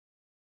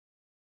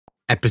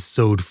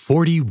Episode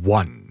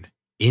 41,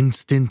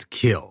 Instant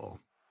Kill.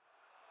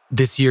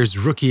 This year's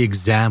rookie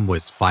exam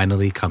was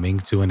finally coming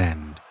to an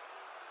end.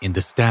 In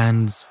the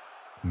stands,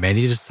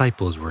 many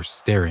disciples were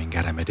staring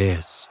at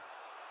Amadeus.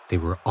 They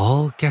were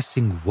all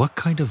guessing what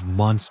kind of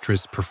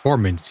monstrous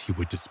performance he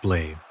would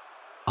display.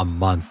 A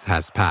month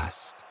has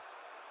passed.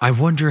 I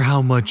wonder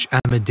how much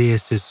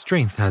Amadeus'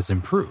 strength has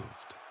improved.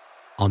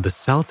 On the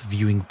south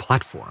viewing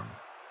platform,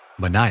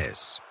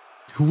 Manias,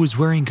 who was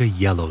wearing a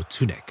yellow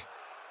tunic,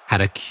 had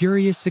a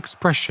curious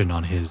expression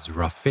on his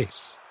rough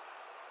face.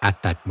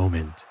 At that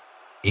moment,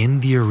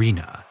 in the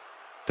arena,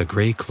 the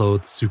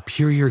gray-clothed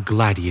superior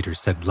gladiator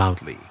said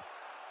loudly,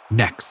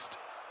 "Next,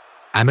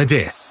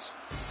 Amadeus,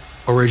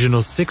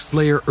 original 6th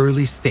layer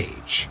early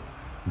stage.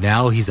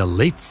 Now he's a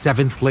late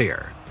 7th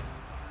layer."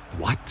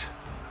 What?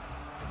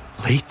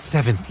 Late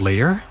 7th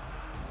layer?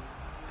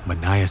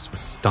 Manias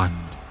was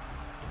stunned.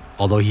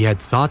 Although he had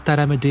thought that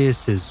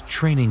Amadeus'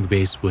 training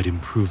base would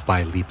improve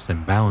by leaps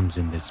and bounds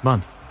in this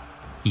month,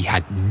 he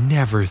had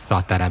never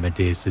thought that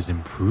Amadeus'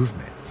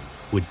 improvement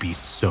would be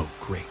so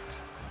great.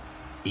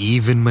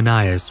 Even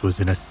Manias was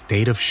in a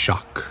state of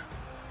shock.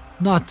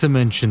 Not to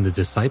mention the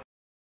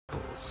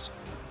disciples.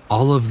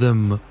 All of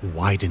them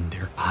widened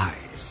their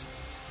eyes,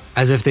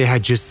 as if they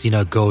had just seen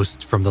a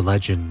ghost from the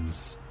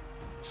legends.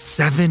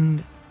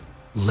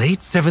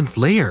 Late 7th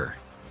layer?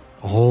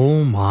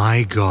 Oh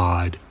my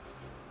god.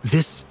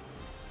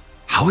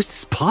 How is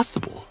this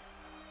possible?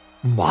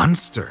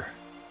 Monster.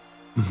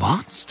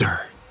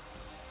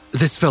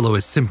 This fellow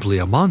is simply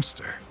a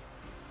monster.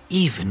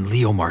 Even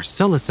Leo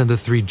Marcellus and the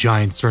 3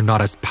 giants are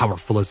not as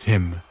powerful as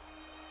him.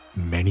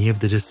 Many of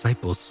the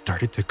disciples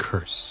started to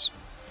curse.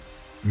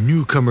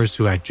 Newcomers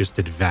who had just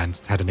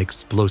advanced had an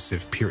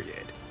explosive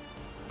period,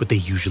 but they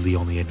usually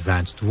only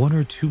advanced 1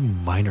 or 2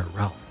 minor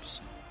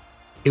realms.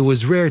 It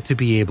was rare to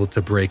be able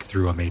to break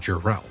through a major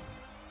realm.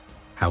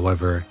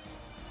 However,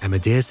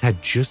 Amadeus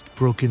had just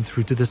broken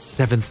through to the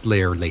 7th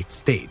layer late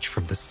stage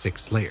from the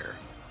 6th layer.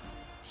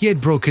 He had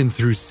broken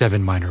through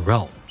 7 minor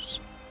realms.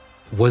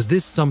 Was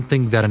this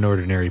something that an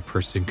ordinary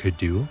person could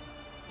do?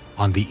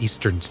 On the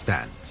eastern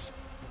stands,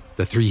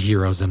 the 3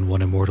 heroes and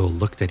 1 immortal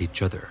looked at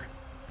each other.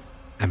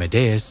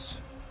 Amadeus,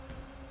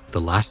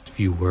 the last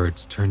few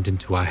words turned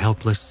into a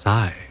helpless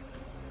sigh.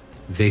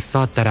 They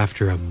thought that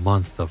after a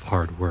month of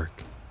hard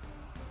work,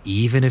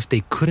 even if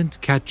they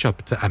couldn't catch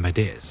up to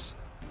Amadeus,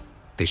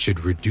 they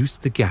should reduce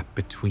the gap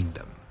between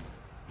them.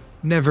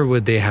 Never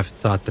would they have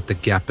thought that the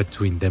gap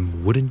between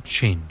them wouldn't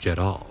change at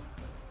all.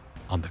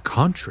 On the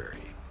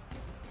contrary,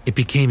 it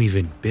became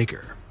even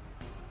bigger.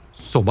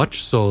 So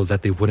much so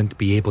that they wouldn't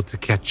be able to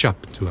catch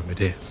up to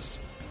Amadeus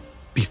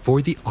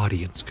before the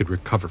audience could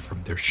recover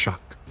from their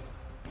shock.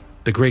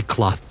 The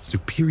gray-clothed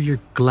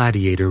superior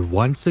gladiator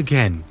once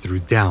again threw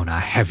down a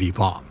heavy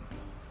bomb.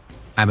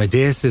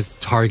 Amadeus'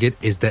 target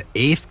is the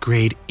 8th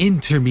grade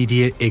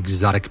intermediate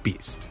exotic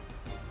beast.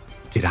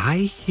 Did I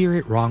hear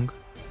it wrong?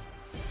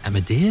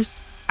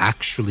 Amadeus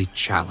actually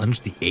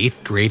challenged the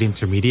 8th grade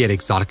intermediate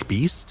exotic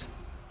beast?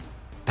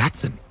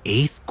 That's an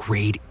 8th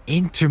grade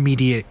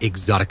intermediate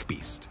exotic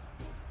beast.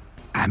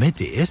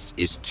 Amadeus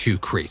is too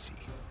crazy.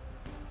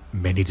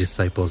 Many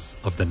disciples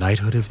of the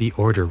Knighthood of the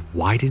Order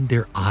widened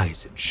their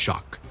eyes in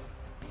shock.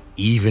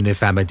 Even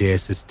if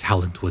Amadeus'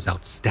 talent was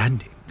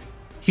outstanding,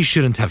 he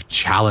shouldn't have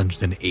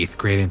challenged an 8th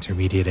grade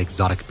intermediate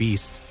exotic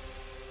beast.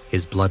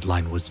 His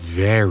bloodline was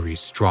very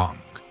strong,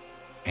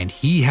 and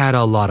he had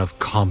a lot of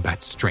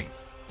combat strength.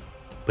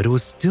 But it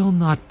was still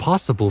not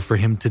possible for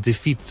him to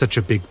defeat such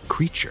a big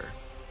creature.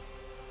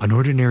 An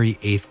ordinary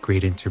 8th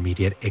grade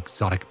intermediate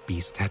exotic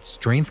beast had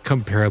strength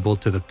comparable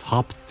to the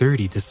top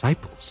 30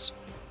 disciples.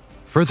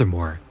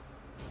 Furthermore,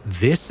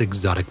 this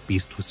exotic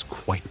beast was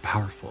quite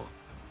powerful.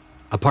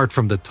 Apart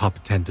from the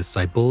top 10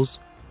 disciples,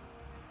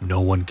 no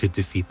one could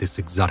defeat this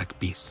exotic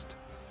beast.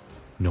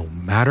 No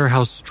matter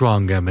how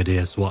strong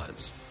Amadeus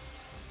was,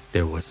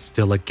 there was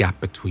still a gap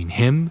between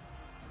him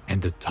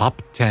and the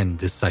top 10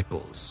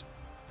 disciples.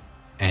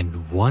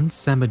 And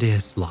once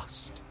Amadeus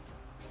lost,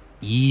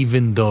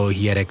 even though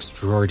he had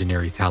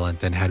extraordinary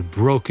talent and had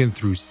broken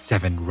through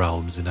 7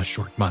 realms in a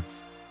short month,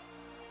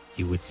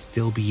 he would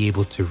still be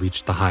able to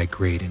reach the high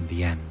grade in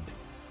the end.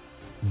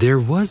 There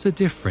was a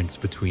difference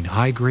between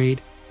high grade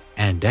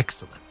and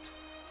excellent,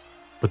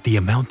 but the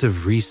amount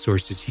of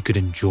resources he could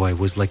enjoy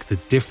was like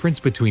the difference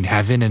between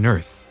heaven and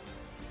earth.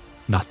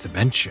 Not to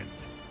mention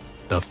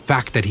the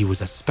fact that he was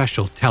a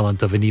special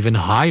talent of an even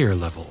higher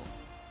level.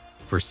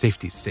 For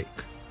safety's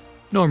sake,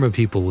 normal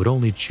people would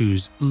only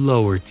choose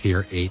lower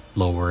tier 8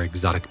 lower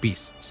exotic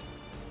beasts,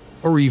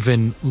 or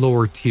even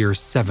lower tier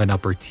 7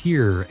 upper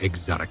tier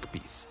exotic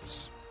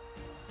beasts.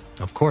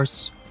 Of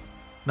course,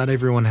 not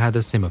everyone had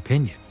the same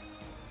opinion.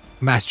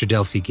 Master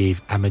Delphi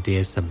gave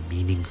Amadeus a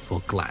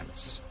meaningful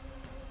glance.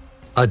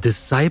 A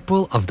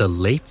disciple of the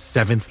late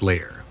 7th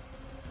layer,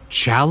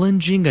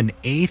 challenging an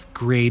 8th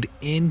grade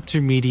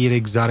intermediate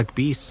exotic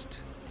beast.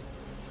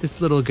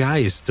 This little guy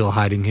is still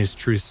hiding his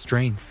true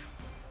strength.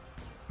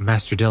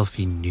 Master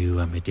Delphi knew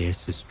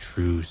Amadeus'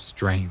 true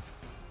strength,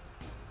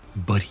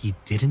 but he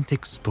didn't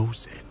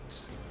expose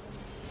it.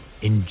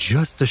 In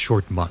just a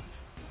short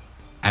month,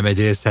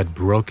 Amadeus had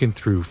broken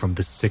through from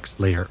the 6th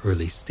layer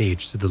early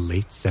stage to the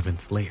late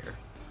 7th layer.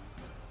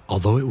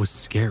 Although it was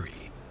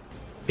scary,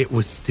 it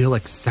was still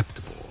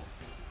acceptable.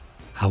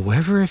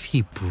 However, if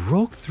he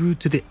broke through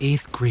to the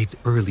 8th grade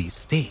early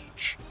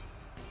stage,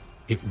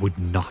 it would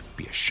not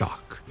be a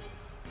shock.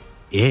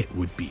 It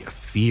would be a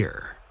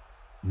fear.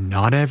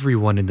 Not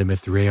everyone in the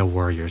Mithraea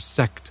Warriors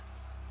sect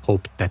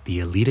hoped that the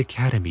elite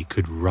academy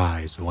could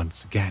rise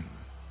once again.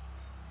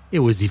 It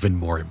was even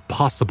more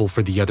impossible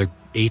for the other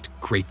 8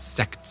 great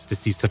sects to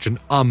see such an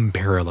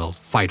unparalleled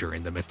fighter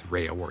in the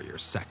Mithraea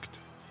Warriors sect.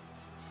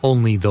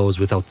 Only those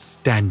with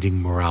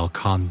outstanding moral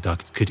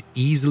conduct could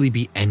easily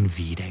be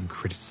envied and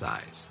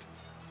criticized.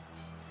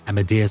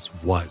 Amadeus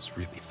was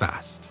really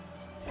fast.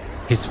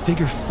 His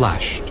figure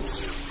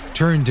flashed,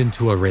 turned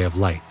into a ray of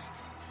light,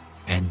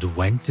 and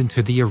went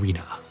into the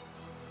arena.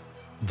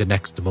 The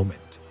next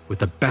moment,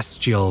 with a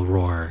bestial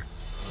roar,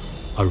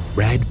 a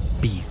red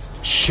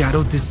beast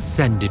shadow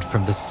descended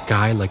from the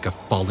sky like a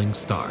falling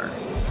star.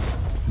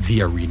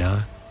 The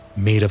arena,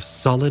 made of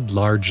solid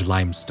large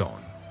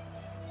limestone,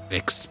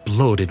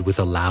 exploded with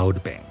a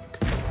loud bang.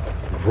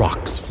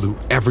 Rocks flew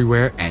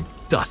everywhere and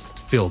dust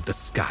filled the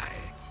sky.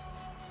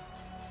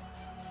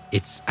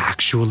 It's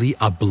actually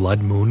a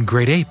blood moon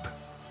great ape.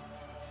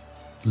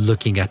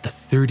 Looking at the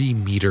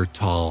 30-meter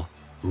tall,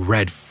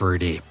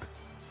 red-furred ape,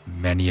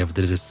 many of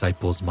the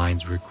disciples'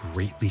 minds were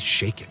greatly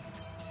shaken.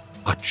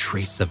 A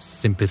trace of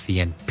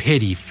sympathy and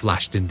pity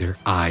flashed in their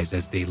eyes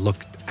as they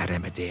looked at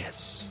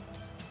Amadeus.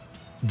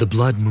 The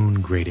Blood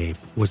Moon Great Ape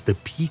was the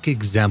peak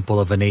example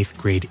of an 8th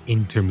grade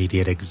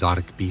intermediate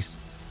exotic beast.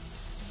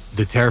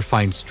 The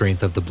terrifying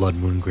strength of the Blood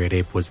Moon Great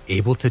Ape was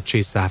able to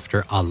chase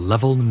after a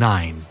level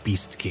 9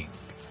 Beast King,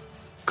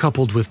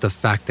 coupled with the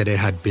fact that it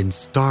had been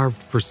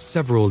starved for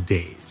several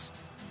days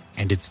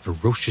and its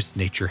ferocious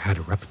nature had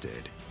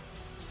erupted.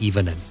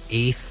 Even an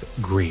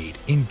 8th grade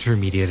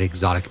intermediate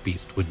exotic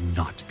beast would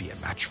not be a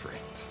match for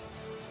it.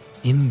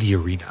 In the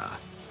arena,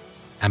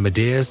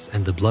 Amadeus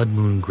and the Blood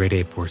Moon Great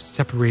Ape were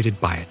separated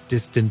by a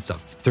distance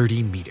of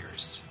 30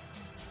 meters.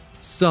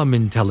 Some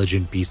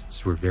intelligent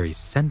beasts were very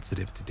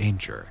sensitive to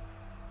danger,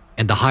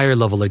 and the higher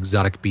level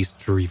exotic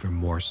beasts were even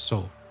more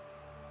so.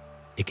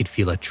 It could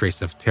feel a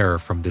trace of terror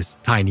from this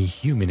tiny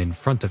human in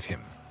front of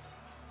him,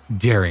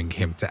 daring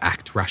him to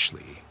act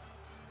rashly.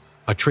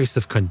 A trace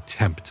of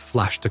contempt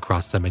flashed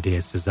across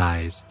Amadeus's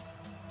eyes.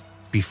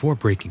 Before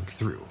breaking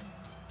through,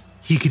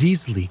 he could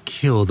easily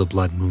kill the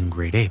Blood Moon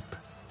Great Ape.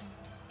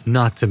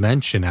 Not to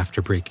mention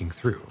after breaking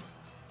through,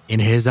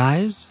 in his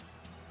eyes,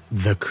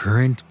 the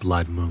current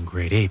Blood Moon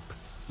Great Ape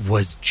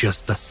was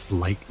just a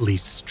slightly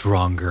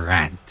stronger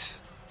ant.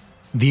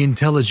 The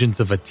intelligence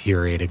of a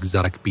tier 8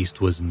 exotic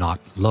beast was not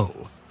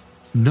low,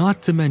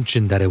 not to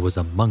mention that it was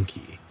a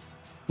monkey,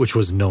 which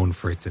was known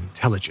for its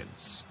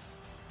intelligence.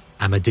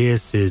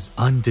 Amadeus's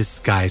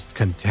undisguised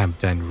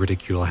contempt and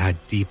ridicule had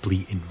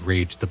deeply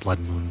enraged the Blood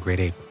Moon Great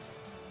Ape,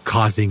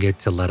 causing it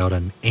to let out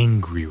an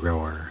angry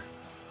roar.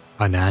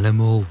 An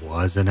animal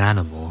was an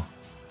animal.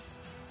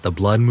 The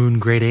Blood Moon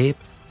Great Ape,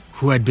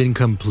 who had been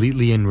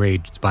completely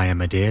enraged by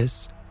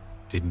Amadeus,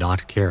 did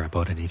not care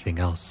about anything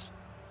else.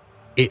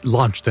 It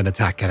launched an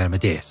attack at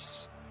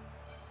Amadeus.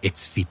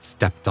 Its feet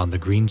stepped on the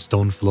green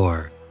stone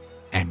floor,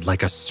 and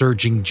like a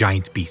surging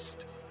giant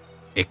beast,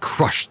 it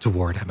crushed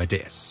toward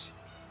Amadeus.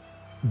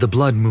 The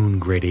Blood Moon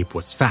Great Ape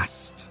was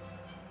fast,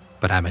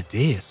 but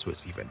Amadeus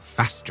was even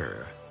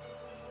faster.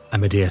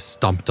 Amadeus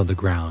stomped on the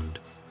ground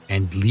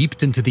and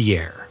leaped into the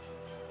air.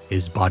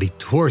 His body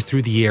tore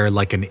through the air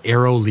like an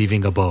arrow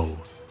leaving a bow.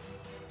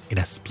 In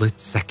a split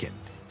second,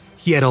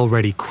 he had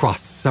already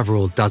crossed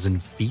several dozen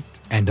feet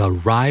and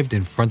arrived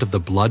in front of the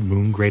Blood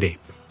Moon Great Ape.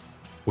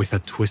 With a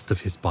twist of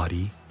his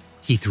body,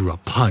 he threw a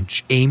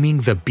punch,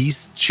 aiming the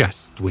beast's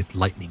chest with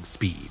lightning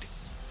speed.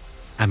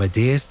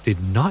 Amadeus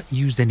did not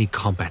use any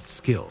combat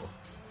skill,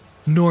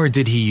 nor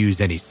did he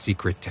use any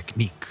secret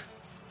technique.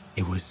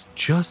 It was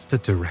just a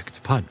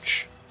direct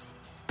punch.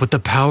 But the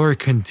power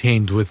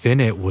contained within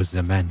it was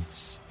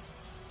immense.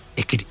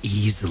 It could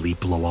easily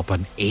blow up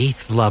an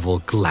 8th level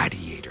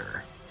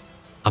gladiator.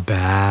 A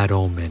bad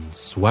omen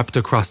swept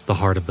across the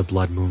heart of the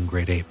Blood Moon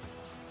Great Ape,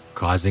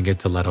 causing it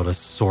to let out a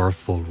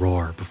sorrowful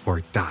roar before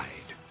it died.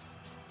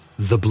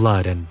 The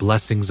blood and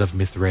blessings of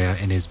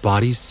Mithraea in his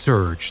body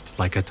surged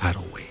like a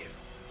tidal wave.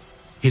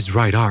 His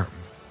right arm,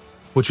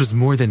 which was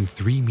more than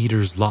 3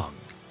 meters long,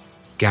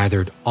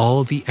 gathered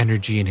all the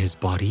energy in his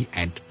body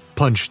and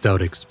punched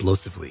out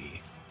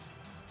explosively.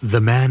 The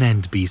man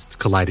and beast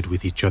collided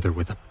with each other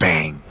with a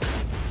bang.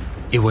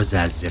 It was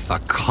as if a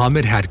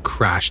comet had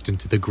crashed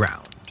into the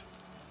ground.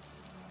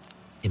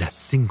 In a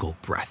single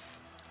breath,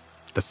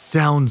 the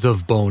sounds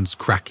of bones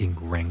cracking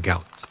rang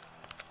out,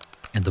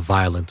 and the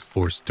violent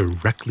force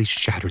directly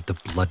shattered the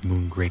Blood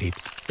Moon Great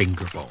Ape's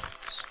finger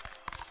bones,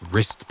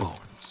 wrist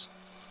bones,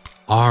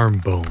 arm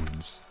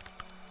bones,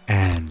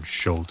 and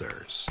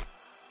shoulders.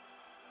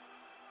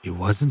 It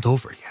wasn't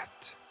over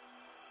yet.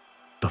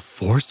 The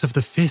force of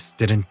the fist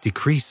didn't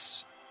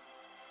decrease.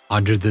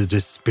 Under the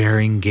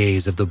despairing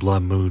gaze of the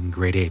Blood Moon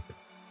Great Ape,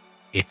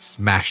 It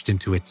smashed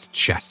into its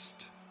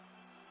chest.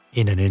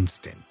 In an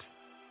instant,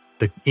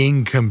 the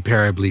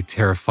incomparably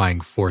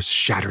terrifying force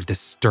shattered the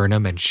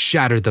sternum and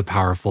shattered the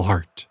powerful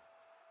heart.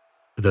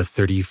 The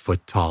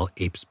 30-foot-tall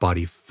ape's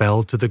body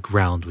fell to the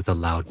ground with a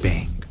loud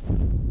bang,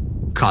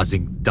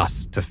 causing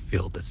dust to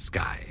fill the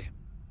sky.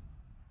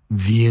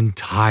 The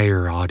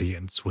entire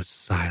audience was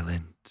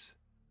silent.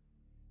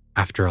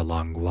 After a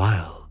long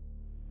while,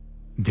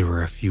 there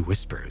were a few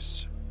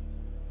whispers.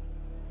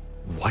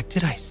 What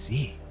did I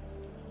see?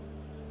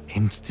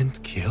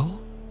 Instant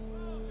kill?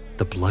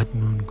 The Blood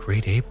Moon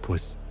Great Ape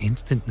was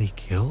instantly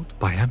killed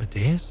by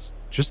Amadeus,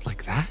 just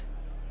like that?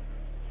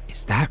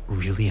 Is that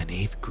really an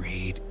 8th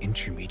grade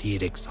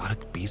intermediate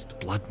exotic beast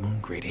Blood Moon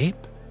Great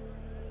Ape?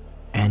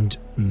 And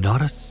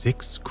not a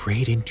 6th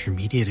grade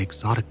intermediate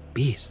exotic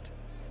beast,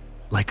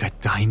 like a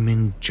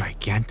diamond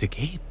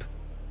gigantic ape?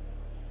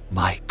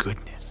 My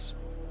goodness,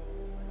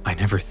 I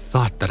never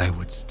thought that I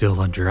would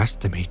still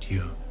underestimate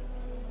you.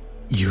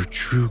 Your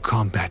true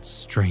combat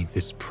strength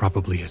is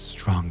probably as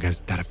strong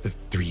as that of the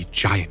 3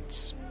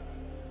 giants.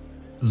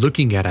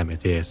 Looking at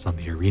Amadeus on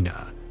the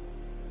arena,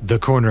 the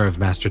corner of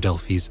Master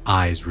Delphi's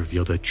eyes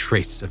revealed a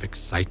trace of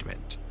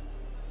excitement.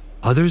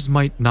 Others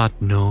might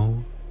not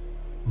know,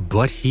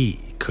 but he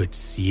could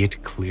see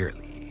it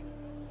clearly.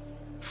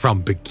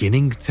 From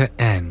beginning to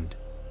end,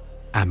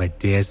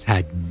 Amadeus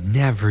had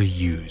never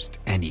used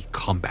any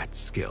combat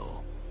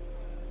skill.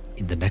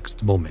 In the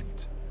next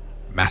moment,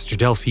 Master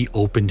Delphi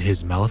opened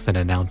his mouth and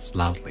announced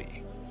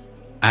loudly,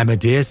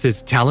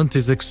 Amadeus's talent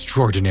is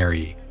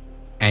extraordinary,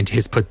 and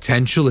his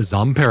potential is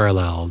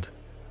unparalleled.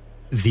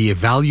 The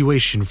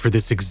evaluation for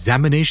this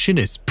examination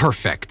is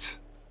perfect.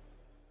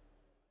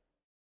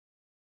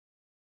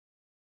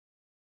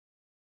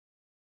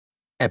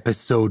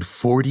 Episode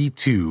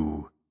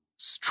 42,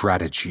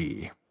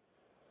 Strategy.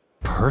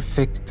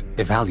 Perfect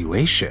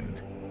evaluation?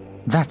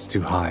 That's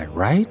too high,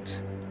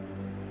 right?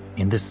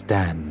 In the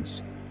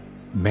stands,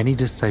 many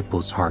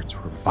disciples' hearts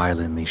were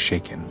violently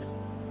shaken.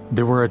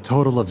 There were a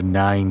total of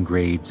 9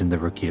 grades in the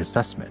rookie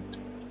assessment.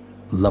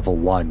 Level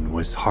 1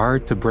 was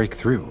hard to break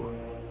through.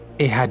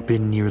 It had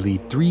been nearly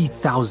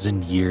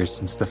 3,000 years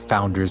since the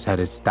founders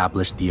had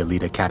established the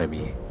Elite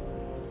Academy.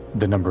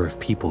 The number of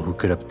people who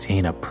could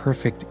obtain a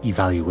perfect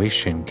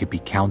evaluation could be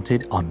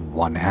counted on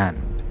one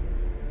hand.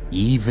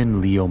 Even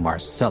Leo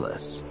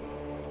Marcellus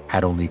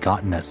had only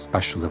gotten a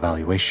special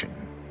evaluation.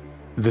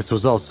 This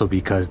was also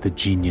because the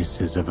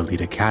geniuses of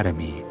Elite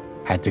Academy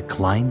had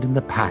declined in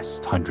the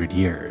past 100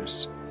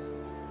 years.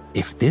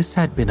 If this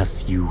had been a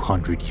few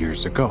hundred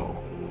years ago,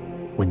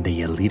 when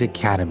the Elite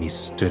Academy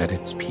stood at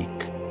its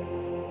peak,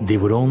 they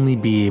would only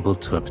be able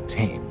to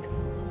obtain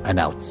an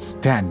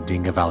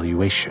outstanding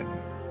evaluation.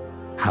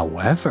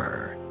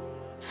 However,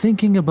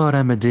 thinking about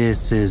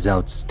Amadeus's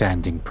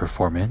outstanding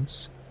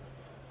performance,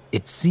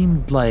 it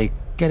seemed like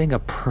getting a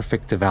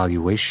perfect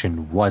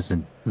evaluation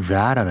wasn't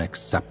that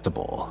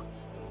unacceptable.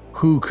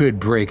 Who could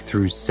break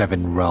through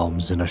 7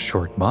 realms in a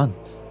short month?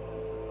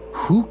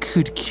 Who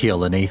could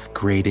kill an 8th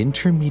grade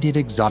intermediate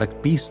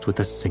exotic beast with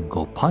a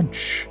single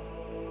punch?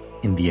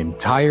 In the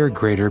entire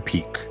Greater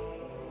Peak,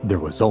 there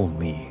was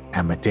only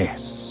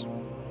Amadeus.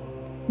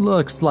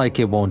 Looks like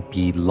it won't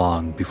be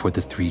long before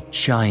the 3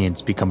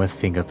 giants become a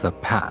thing of the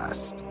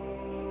past.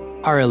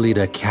 Our Elite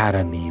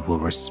Academy will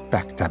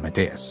respect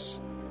Amadeus.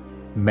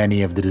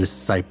 Many of the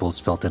disciples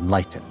felt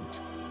enlightened.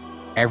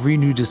 Every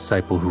new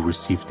disciple who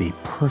received a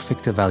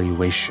perfect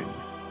evaluation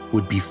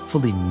would be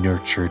fully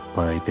nurtured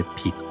by the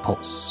Peak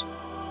Pulse.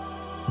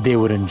 They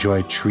would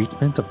enjoy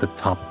treatment of the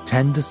top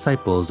 10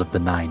 disciples of the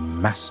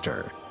 9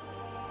 Master.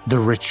 The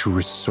rich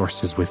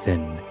resources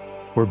within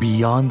were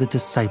beyond the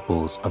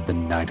disciples of the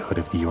Knighthood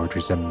of the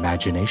Order's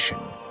imagination.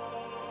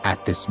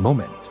 At this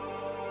moment,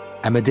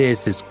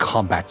 Amadeus's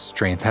combat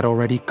strength had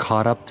already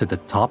caught up to the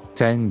top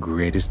 10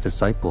 greatest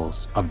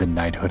disciples of the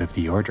Knighthood of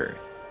the Order,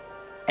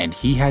 and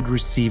he had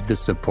received the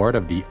support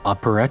of the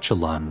upper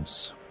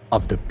echelons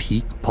of the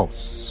Peak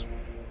Pulse.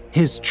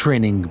 His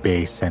training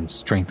base and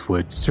strength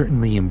would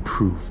certainly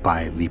improve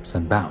by leaps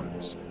and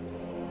bounds,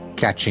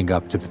 catching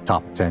up to the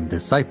top 10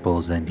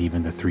 disciples and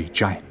even the 3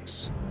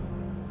 giants.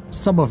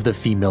 Some of the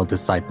female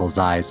disciples'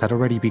 eyes had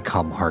already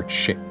become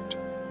heart-shaped.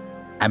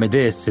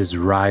 Amadeus's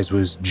rise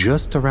was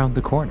just around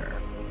the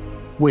corner.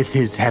 With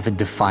his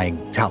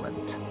heaven-defying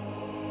talent,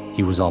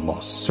 he was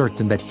almost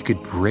certain that he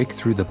could break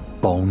through the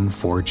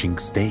bone-forging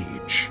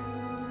stage.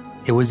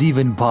 It was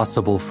even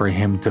possible for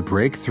him to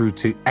break through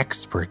to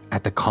expert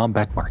at the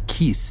Combat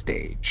Marquis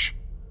stage.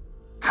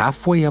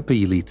 Halfway up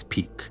Elite's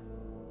Peak,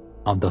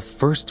 on the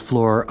first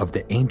floor of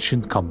the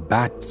ancient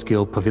combat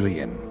skill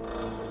pavilion,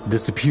 the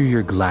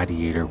superior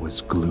gladiator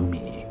was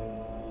gloomy.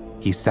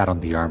 He sat on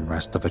the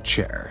armrest of a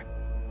chair,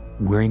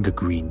 wearing a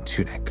green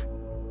tunic.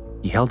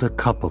 He held a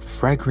cup of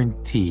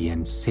fragrant tea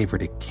and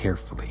savored it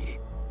carefully.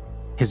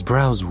 His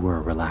brows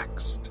were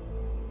relaxed,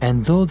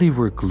 and though they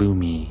were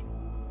gloomy,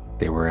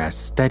 they were as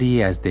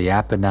steady as the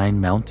Apennine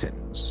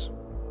Mountains.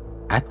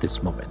 At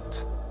this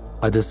moment,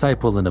 a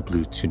disciple in a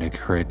blue tunic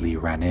hurriedly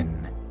ran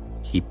in.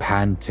 He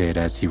panted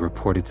as he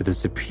reported to the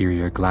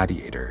superior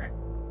gladiator.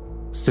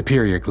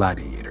 Superior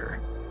Gladiator,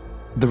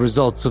 the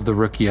results of the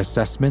rookie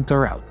assessment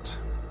are out.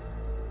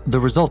 The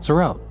results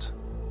are out.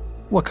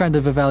 What kind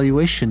of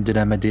evaluation did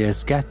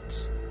Amadeus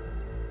get?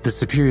 The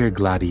Superior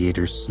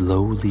Gladiator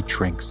slowly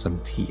drank some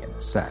tea and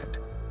said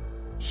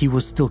he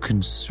was still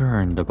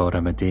concerned about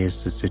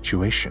Amadeus'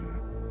 situation.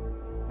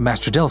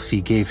 Master Delphi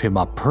gave him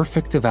a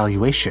perfect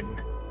evaluation.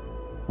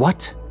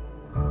 What?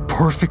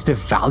 Perfect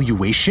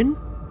evaluation?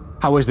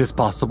 How is this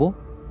possible?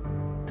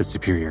 The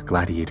Superior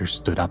Gladiator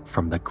stood up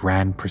from the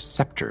Grand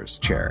Preceptor's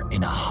chair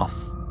in a huff,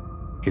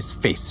 his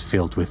face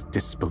filled with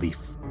disbelief.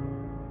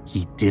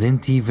 He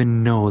didn't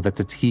even know that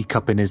the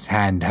teacup in his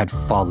hand had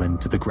fallen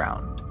to the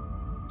ground.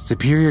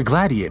 Superior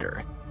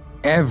Gladiator,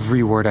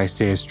 every word I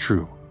say is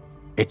true.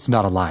 It's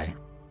not a lie.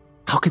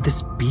 How could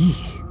this be?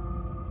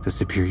 The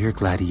Superior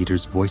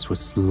Gladiator's voice was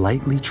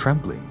slightly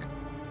trembling,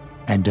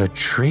 and a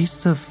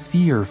trace of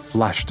fear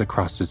flashed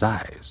across his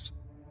eyes.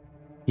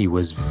 He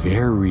was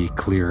very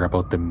clear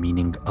about the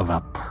meaning of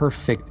a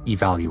perfect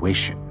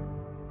evaluation.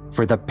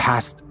 For the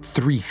past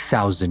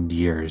 3,000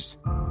 years,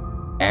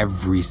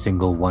 every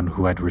single one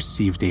who had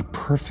received a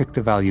perfect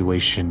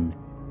evaluation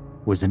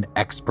was an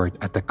expert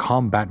at the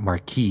combat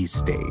marquis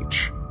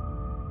stage.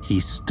 He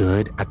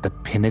stood at the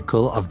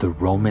pinnacle of the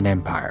Roman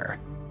Empire.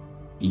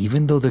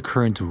 Even though the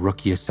current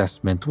rookie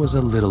assessment was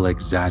a little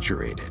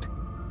exaggerated,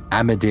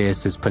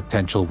 Amadeus's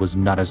potential was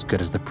not as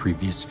good as the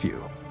previous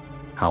few.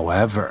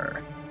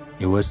 However,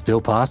 it was still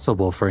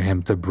possible for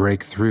him to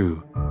break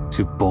through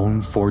to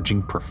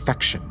bone-forging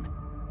perfection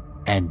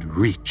and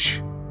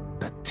reach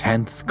the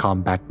 10th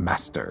Combat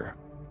Master.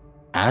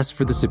 As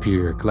for the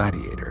Superior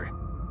Gladiator,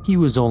 he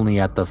was only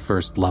at the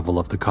first level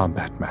of the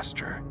Combat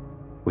Master.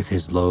 With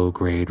his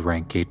low-grade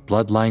Rank 8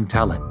 Bloodline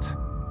talent,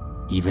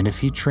 even if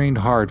he trained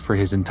hard for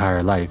his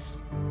entire life,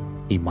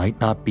 he might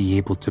not be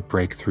able to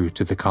break through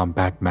to the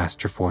Combat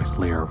Master 4th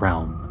layer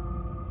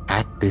realm.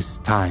 At this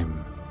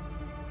time,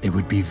 it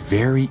would be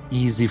very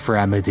easy for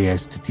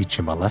Amadeus to teach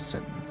him a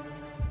lesson.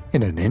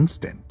 In an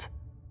instant,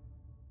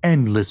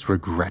 endless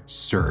regret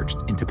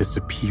surged into the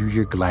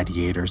Superior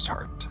Gladiator's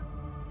heart.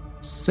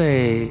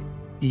 Say,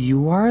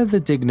 you are the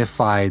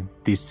dignified,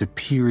 the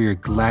Superior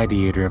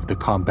Gladiator of the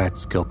Combat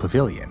Skill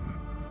Pavilion,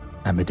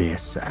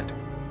 Amadeus said.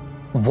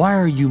 Why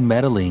are you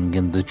meddling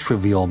in the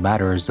trivial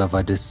matters of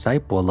a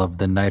disciple of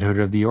the Knighthood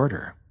of the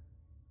Order?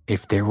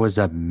 If there was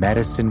a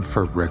medicine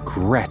for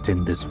regret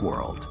in this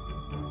world,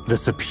 the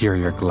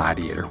Superior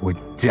Gladiator would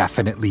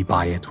definitely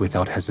buy it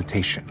without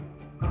hesitation.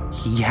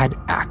 He had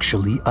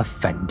actually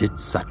offended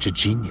such a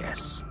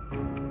genius.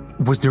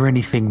 Was there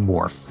anything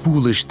more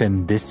foolish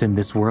than this in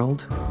this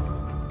world?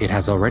 It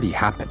has already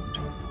happened.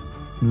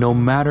 No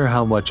matter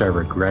how much I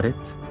regret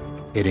it,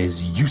 it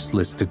is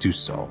useless to do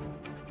so.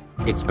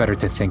 It's better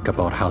to think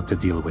about how to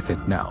deal with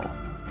it now.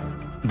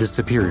 The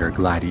Superior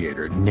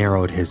Gladiator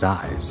narrowed his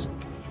eyes.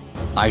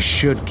 I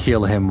should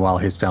kill him while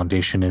his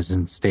foundation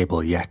isn't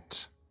stable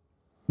yet.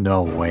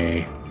 No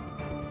way.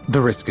 The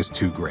risk is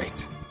too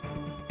great.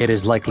 It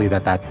is likely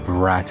that that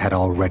brat had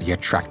already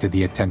attracted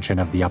the attention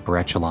of the upper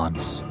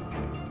echelons.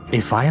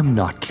 If I am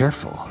not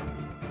careful,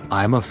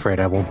 I'm afraid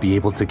I won't be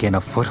able to gain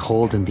a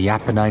foothold in the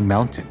Apennine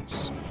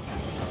Mountains.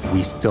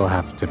 We still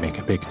have to make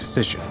a big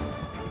decision.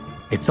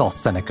 It's all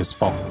Seneca's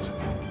fault.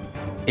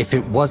 If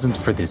it wasn't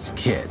for this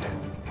kid,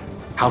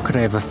 how could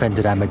I have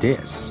offended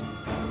Amadeus?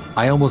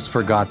 I almost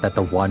forgot that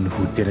the one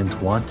who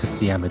didn't want to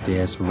see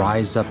Amadeus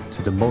rise up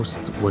to the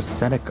most was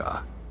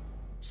Seneca.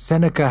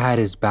 Seneca had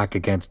his back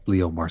against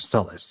Leo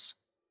Marcellus.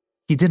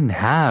 He didn't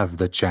have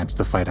the chance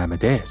to fight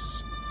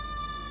Amadeus.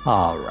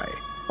 Alright,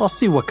 I'll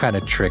see what kind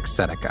of tricks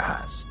Seneca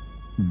has.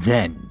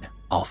 Then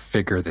I'll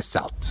figure this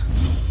out.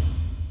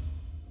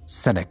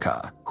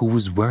 Seneca, who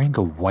was wearing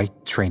a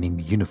white training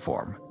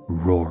uniform,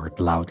 roared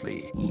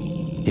loudly.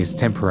 His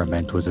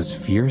temperament was as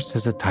fierce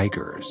as a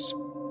tiger's.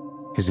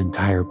 His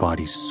entire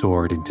body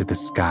soared into the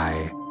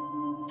sky.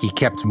 He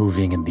kept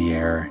moving in the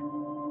air,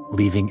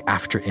 leaving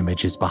after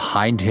images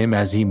behind him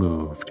as he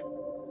moved.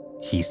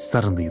 He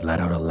suddenly let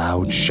out a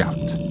loud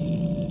shout,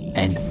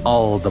 and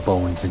all the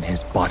bones in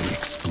his body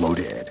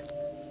exploded.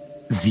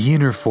 The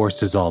inner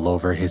forces all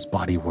over his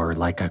body were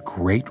like a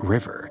great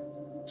river,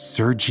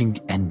 surging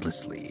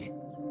endlessly.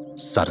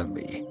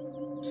 Suddenly,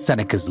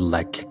 Seneca's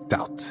leg kicked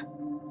out.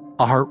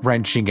 A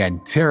heart-wrenching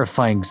and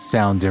terrifying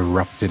sound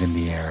erupted in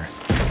the air,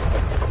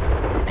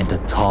 and a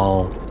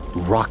tall,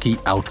 rocky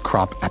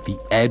outcrop at the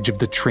edge of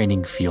the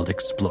training field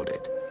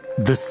exploded.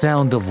 The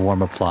sound of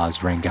warm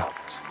applause rang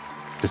out.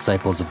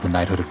 Disciples of the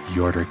Knighthood of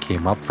the Order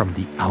came up from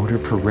the outer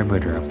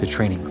perimeter of the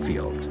training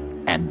field,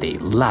 and they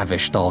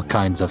lavished all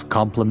kinds of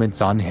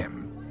compliments on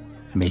him,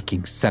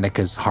 making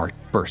Seneca's heart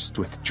burst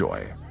with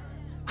joy.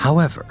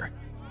 However,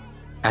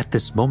 at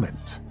this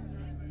moment,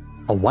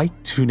 a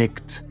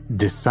white-tunicked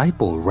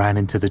disciple ran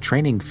into the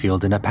training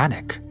field in a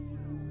panic.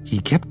 He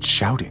kept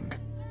shouting,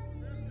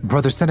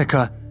 "Brother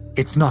Seneca,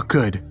 it's not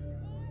good."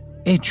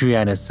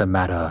 "Adrianus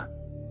Amata,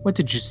 what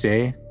did you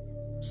say?"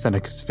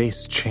 Seneca's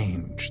face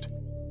changed.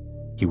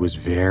 He was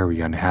very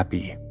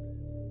unhappy.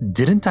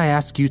 "Didn't I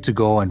ask you to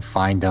go and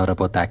find out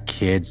about that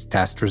kid's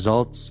test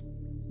results?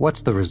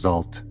 What's the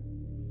result?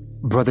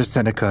 Brother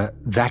Seneca,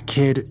 that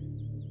kid...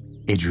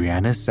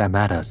 Adrianus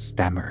Amata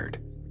stammered.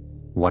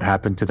 What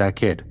happened to that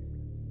kid?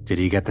 Did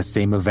he get the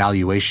same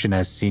evaluation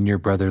as senior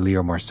brother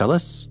Leo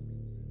Marcellus?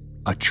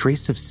 A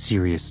trace of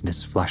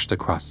seriousness flashed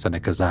across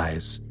Seneca's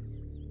eyes.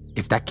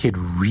 If that kid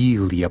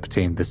really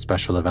obtained this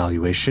special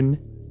evaluation,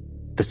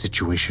 the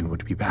situation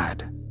would be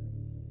bad.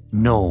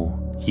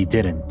 No, he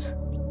didn't.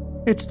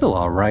 It's still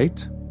all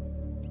right.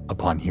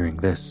 Upon hearing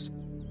this,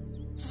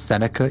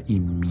 Seneca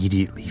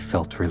immediately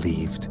felt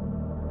relieved.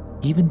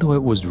 Even though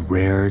it was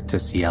rare to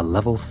see a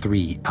level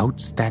 3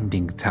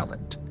 outstanding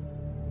talent,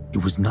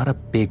 it was not a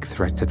big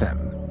threat to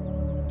them.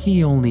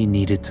 He only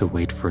needed to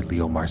wait for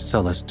Leo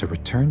Marcellus to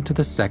return to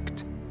the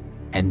sect,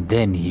 and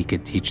then he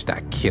could teach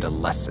that kid a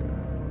lesson.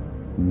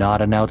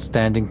 Not an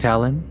outstanding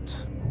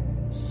talent?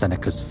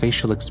 Seneca's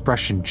facial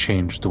expression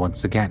changed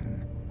once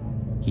again.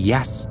 He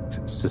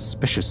asked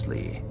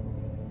suspiciously,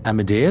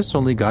 Amadeus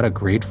only got a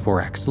grade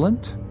 4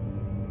 excellent?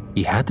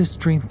 He had the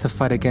strength to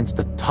fight against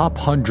the top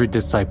 100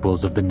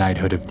 disciples of the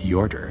knighthood of the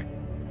order,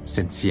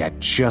 since he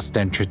had just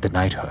entered the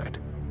knighthood.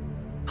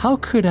 How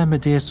could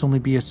Amadeus only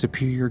be a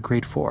superior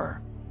grade 4?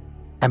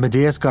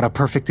 Amadeus got a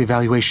perfect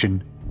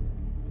evaluation.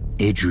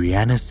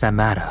 Adrianus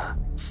Amata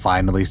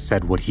finally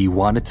said what he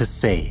wanted to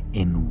say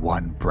in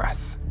one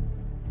breath.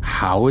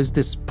 How is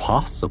this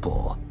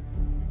possible?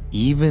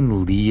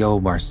 Even Leo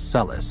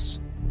Marcellus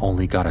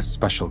only got a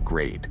special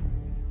grade.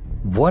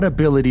 What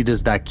ability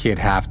does that kid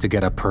have to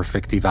get a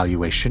perfect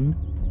evaluation?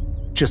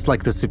 Just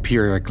like the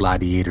superior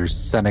gladiators,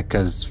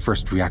 Seneca's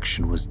first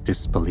reaction was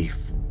disbelief.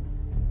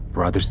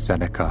 Brother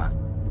Seneca,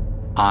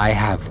 I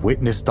have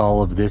witnessed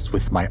all of this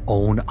with my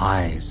own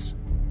eyes.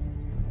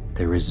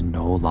 There is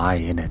no lie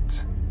in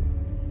it.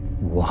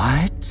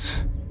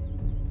 What?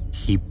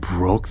 He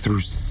broke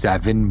through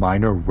 7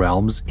 minor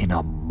realms in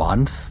a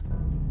month?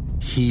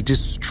 He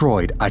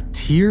destroyed a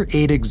tier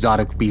 8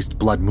 exotic beast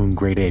Blood Moon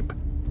Great Ape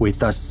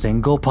with a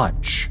single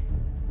punch.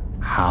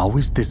 How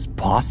is this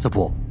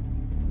possible?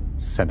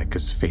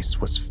 Seneca's face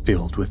was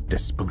filled with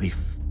disbelief.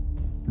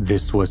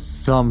 This was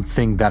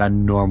something that a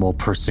normal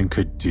person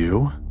could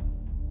do?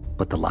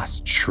 But the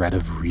last shred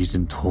of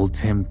reason told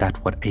him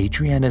that what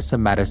Adrianus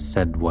Amata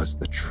said was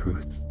the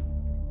truth.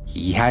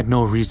 He had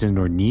no reason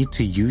or need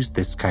to use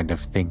this kind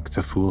of thing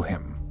to fool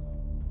him.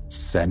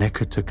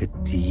 Seneca took a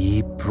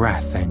deep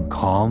breath and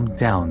calmed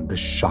down the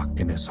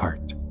shock in his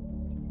heart.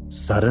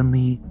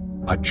 Suddenly,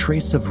 a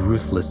trace of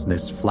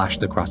ruthlessness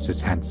flashed across his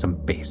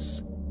handsome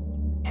face.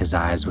 His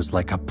eyes was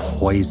like a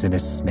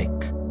poisonous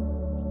snake.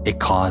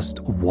 It caused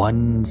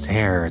one's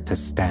hair to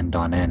stand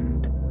on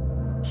end.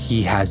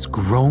 He has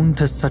grown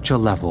to such a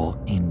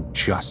level in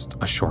just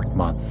a short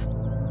month.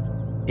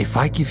 If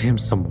I give him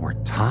some more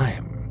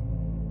time,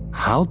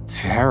 how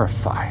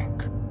terrifying.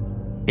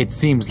 It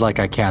seems like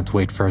I can't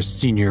wait for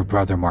senior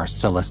brother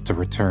Marcellus to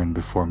return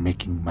before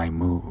making my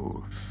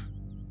move.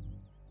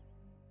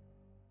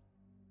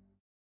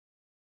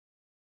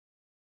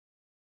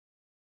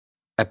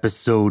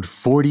 Episode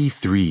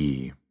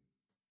 43,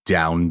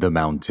 Down the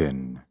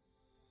Mountain.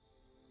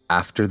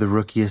 After the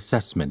rookie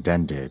assessment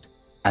ended,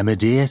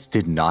 Amadeus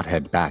did not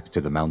head back to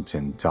the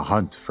mountain to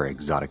hunt for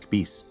exotic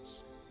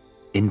beasts.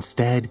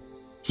 Instead,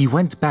 he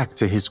went back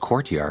to his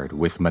courtyard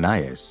with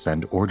Manias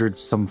and ordered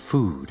some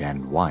food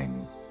and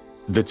wine.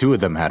 The two of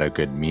them had a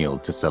good meal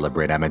to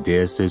celebrate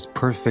Amadeus's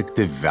perfect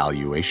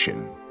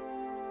evaluation.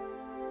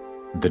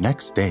 The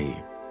next day,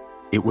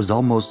 it was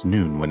almost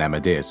noon when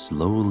Amadeus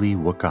slowly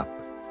woke up.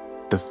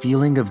 The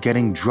feeling of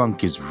getting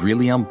drunk is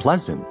really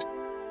unpleasant,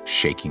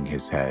 shaking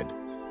his head,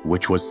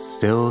 which was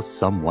still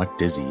somewhat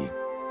dizzy.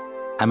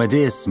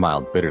 Amadeus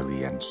smiled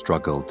bitterly and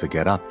struggled to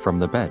get up from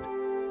the bed.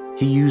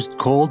 He used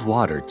cold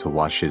water to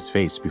wash his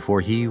face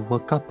before he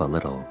woke up a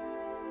little.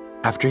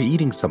 After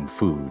eating some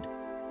food,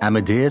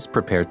 Amadeus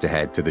prepared to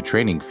head to the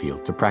training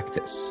field to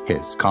practice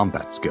his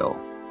combat skill.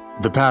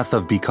 The path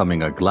of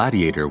becoming a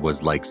gladiator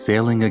was like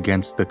sailing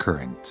against the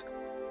current.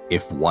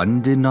 If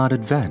one did not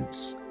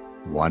advance,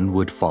 one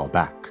would fall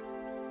back.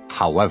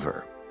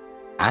 However,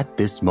 at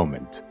this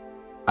moment,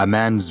 a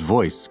man's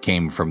voice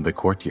came from the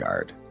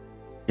courtyard.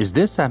 Is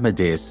this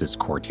Amadeus's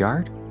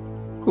courtyard?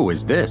 Who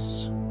is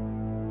this?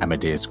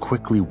 Amadeus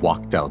quickly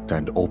walked out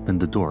and opened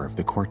the door of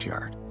the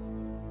courtyard.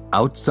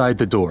 Outside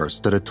the door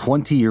stood a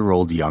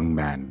 20-year-old young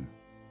man.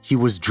 He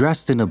was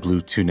dressed in a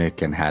blue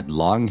tunic and had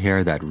long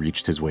hair that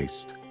reached his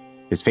waist.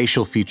 His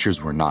facial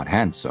features were not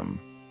handsome,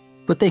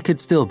 but they could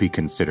still be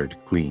considered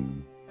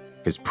clean.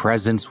 His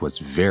presence was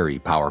very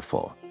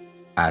powerful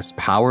as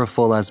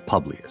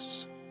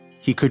Publius.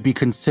 He could be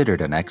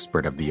considered an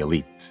expert of the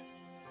elite.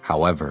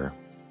 However,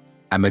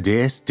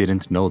 Amadeus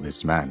didn't know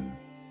this man.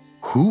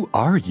 Who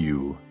are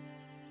you?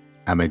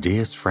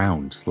 Amadeus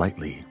frowned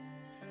slightly.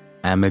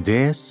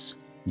 Amadeus,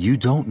 you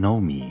don't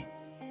know me,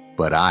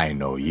 but I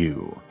know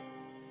you.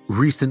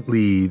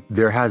 Recently,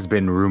 there has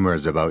been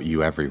rumors about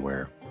you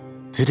everywhere.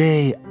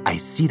 Today, I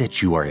see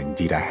that you are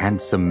indeed a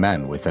handsome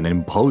man with an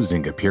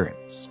imposing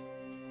appearance.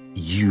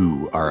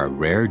 You are a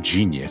rare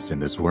genius in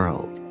this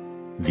world.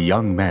 The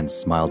young man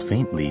smiled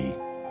faintly.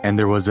 and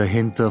there was a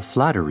hint of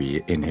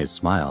flattery in his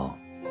smile.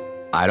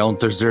 "I don't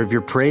deserve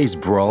your praise,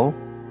 bro."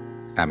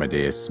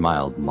 Amadeus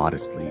smiled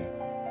modestly.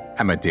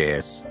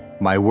 "Amadeus,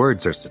 my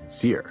words are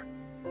sincere.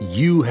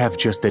 You have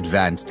just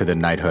advanced to the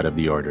knighthood of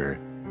the order,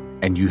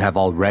 and you have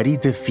already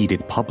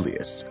defeated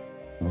Publius,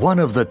 one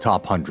of the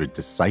top 100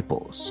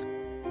 disciples.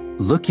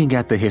 Looking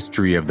at the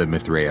history of the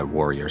Mithraea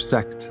warrior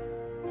sect,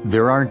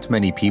 there aren't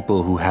many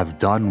people who have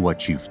done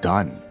what you've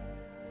done.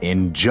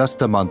 In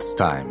just a month's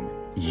time,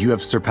 you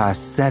have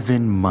surpassed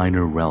 7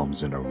 minor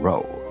realms in a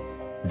row.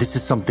 This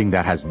is something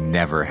that has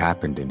never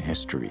happened in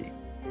history.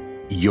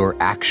 Your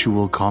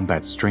actual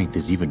combat strength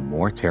is even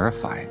more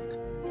terrifying.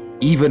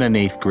 Even an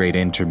 8th grade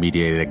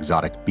intermediate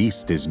exotic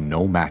beast is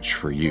no match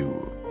for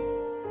you.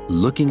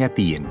 Looking at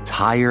the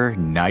entire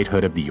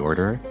knighthood of the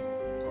order,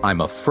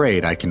 I'm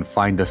afraid I can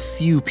find a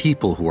few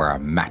people who are a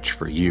match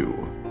for you.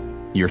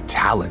 Your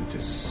talent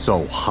is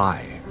so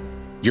high.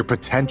 Your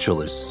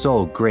potential is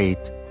so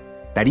great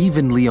that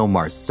even Leo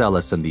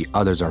Marcellus and the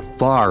others are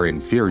far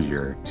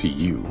inferior to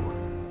you.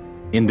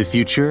 In the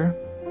future,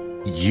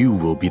 you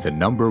will be the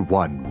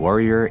 #1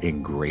 warrior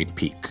in Great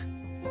Peak."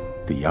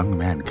 The young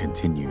man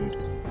continued,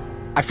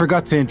 "I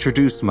forgot to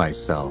introduce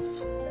myself.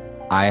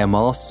 I am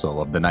also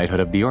of the Knighthood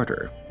of the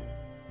Order.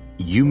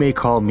 You may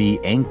call me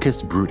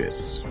Ancus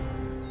Brutus."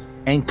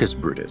 "Ancus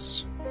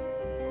Brutus,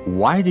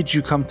 why did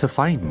you come to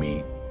find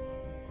me?"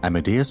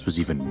 Amadeus was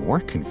even more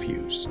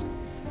confused.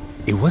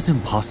 It was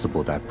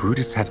impossible that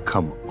Brutus had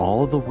come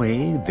all the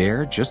way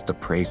there just to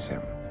praise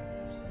him.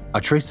 A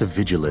trace of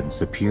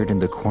vigilance appeared in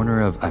the corner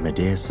of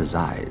Amadeus's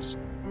eyes.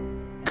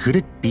 Could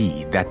it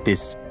be that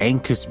this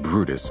Ancus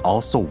Brutus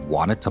also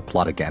wanted to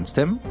plot against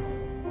him?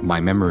 My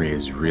memory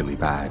is really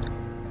bad.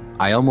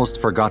 I almost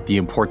forgot the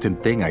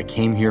important thing I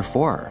came here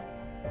for.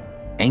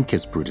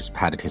 Ancus Brutus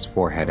patted his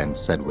forehead and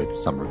said with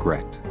some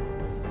regret,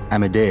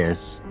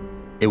 "Amadeus,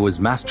 it was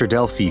Master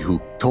Delphi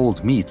who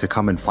told me to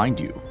come and find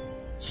you.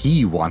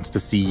 He wants to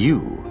see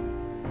you."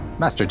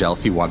 "Master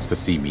Delphi wants to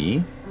see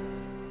me?"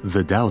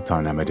 The doubt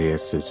on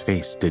Amadeus's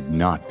face did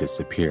not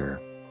disappear.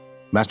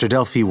 Master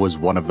Delphi was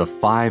one of the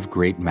 5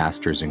 great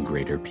masters in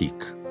Greater Peak,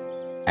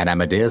 and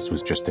Amadeus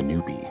was just a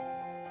newbie.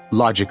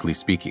 Logically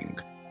speaking,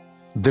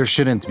 there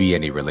shouldn't be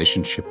any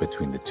relationship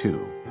between the two.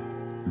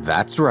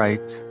 "That's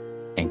right,"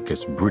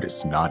 Ancus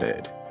Brutus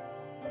nodded.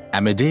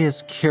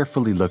 Amadeus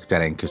carefully looked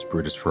at Ancus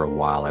Brutus for a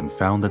while and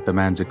found that the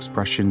man's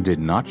expression did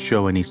not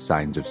show any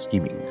signs of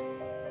scheming.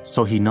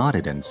 So he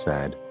nodded and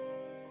said,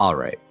 "All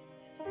right,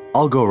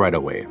 I'll go right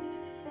away."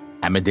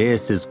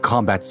 Amadeus's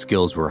combat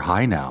skills were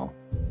high now,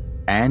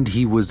 and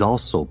he was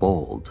also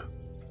bold.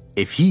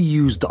 If he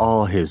used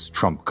all his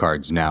trump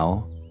cards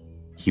now,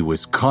 he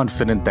was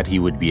confident that he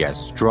would be as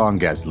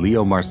strong as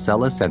Leo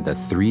Marcellus and the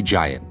 3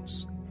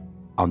 giants.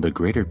 On the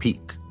Greater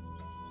Peak,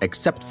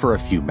 except for a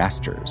few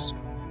masters,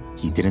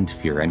 he didn't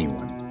fear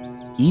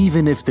anyone.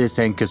 Even if this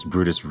Ancus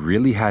Brutus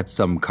really had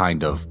some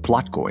kind of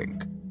plot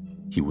going,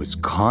 he was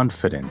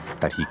confident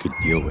that he could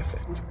deal with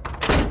it.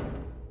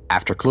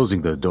 After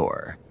closing the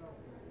door,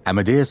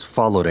 Amadeus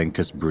followed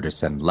Ancus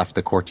Brutus and left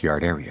the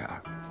courtyard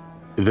area.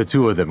 The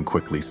two of them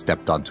quickly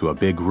stepped onto a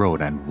big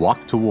road and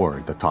walked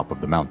toward the top of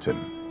the mountain.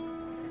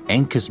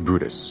 "Ancus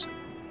Brutus,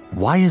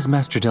 why is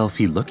Master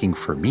Delphi looking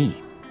for me?"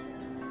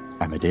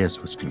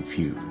 Amadeus was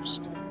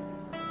confused.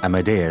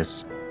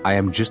 "Amadeus, I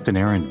am just an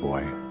errand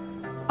boy.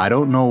 I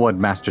don't know what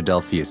Master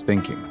Delphi is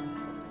thinking."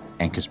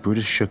 Ancus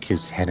Brutus shook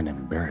his head in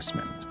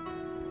embarrassment.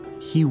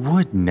 He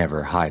would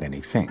never hide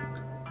anything.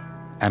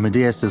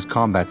 Amadeus's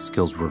combat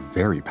skills were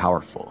very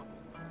powerful.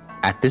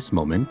 At this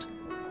moment,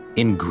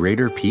 in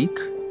Greater Peak,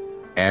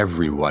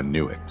 everyone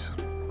knew it.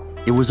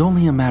 It was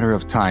only a matter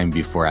of time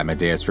before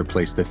Amadeus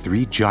replaced the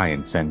 3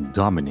 giants and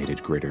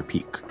dominated Greater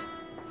Peak.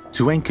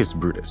 To Ancus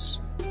Brutus,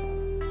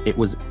 it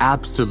was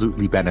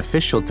absolutely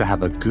beneficial to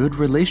have a good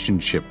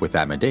relationship with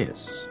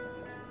Amadeus.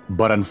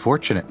 But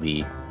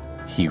unfortunately,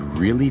 he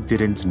really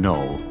didn't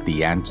know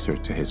the answer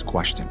to his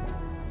question.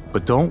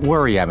 But don't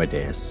worry,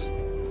 Amadeus.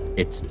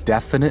 It's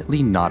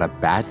definitely not a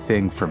bad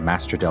thing for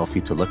Master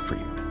Delphi to look for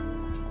you.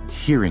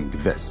 Hearing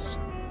this,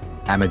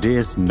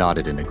 Amadeus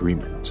nodded in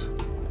agreement.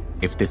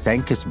 If this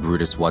Ancus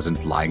Brutus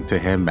wasn't lying to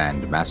him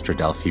and Master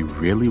Delphi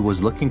really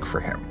was looking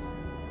for him,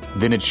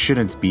 then it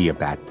shouldn't be a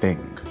bad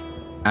thing.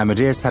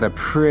 Amadeus had a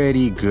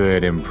pretty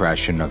good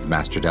impression of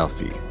Master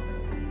Delphi.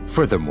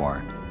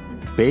 Furthermore,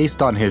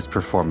 based on his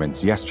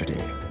performance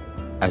yesterday,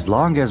 as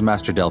long as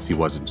Master Delphi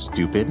wasn't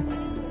stupid,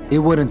 it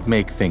wouldn't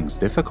make things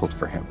difficult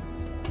for him.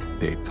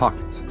 They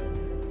talked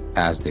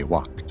as they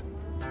walked.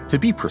 To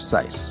be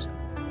precise,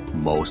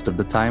 most of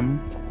the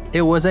time,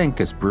 it was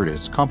Ancus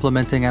Brutus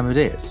complimenting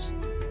Amadeus.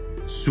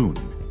 Soon,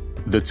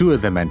 the two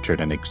of them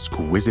entered an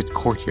exquisite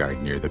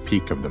courtyard near the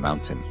peak of the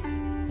mountain.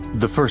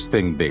 The first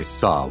thing they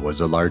saw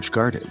was a large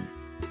garden.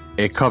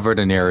 It covered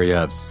an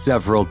area of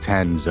several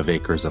tens of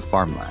acres of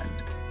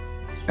farmland,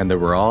 and there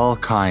were all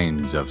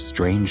kinds of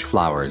strange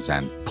flowers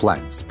and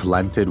plants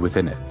planted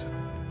within it.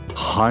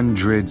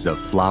 Hundreds of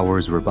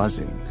flowers were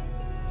buzzing,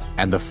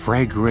 and the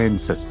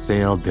fragrance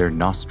assailed their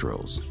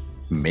nostrils,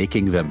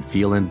 making them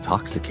feel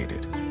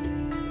intoxicated.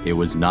 It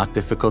was not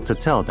difficult to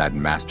tell that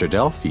Master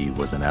Delphi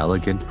was an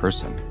elegant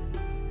person.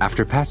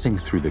 After passing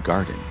through the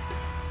garden,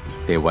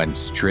 they went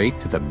straight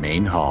to the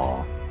main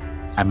hall.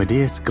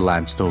 Amadeus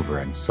glanced over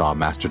and saw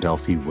Master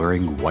Delphi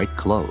wearing white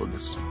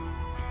clothes.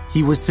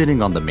 He was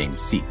sitting on the main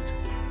seat,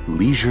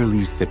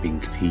 leisurely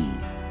sipping tea.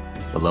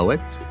 Below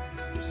it,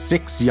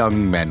 6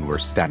 young men were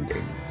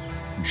standing,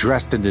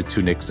 dressed in the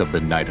tunics of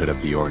the knighthood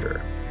of the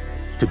order.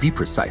 To be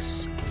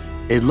precise,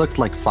 it looked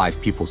like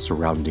 5 people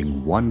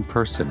surrounding one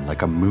person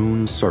like a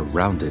moon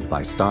surrounded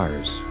by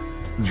stars.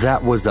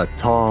 That was a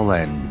tall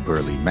and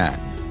burly man,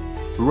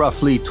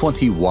 roughly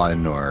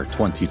 21 or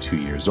 22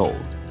 years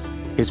old.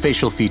 His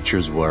facial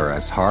features were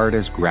as hard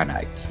as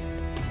granite.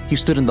 He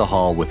stood in the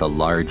hall with a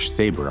large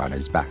saber on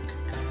his back.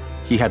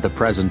 He had the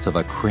presence of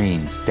a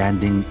crane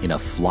standing in a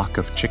flock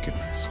of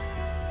chickens.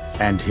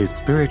 And his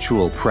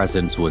spiritual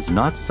presence was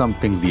not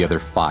something the other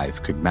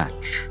 5 could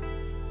match.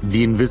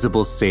 The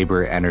invisible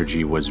saber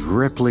energy was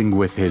rippling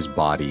with his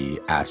body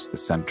as the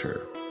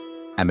center.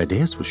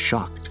 Amadeus was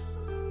shocked.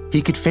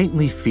 He could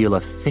faintly feel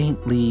a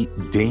faintly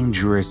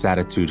dangerous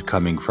attitude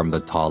coming from the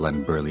tall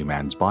and burly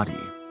man's body.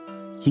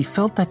 He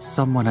felt that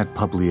someone at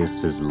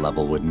Publius's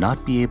level would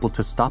not be able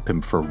to stop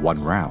him for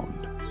one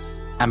round.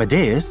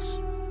 Amadeus?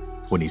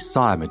 When he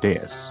saw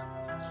Amadeus,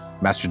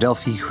 Master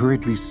Delphi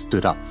hurriedly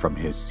stood up from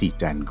his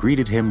seat and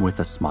greeted him with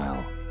a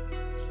smile.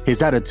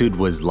 His attitude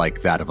was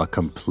like that of a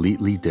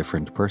completely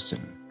different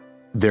person.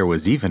 There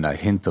was even a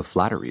hint of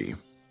flattery.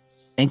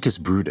 Ancus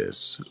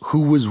Brutus, who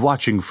was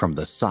watching from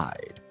the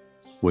side,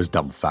 was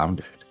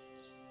dumbfounded.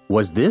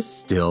 Was this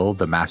still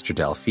the Master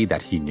Delphi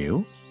that he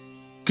knew?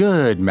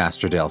 "Good,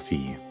 Master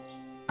Delphi,"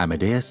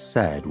 Amadeus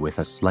said with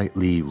a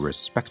slightly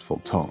respectful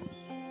tone.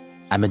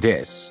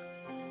 "Amadeus,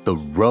 the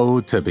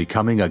road to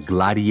becoming a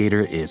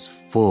gladiator is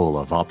full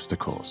of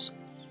obstacles.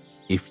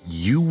 If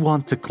you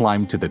want to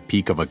climb to the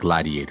peak of a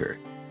gladiator,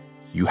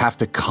 you have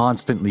to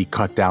constantly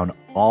cut down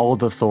all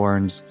the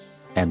thorns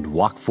and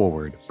walk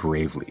forward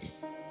bravely.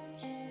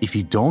 If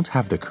you don't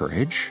have the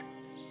courage,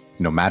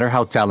 no matter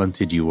how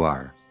talented you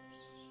are,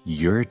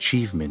 your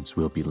achievements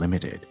will be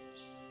limited.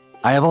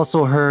 I have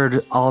also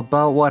heard all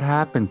about what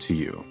happened to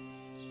you.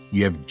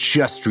 You have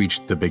just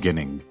reached the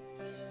beginning,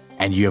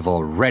 and you have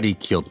already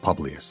killed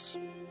Publius."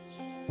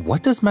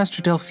 What does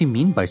Master Delphi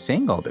mean by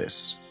saying all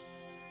this?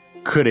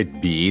 Could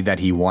it be that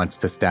he wants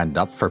to stand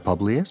up for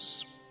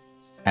Publius?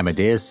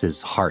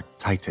 Amadeus's heart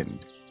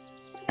tightened,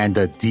 and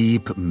a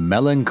deep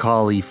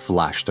melancholy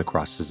flashed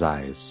across his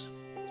eyes.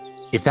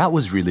 If that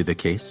was really the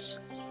case,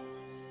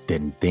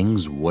 then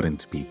things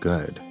wouldn't be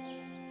good.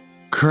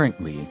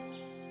 Currently,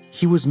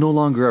 he was no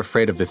longer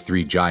afraid of the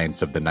 3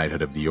 giants of the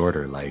knighthood of the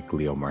order like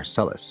Leo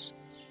Marcellus.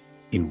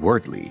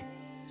 Inwardly,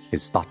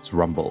 his thoughts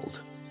rumbled.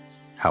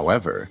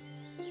 However,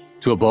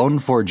 to a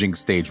bone-forging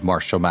stage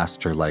martial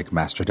master like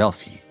Master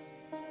Delphi,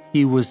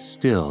 he was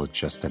still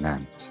just an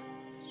ant.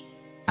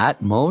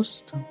 At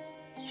most,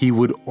 he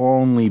would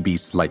only be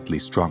slightly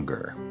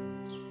stronger.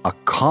 A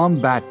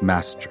combat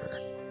master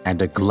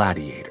and a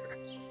gladiator.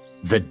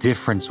 The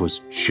difference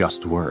was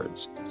just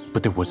words,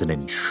 but there was an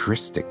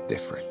intrinsic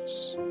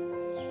difference.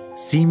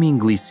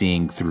 Seemingly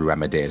seeing through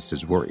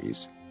Amadeus's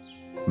worries,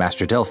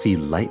 Master Delphi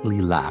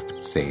lightly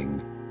laughed,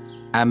 saying,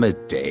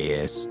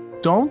 "Amadeus,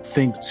 don't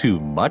think too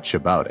much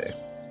about it.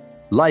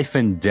 Life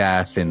and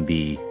death in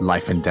the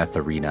life and death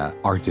arena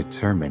are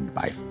determined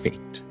by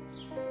fate.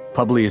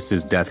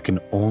 Publius's death can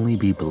only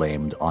be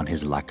blamed on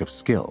his lack of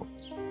skill,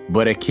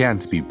 but it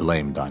can't be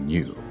blamed on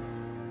you.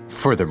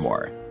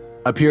 Furthermore,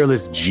 a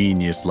peerless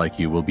genius like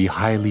you will be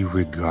highly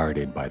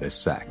regarded by the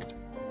sect.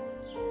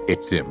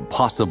 It's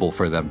impossible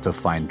for them to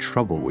find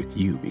trouble with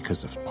you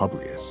because of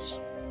Publius."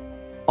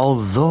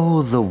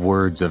 Although the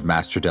words of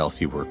Master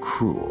Delphi were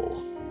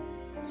cruel,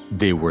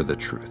 they were the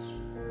truth.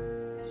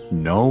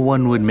 No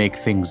one would make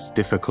things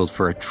difficult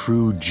for a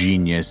true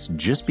genius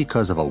just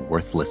because of a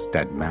worthless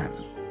dead man.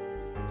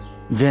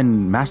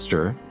 "Then,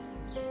 Master,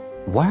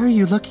 why are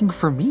you looking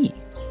for me?"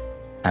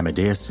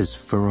 Amadeus's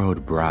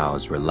furrowed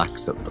brows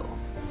relaxed a little.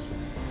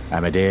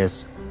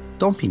 "Amadeus,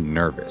 don't be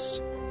nervous.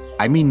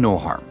 I mean no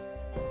harm,"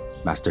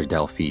 Master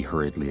Delphi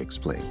hurriedly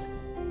explained.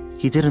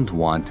 He didn't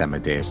want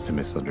Amadeus to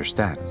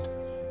misunderstand.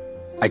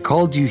 "I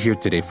called you here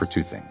today for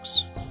 2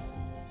 things.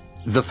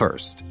 The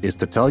first is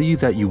to tell you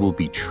that you will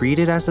be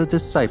treated as a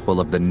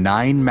disciple of the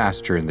 9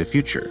 Master in the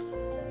future.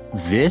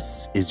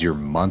 This is your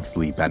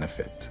monthly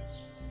benefit."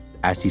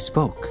 As he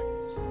spoke,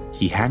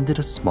 he handed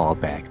a small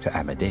bag to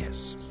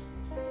Amadeus.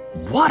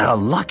 "What a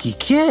lucky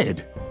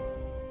kid!"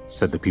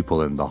 said the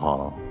people in the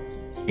hall,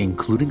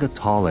 including a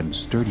tall and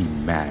sturdy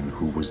man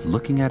who was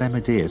looking at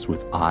Amadeus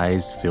with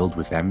eyes filled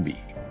with envy.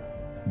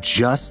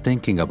 Just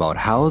thinking about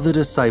how the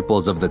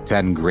disciples of the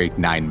 10 great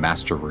 9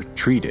 Master were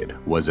treated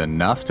was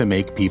enough to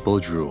make people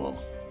drool.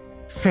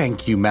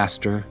 "Thank you,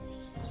 Master."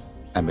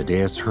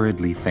 Amadeus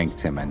hurriedly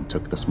thanked him and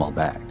took the small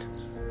bag.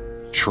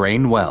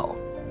 "Train well."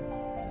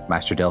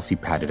 Master Delphi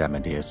patted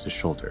Amadeus'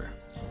 shoulder.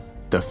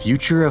 "The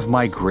future of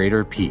my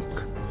greater peak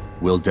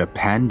will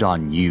depend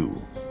on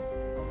you."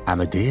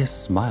 Amadeus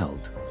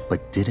smiled,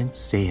 but didn't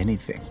say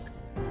anything.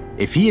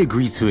 If he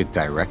agreed to it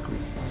directly,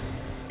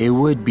 it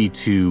would be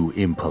too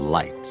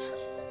impolite.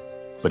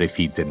 But if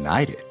he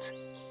denied it,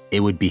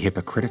 it would be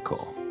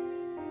hypocritical.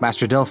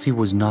 Master Delphi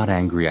was not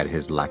angry at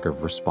his lack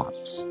of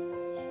response.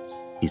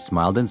 He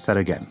smiled and said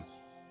again,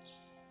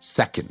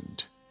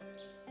 "Second,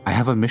 I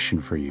have a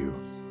mission for you.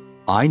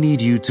 I need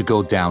you to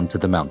go down to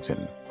the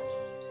mountain."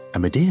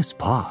 Amadeus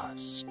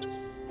paused,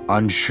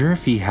 unsure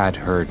if he had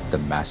heard the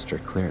master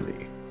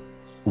clearly.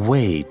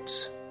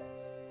 "Wait,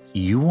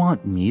 you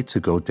want me to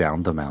go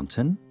down the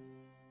mountain?"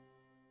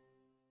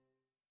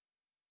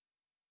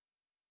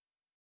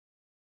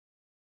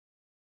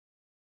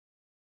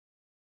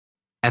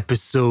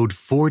 Episode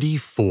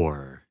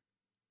 44,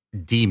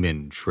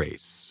 Demon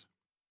Trace.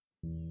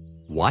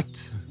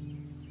 What?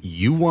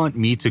 You want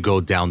me to go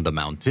down the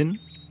mountain?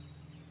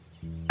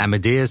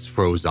 Amadeus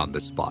froze on the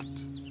spot.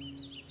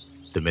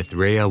 The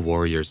Mithraea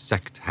warrior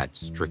sect had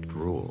strict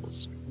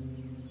rules.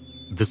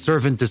 The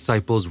servant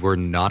disciples were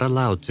not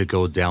allowed to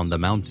go down the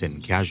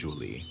mountain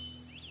casually.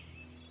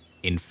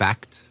 In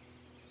fact,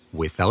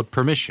 without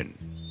permission,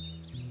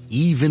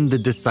 even the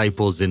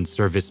disciples in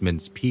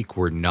Serviceman's Peak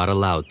were not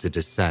allowed to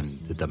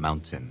descend to the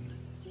mountain.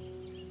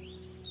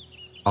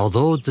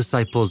 Although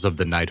disciples of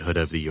the Knighthood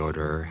of the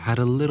Order had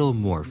a little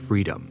more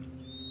freedom,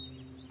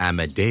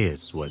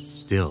 Amadeus was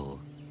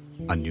still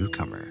a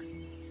newcomer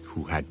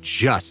who had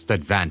just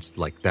advanced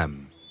like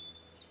them.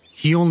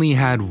 He only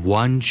had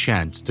one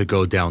chance to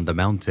go down the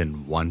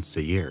mountain once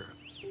a year,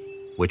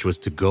 which was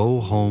to go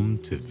home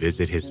to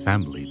visit his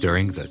family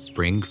during the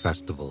spring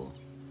festival.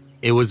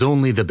 It was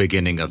only the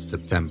beginning of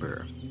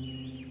September.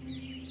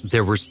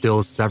 There were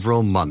still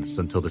several months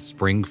until the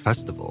spring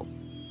festival,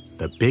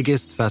 the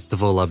biggest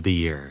festival of the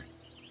year.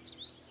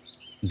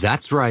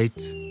 "That's right,"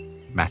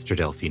 Master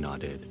Delphi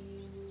nodded.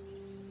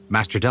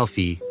 "Master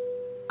Delphi,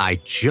 I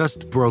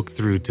just broke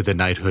through to the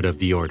Knighthood of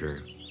the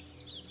Order.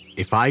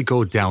 If I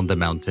go down the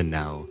mountain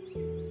now,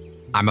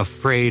 I'm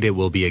afraid it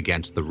will be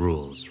against the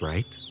rules,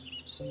 right?"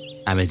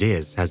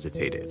 Amadeus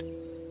hesitated.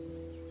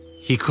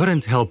 He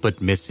couldn't help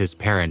but miss his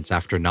parents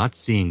after not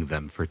seeing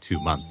them for 2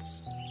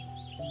 months.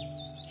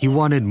 He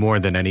wanted more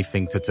than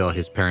anything to tell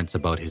his parents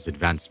about his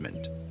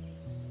advancement.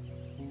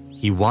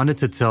 He wanted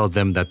to tell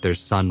them that their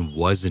son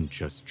wasn't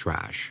just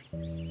trash,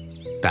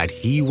 that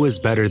he was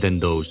better than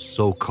those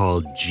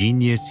so-called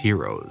genius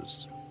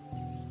heroes.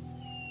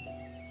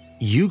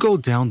 "You go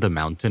down the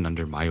mountain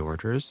under my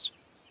orders,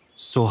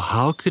 so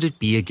how could it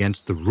be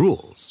against the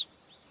rules?"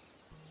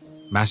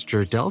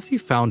 Master Delphi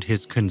found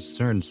his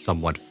concern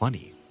somewhat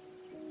funny.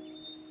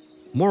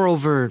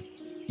 "Moreover,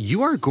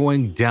 you are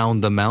going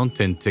down the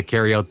mountain to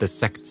carry out the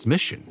sect's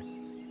mission,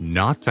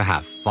 not to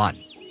have fun."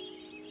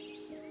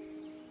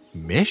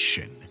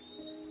 Mission?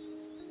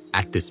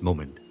 At this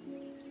moment,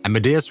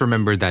 Amadeus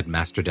remembered that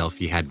Master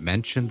Delphi had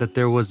mentioned that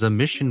there was a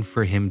mission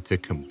for him to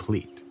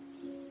complete.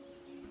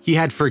 He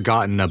had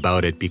forgotten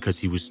about it because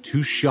he was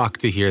too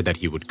shocked to hear that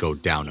he would go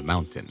down a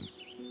mountain.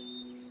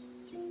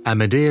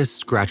 Amadeus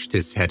scratched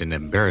his head in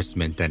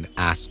embarrassment and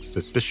asked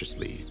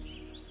suspiciously,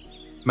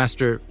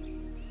 "Master,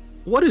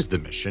 what is the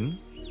mission?"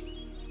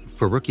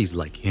 For rookies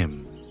like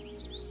him,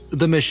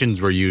 the missions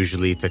were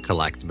usually to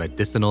collect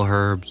medicinal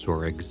herbs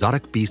or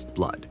exotic beast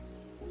blood,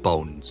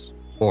 bones,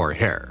 or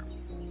hair.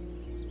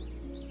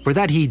 For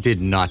that, he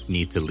did not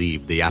need to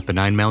leave the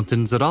Apennine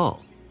Mountains at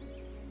all.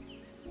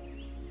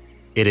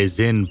 "It is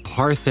in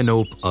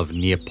Parthenope of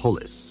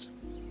Neapolis.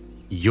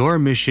 Your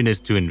mission is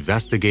to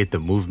investigate the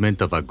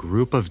movement of a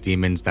group of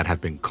demons that have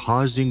been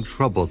causing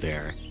trouble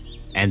there,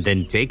 and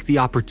then take the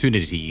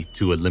opportunity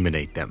to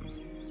eliminate them."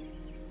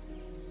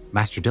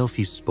 Master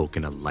Delphi spoke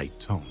in a light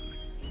tone,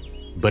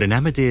 but in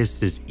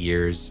Amadeus's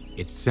ears,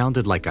 it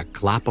sounded like a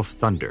clap of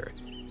thunder,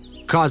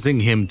 causing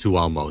him to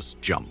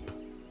almost jump.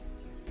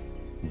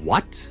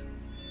 "What?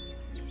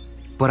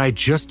 But I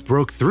just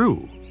broke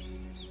through."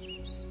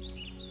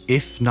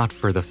 If not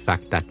for the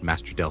fact that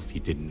Master Delphi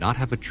did not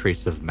have a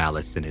trace of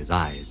malice in his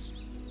eyes,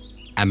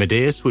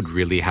 Amadeus would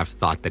really have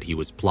thought that he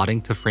was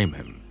plotting to frame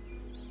him.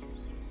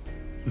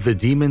 The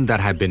demon that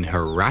had been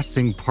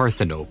harassing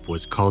Parthenope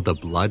was called a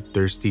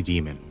bloodthirsty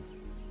demon.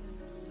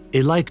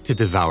 It liked to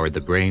devour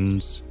the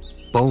brains,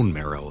 bone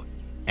marrow,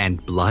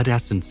 and blood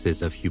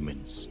essences of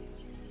humans.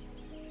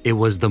 It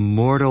was the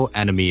mortal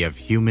enemy of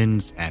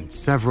humans and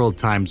several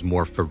times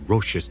more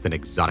ferocious than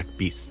exotic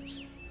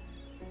beasts.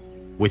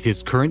 With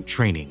his current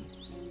training,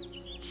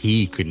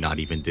 he could not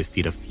even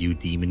defeat a few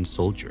demon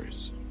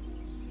soldiers.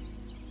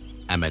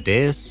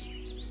 "Amadeus,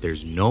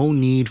 there's no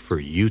need for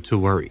you to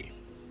worry.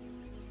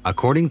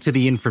 According to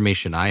the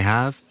information I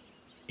have,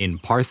 in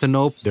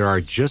Parthenope there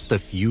are just a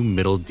few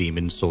middle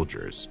demon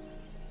soldiers.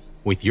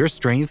 With your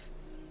strength,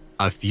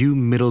 a few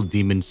middle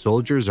demon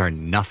soldiers are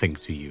nothing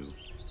to you."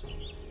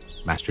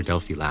 Master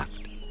Delphi laughed.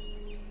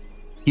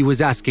 He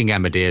was asking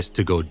Amadeus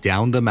to go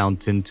down the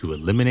mountain to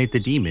eliminate the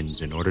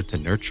demons in order to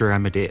nurture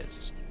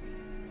Amadeus.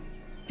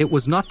 It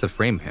was not to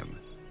frame him.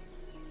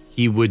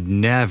 He would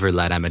never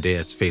let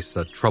Amadeus face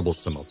a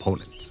troublesome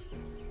opponent.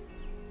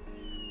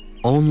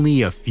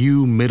 "Only a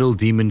few middle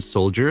demon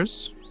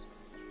soldiers?"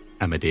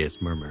 Amadeus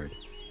murmured.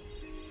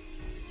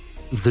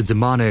 The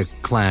demonic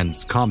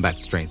clan's combat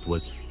strength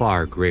was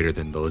far greater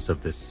than those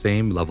of the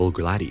same level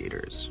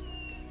gladiators,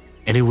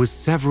 and it was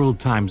several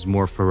times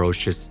more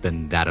ferocious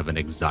than that of an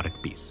exotic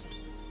beast.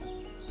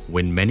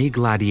 When many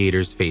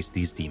gladiators faced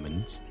these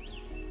demons,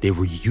 they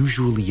were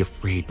usually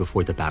afraid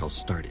before the battle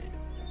started,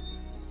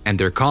 and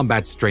their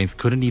combat strength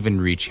couldn't even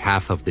reach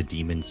half of the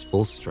demon's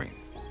full strength.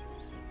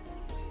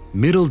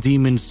 Middle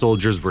demon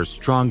soldiers were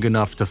strong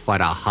enough to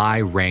fight a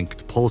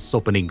high-ranked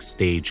pulse-opening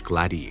stage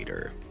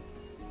gladiator.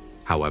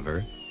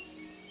 However,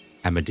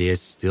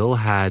 Amadeus still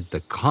had the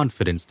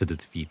confidence to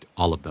defeat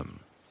all of them.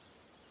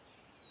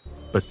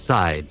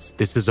 Besides,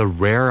 this is a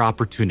rare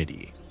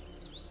opportunity.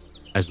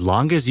 As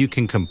long as you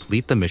can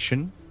complete the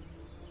mission,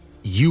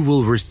 you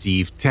will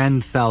receive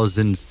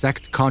 10,000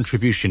 sect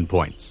contribution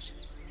points.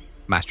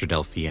 Master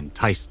Delphi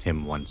enticed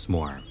him once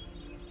more.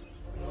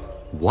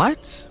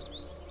 What?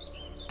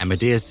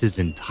 Amadeus's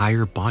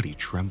entire body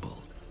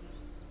trembled,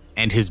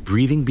 and his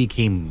breathing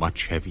became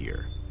much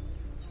heavier.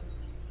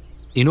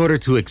 In order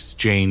to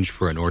exchange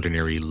for an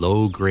ordinary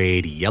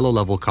low-grade,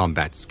 yellow-level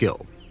combat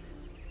skill,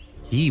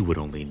 he would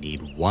only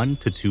need 1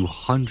 to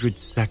 200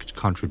 sect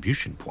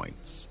contribution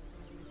points.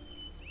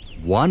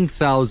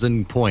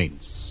 1,000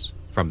 points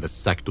from the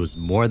sect was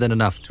more than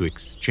enough to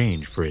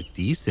exchange for a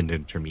decent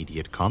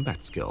intermediate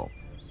combat skill.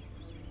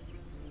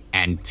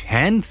 And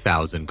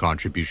 10,000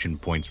 contribution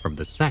points from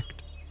the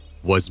sect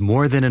was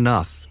more than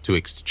enough to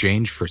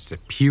exchange for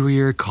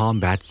superior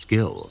combat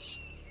skills.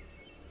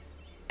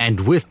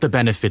 And with the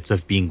benefits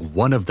of being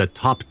one of the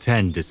top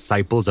 10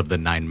 disciples of the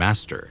Nine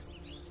Master,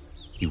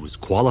 he was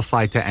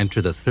qualified to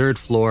enter the 3rd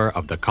floor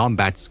of the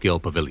Combat Skill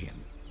Pavilion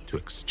to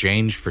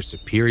exchange for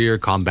superior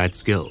combat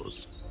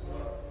skills.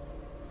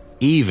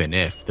 Even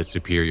if the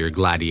superior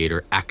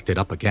gladiator acted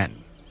up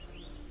again,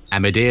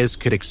 Amadeus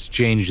could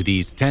exchange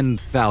these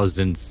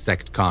 10,000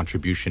 sect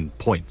contribution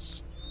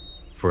points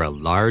for a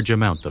large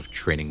amount of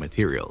training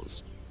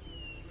materials.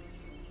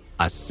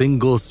 A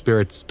single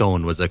spirit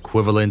stone was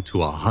equivalent to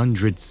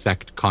 100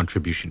 sect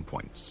contribution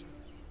points.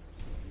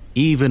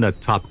 Even a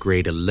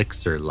top-grade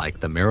elixir like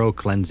the marrow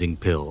cleansing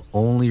pill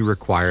only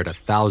required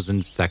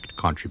 1,000 sect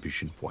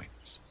contribution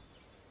points.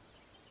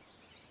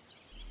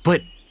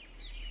 But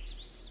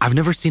I've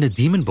never seen a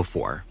demon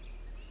before.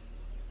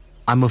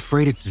 I'm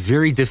afraid it's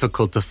very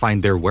difficult to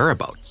find their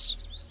whereabouts.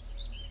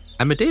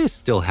 Amadeus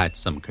still had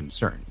some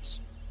concerns.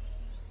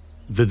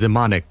 The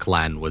demonic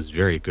clan was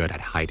very good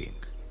at hiding.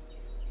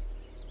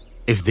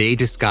 If they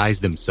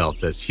disguised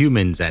themselves as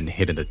humans and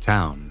hid in the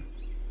town,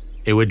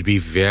 it would be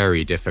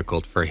very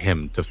difficult for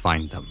him to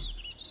find them.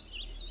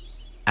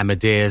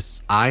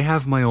 Amadeus, I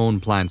have my own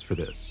plans for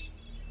this.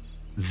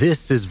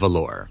 This is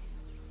Valor.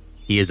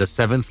 He is a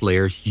 7th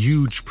layer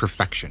huge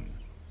perfection,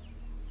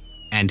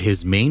 and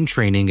his main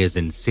training is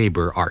in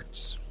saber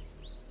arts.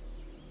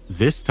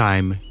 This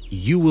time,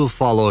 you will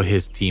follow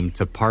his team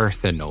to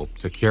Parthenope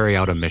to carry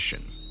out a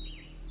mission.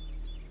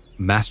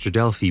 Master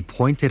Delphi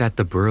pointed at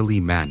the burly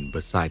man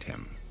beside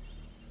him.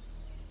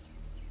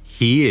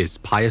 He is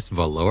Pious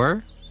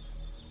Valor?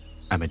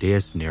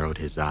 Amadeus narrowed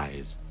his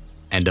eyes,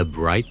 and a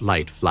bright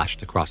light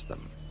flashed across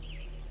them.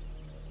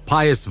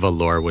 Pious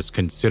Valor was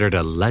considered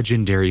a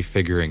legendary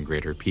figure in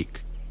Greater Peak,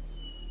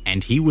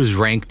 and he was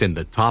ranked in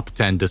the top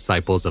 10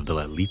 disciples of the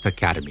Elite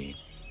Academy.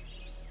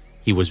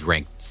 He was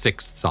ranked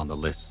 6th on the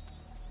list,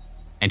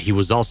 and he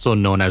was also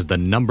known as the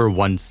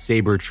 #1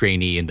 saber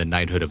trainee in the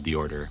Knighthood of the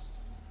Order.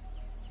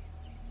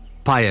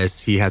 Pious,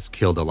 he has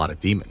killed a lot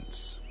of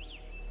demons,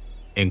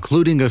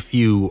 including a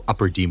few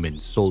upper demon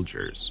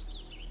soldiers.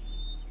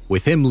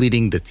 With him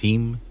leading the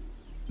team,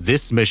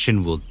 this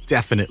mission will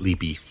definitely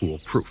be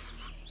foolproof.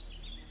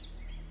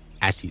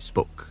 As he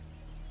spoke,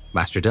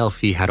 Master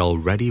Delphi had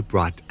already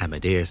brought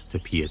Amadeus to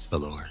Pious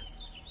Valor.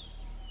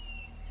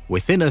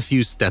 Within a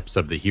few steps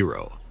of the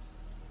hero,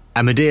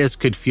 Amadeus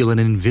could feel an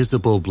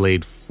invisible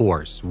blade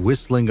force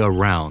whistling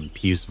around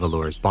Pious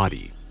Valor's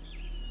body.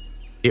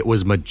 It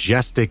was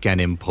majestic and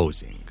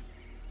imposing.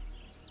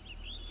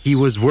 He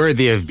was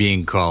worthy of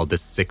being called the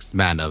 6th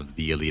man of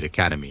the Elite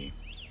Academy.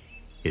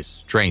 His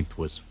strength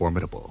was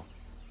formidable.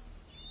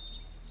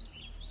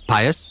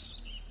 Pious,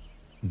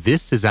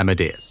 this is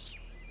Amadeus.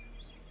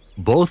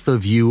 Both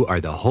of you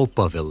are the hope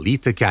of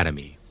Elite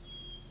Academy.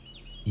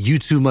 You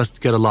two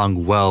must get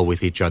along well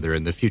with each other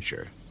in the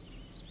future.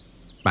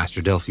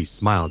 Master Delphi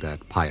smiled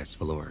at Pious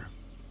Valor.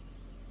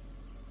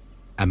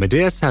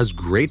 Amadeus has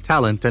great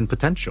talent and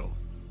potential,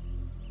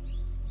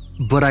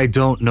 but I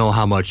don't know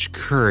how much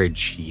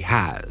courage he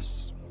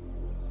has.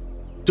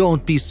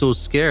 Don't be so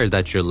scared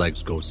that your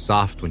legs go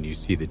soft when you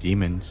see the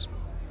demons.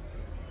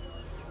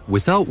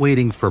 Without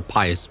waiting for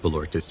Pious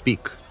Valor to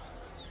speak,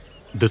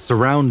 the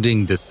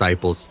surrounding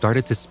disciples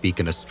started to speak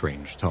in a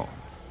strange tone.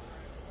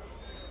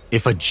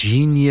 If a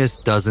genius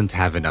doesn't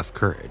have enough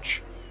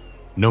courage,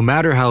 no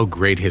matter how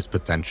great his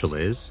potential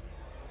is,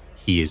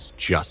 he is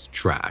just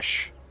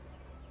trash.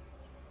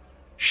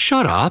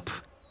 Shut up!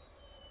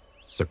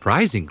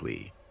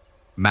 Surprisingly,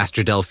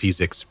 Master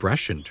Delphi's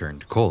expression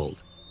turned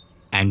cold,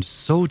 and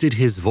so did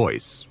his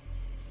voice.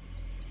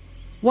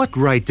 What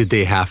right did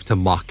they have to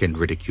mock and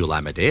ridicule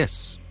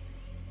Amadeus?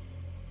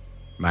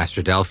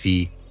 Master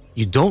Delphi,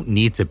 you don't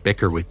need to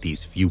bicker with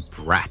these few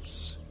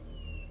brats.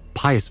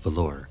 Pious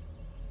Valor,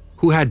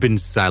 who had been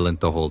silent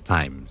the whole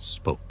time,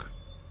 spoke.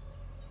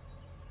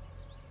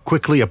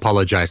 Quickly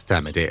apologized to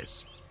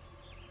Amadeus.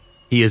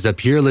 He is a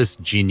peerless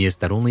genius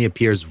that only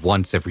appears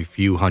once every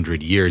few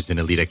hundred years in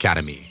Elite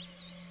Academy.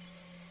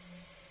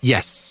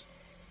 Yes,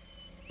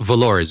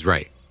 Valor is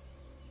right.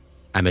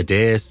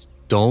 Amadeus,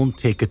 don't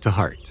take it to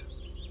heart.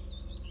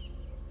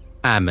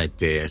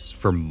 Amadeus,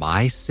 for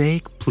my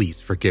sake, please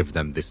forgive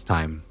them this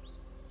time.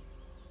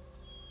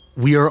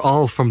 We are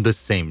all from the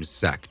same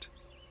sect.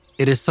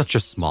 It is such a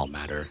small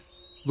matter.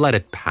 Let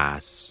it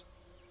pass.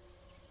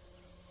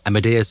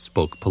 Amadeus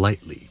spoke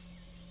politely,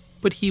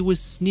 but he was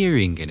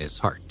sneering in his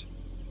heart.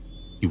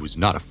 He was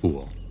not a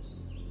fool.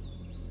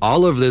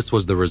 All of this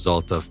was the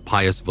result of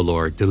Pious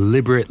Valor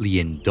deliberately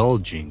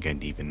indulging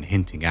and even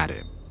hinting at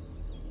him.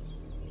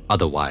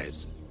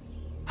 Otherwise,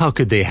 how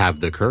could they have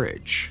the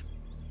courage?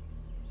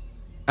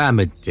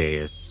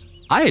 Amadeus,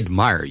 I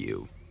admire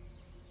you.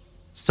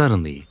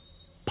 Suddenly,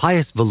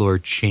 Pious Valor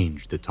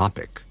changed the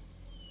topic.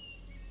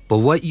 But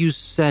what you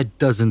said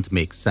doesn't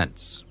make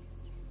sense.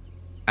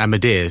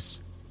 Amadeus,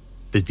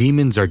 the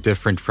demons are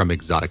different from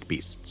exotic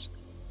beasts.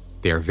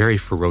 They are very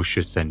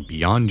ferocious and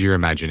beyond your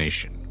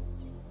imagination.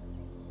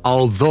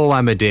 Although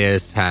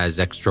Amadeus has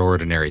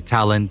extraordinary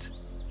talent,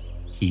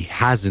 he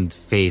hasn't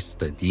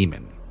faced a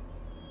demon.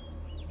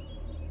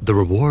 The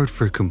reward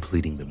for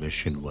completing the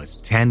mission was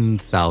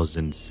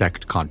 10,000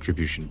 sect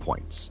contribution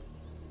points.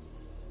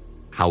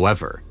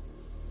 However,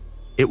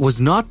 it was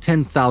not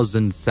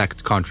 10,000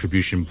 sect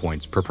contribution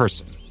points per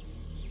person,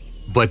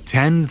 but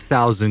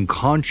 10,000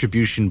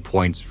 contribution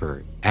points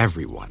for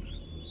everyone.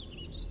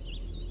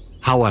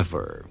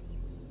 However,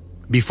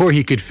 before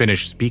he could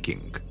finish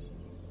speaking,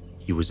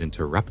 he was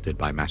interrupted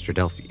by Master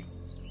Delphi.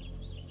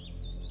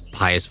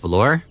 Pious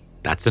Valor,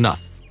 that's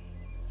enough.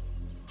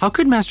 How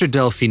could Master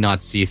Delphi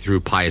not see through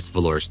Pious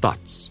Valor's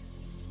thoughts?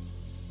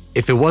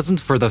 If it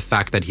wasn't for the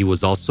fact that he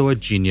was also a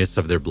genius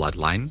of their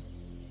bloodline,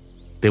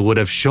 they would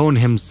have shown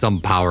him some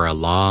power a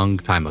long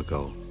time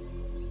ago.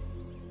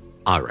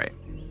 Alright,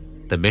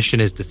 the mission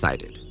is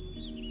decided.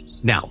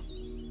 Now,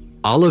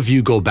 all of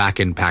you go back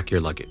and pack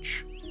your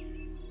luggage.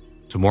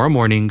 Tomorrow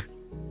morning,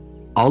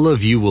 all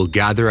of you will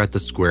gather at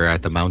the square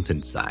at the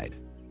mountainside.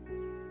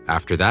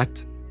 After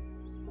that,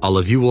 all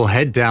of you will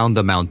head down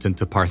the mountain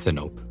to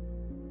Parthenope.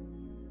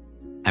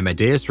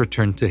 Amadeus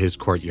returned to his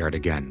courtyard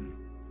again.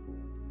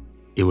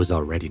 It was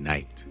already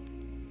night.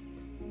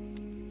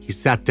 He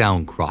sat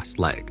down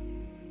cross-legged.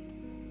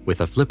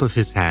 With a flip of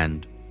his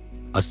hand,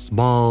 a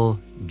small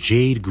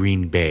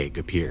jade-green bag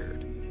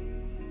appeared.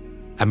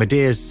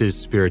 Amadeus's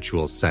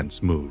spiritual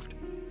sense moved,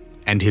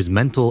 and his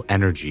mental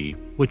energy,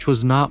 which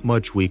was not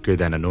much weaker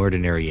than an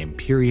ordinary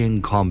Empyrean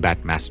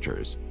combat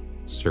master's,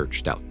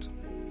 surged out.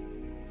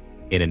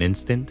 In an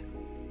instant,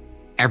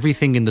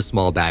 everything in the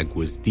small bag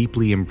was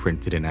deeply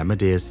imprinted in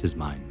Amadeus's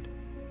mind.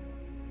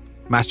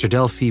 Master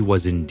Delphi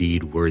was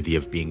indeed worthy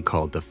of being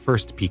called the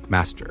first peak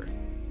master,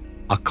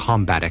 a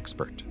combat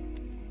expert.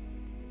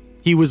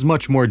 He was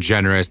much more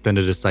generous than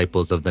the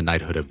disciples of the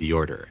Knighthood of the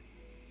Order.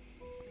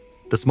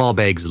 The small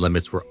bag's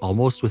limits were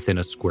almost within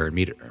a square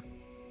meter.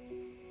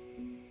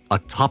 A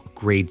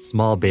top-grade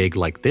small bag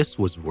like this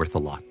was worth a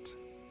lot.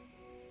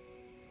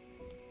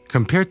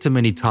 Compared to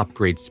many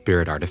top-grade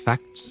spirit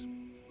artifacts,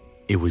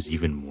 it was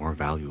even more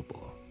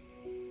valuable.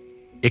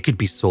 It could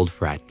be sold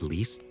for at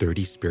least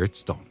 30 spirit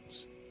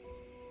stones.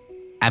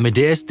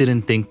 Amadeus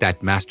didn't think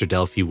that Master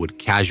Delphi would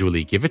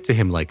casually give it to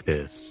him like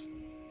this.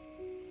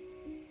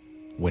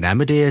 When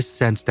Amadeus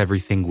sensed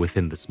everything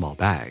within the small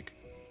bag,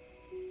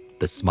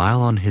 the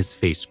smile on his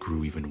face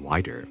grew even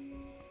wider.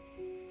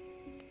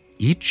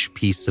 Each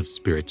piece of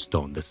spirit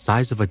stone the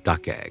size of a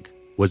duck egg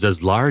was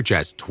as large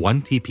as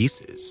 20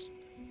 pieces.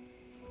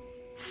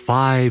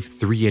 5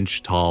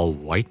 3-inch tall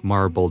white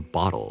marbled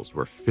bottles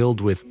were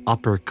filled with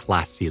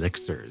upper-class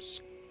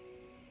elixirs.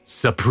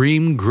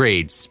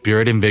 Supreme-grade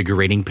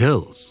spirit-invigorating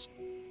pills.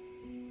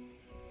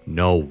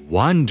 No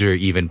wonder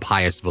even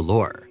Pious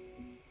Valor,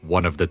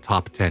 one of the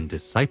top 10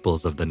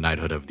 disciples of the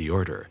Knighthood of the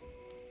Order,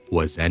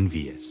 was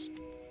envious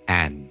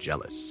and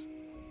jealous.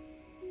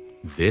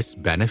 This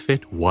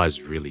benefit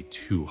was really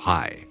too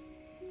high.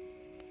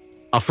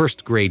 A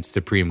first-grade,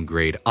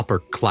 supreme-grade,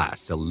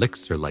 upper-class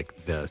elixir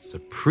like the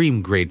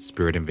supreme-grade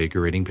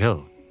spirit-invigorating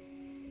pill.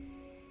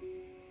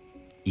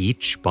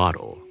 Each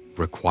bottle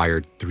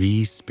required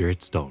 3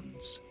 spirit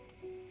stones.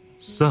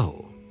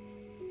 So,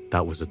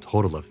 that was a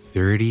total of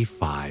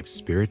 35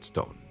 spirit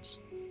stones.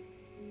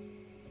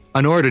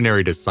 An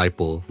ordinary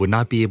disciple would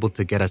not be able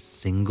to get a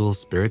single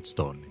spirit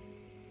stone,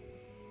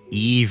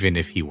 even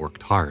if he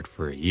worked hard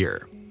for a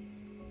year.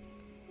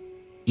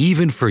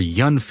 Even for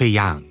Yun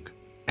Feiyang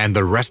and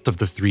the rest of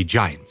the 3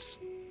 giants,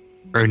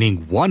 earning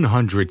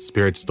 100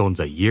 spirit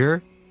stones a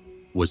year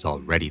was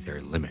already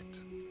their limit.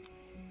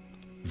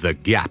 The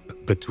gap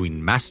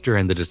between Master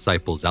and the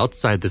disciples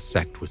outside the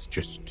sect was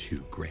just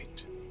too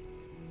great.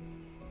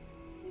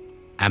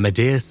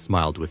 Amadeus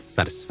smiled with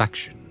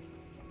satisfaction.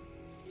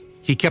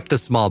 He kept the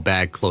small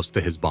bag close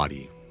to his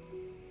body.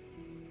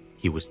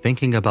 He was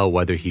thinking about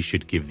whether he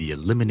should give the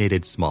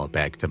eliminated small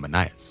bag to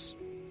Manias.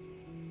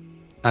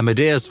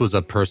 Amadeus was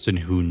a person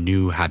who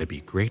knew how to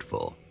be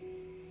grateful.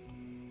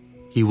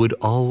 He would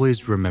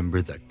always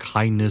remember the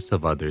kindness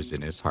of others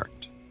in his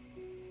heart.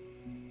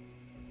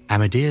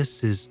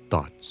 Amadeus's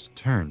thoughts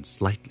turned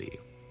slightly.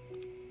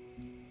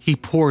 He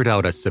poured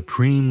out a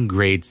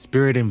supreme-grade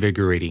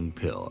spirit-invigorating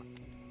pill.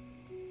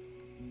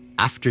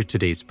 After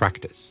today's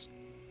practice,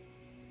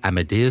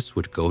 Amadeus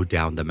would go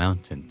down the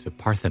mountain to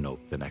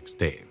Parthenope the next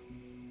day.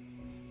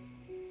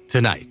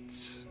 Tonight,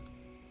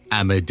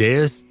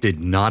 Amadeus did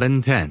not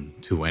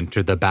intend to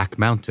enter the back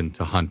mountain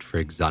to hunt for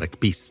exotic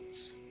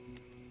beasts.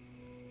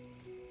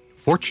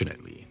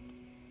 Fortunately,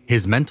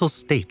 his mental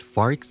state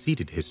far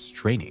exceeded his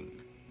training.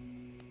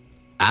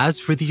 As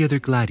for the other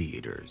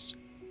gladiators,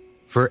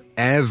 for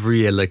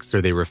every elixir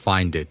they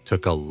refined, it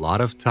took a lot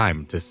of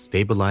time to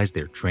stabilize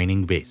their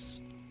training base.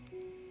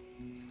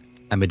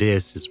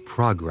 Amadeus's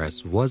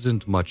progress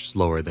wasn't much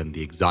slower than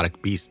the exotic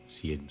beasts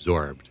he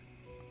absorbed.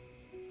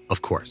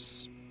 Of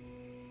course,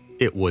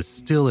 it was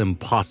still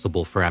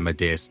impossible for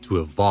Amadeus to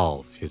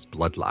evolve his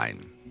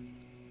bloodline.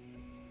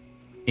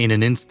 In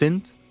an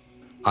instant,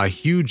 a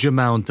huge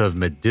amount of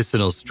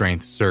medicinal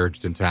strength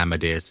surged into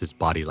Amadeus's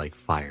body like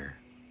fire.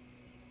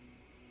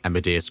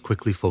 Amadeus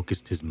quickly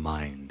focused his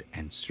mind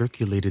and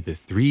circulated the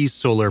 3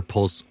 solar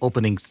pulse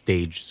opening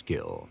stage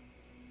skill.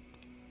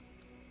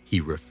 He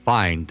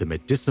refined the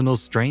medicinal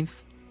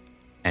strength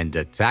and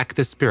attacked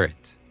the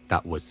spirit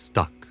that was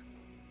stuck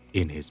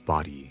in his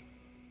body.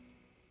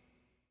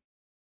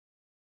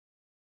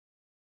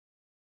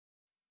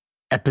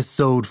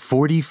 Episode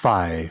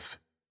 45.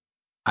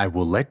 I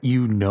will let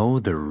you know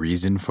the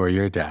reason for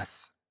your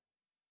death.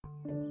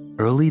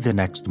 Early the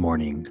next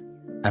morning,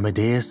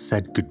 Amadeus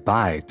said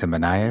goodbye to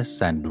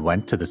Manias and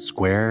went to the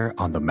square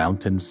on the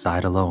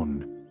mountainside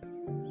alone.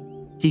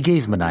 He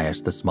gave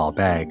Manias the small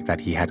bag that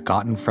he had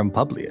gotten from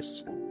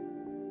Publius.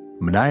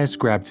 Manias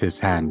grabbed his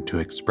hand to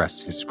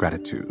express his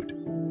gratitude.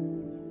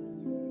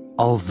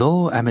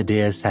 Although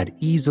Amadeus had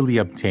easily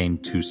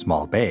obtained 2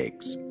 small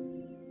bags,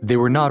 they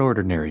were not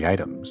ordinary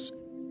items.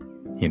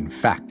 In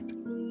fact,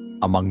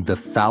 among the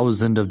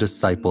 1,000 of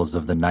disciples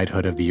of the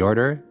knighthood of the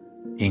order,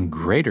 in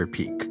Greater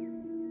Peak,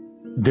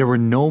 there were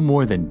no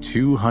more than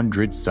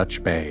 200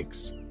 such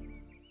bags.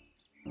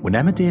 When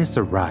Amadeus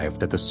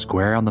arrived at the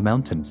square on the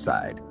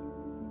mountainside,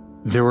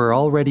 there were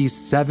already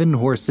 7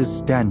 horses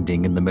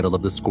standing in the middle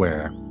of the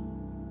square.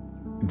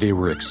 They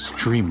were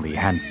extremely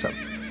handsome.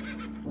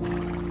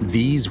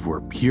 These were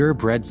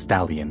purebred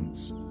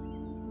stallions.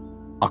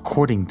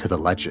 According to the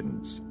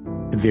legends,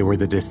 they were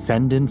the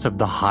descendants of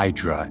the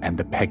Hydra and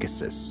the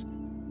Pegasus,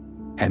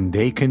 and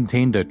they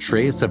contained a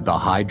trace of the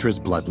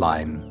Hydra's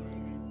bloodline.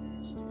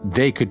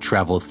 They could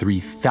travel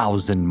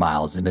 3,000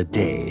 miles in a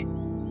day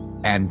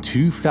and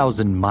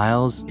 2,000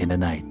 miles in a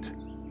night.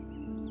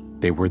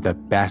 They were the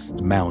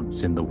best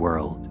mounts in the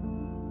world.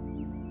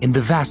 In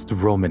the vast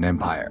Roman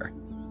Empire,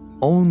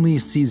 only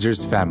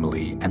Caesar's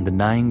family and the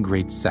 9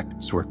 great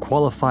sects were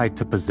qualified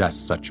to possess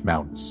such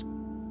mounts.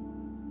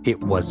 It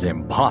was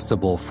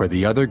impossible for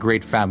the other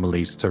great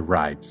families to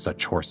ride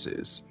such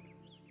horses.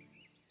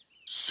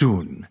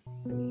 Soon,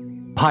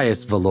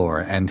 Pius Valor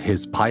and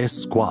his Pius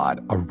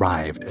squad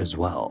arrived as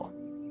well.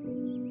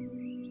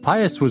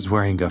 Pius was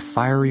wearing a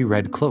fiery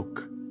red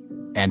cloak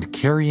and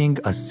carrying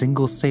a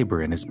single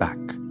saber in his back.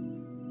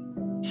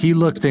 He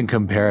looked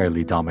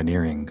incomparably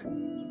domineering.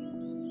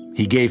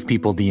 He gave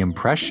people the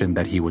impression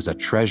that he was a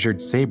treasured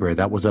saber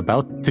that was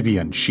about to be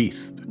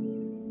unsheathed,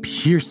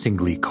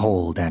 piercingly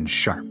cold and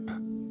sharp.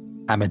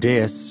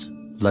 "Amadeus,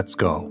 let's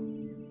go,"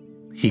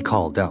 he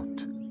called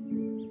out,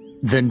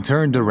 then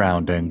turned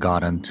around and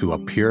got onto a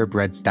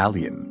purebred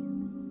stallion.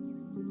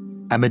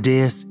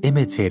 Amadeus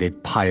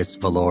imitated Pius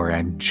Valor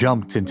and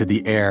jumped into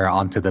the air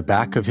onto the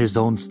back of his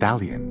own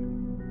stallion.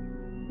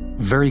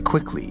 Very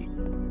quickly,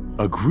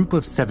 a group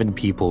of 7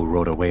 people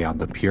rode away on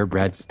the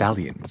purebred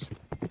stallions,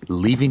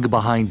 leaving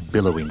behind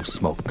billowing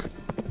smoke.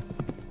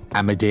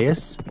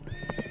 "Amadeus,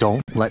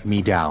 don't let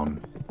me down."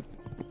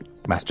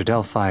 Master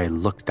Delphi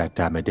looked at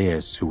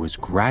Amadeus, who was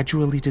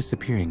gradually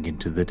disappearing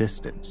into the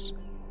distance.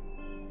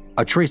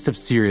 A trace of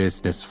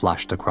seriousness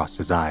flashed across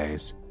his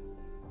eyes.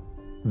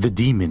 The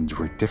demons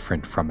were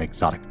different from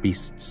exotic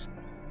beasts.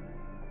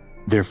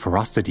 Their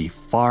ferocity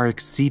far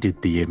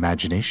exceeded the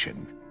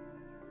imagination.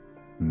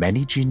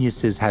 Many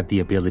geniuses had the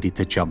ability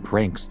to jump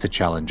ranks to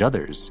challenge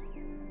others,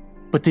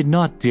 but did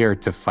not dare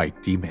to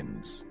fight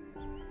demons.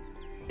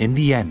 In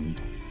the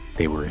end,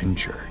 they were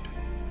injured.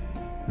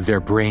 Their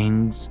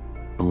brains,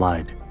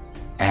 blood,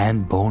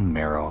 and bone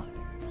marrow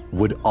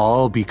would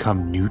all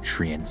become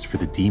nutrients for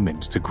the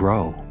demons to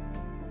grow.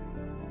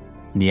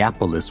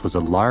 Neapolis was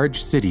a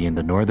large city in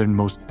the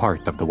northernmost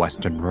part of the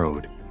Western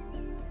Road.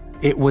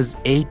 It was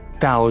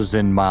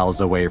 8,000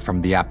 miles away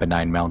from the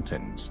Apennine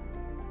Mountains.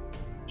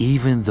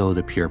 Even though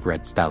the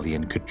purebred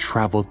stallion could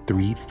travel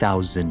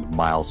 3,000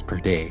 miles per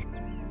day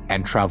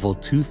and travel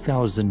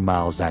 2,000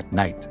 miles at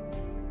night,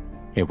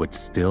 it would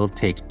still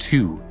take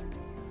 2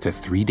 to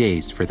 3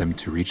 days for them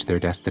to reach their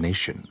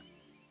destination.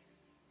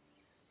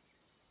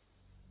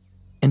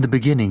 In the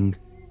beginning,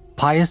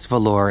 Pious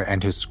Valor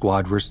and his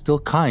squad were still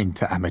kind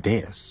to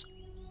Amadeus.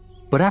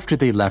 But after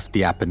they left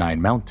the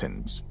Apennine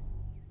Mountains,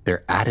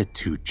 their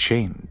attitude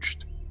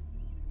changed.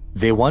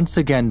 They once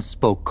again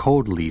spoke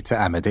coldly to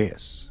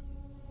Amadeus.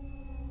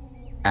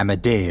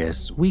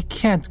 "Amadeus, we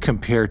can't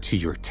compare to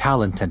your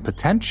talent and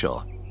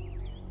potential,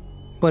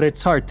 but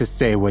it's hard to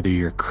say whether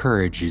your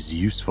courage is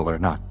useful or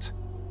not.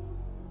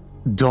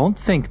 Don't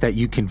think that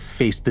you can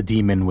face the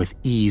demon with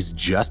ease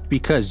just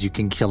because you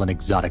can kill an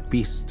exotic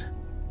beast.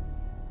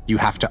 You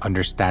have to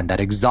understand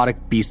that exotic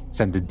beasts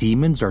and the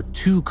demons are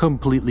 2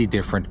 completely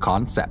different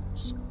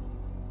concepts.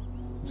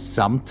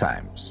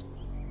 Sometimes,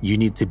 you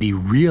need to be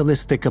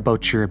realistic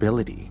about your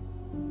ability.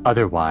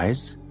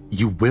 Otherwise,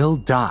 you will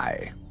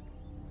die.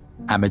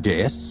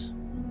 Amadeus,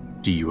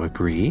 do you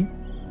agree?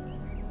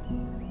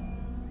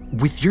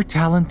 With your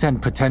talent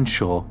and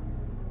potential,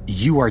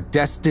 you are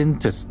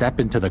destined to step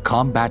into the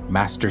combat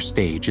master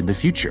stage in the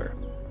future.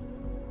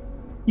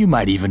 You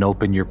might even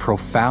open your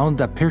profound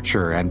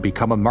aperture and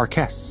become a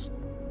Marquess.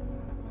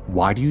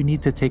 Why do you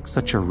need to take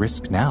such a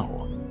risk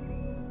now?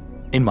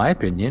 In my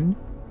opinion,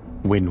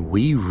 when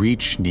we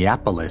reach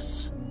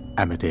Neapolis,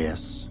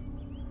 Amadeus,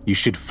 you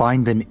should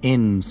find an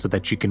inn so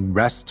that you can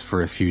rest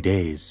for a few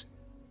days.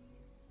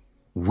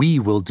 We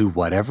will do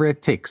whatever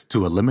it takes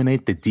to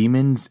eliminate the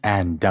demons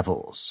and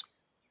devils.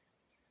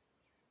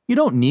 You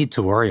don't need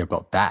to worry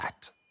about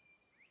that.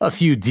 A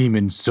few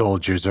demon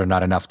soldiers are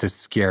not enough to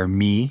scare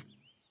me,"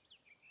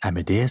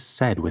 Amadeus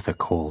said with a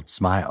cold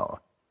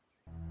smile.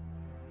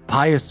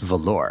 Pious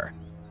Valor,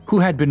 who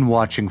had been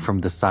watching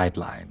from the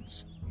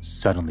sidelines,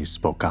 suddenly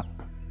spoke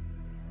up.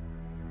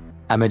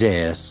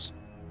 "Amadeus,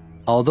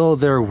 although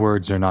their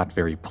words are not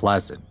very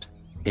pleasant,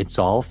 it's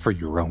all for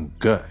your own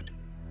good.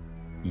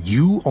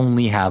 You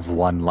only have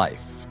 1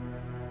 life.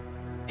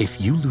 If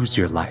you lose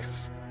your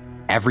life,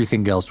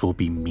 everything else will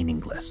be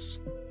meaningless.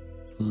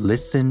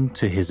 Listen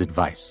to his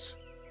advice.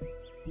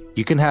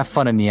 You can have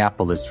fun in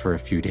Neapolis for a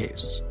few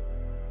days.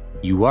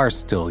 You are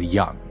still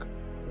young,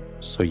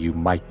 so you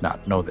might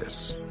not know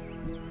this.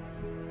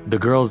 The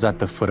girls at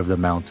the foot of the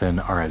mountain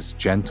are as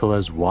gentle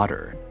as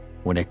water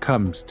when it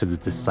comes to the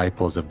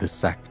disciples of the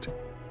sect.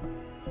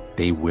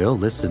 They will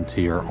listen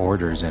to your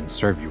orders and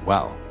serve you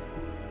well."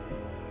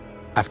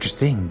 After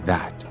saying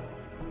that,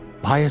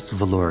 Pious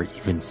Valor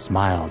even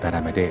smiled at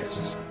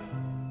Amadeus.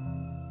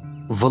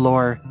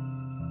 "Valor,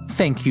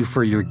 thank you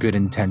for your good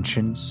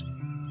intentions,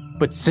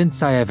 but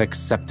since I have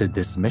accepted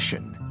this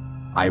mission,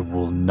 I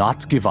will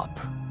not give up."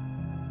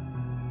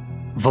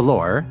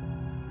 "Valor,"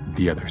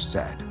 the other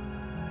said,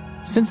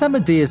 "since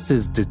Amadeus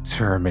is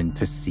determined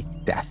to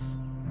seek death,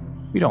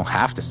 we don't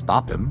have to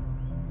stop him.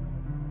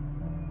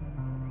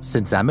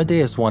 Since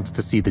Amadeus wants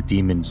to see the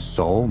demons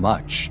so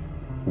much,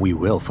 we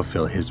will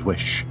fulfill his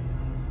wish.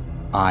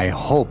 I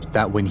hope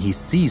that when he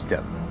sees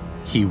them,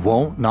 he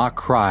won't not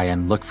cry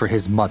and look for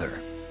his mother."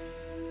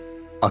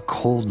 A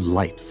cold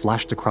light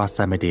flashed across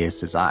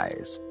Amadeus's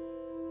eyes.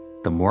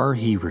 The more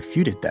he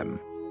refuted them,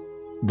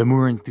 the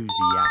more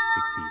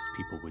enthusiastic these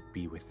people would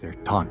be with their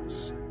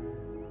taunts.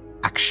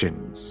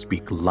 Actions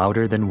speak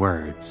louder than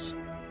words.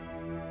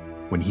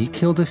 When he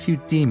killed a few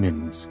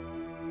demons,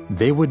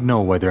 they would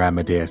know whether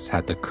Amadeus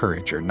had the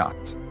courage or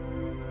not.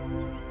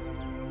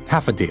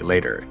 Half a day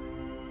later,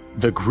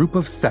 the group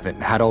of 7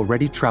 had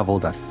already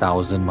traveled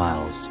 1,000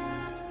 miles.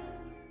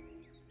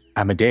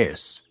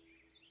 "Amadeus,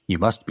 you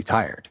must be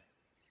tired.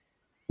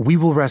 We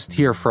will rest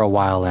here for a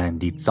while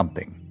and eat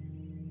something."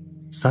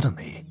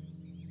 Suddenly,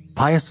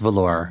 Pious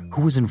Valor,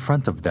 who was in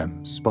front of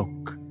them,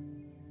 spoke.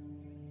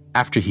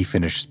 After he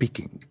finished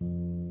speaking,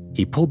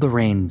 he pulled the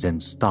reins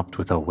and stopped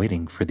without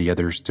waiting for the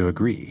others to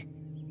agree.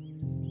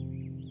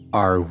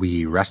 "Are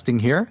we resting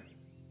here?"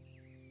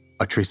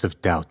 A trace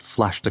of doubt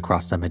flashed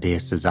across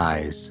Amadeus's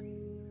eyes.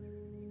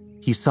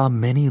 He saw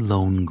many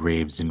lone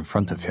graves in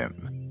front of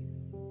him,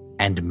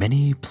 and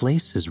many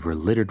places were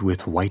littered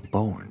with white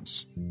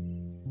bones.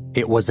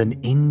 It was an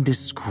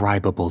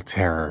indescribable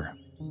terror.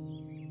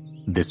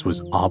 This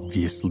was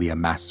obviously a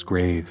mass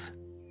grave.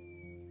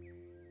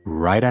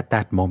 Right at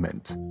that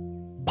moment,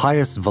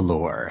 Pious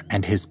Valor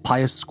and his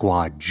pious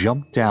squad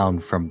jumped down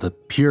from the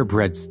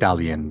purebred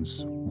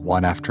stallions,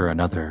 one after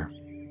another.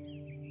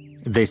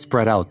 They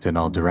spread out in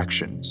all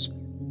directions,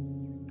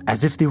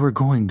 as if they were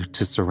going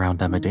to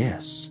surround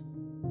Amadeus.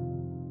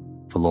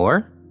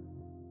 "Valor?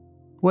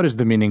 What is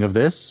the meaning of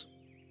this?"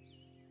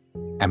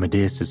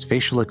 Amadeus's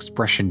facial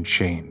expression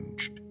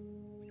changed,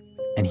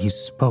 and he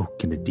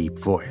spoke in a deep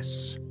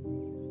voice.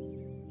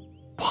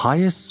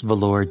 Pious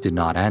Valor did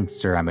not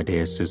answer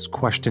Amadeus's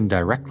question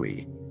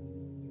directly.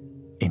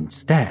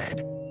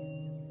 Instead,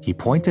 he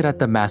pointed at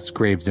the mass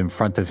graves in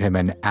front of him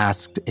and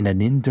asked in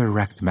an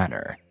indirect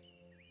manner,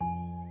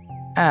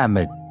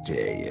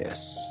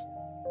 "Amadeus,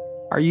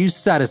 are you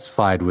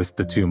satisfied with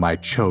the tomb I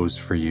chose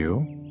for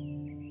you?"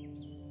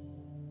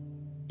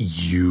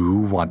 "You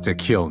want to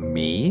kill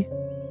me?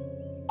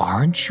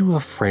 Aren't you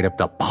afraid of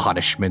the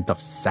punishment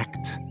of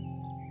sect?"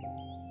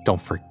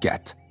 Don't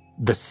forget,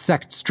 the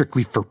sect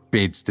strictly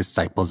forbids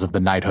disciples of the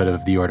knighthood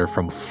of the order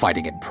from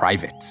fighting in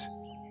private.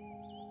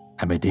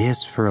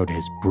 Amadeus furrowed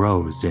his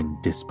brows in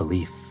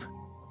disbelief.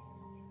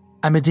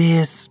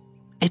 Amadeus,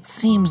 it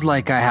seems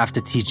like I have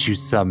to teach you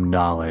some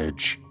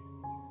knowledge.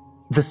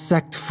 The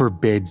sect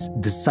forbids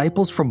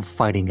disciples from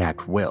fighting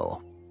at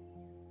will.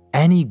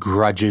 Any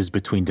grudges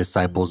between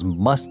disciples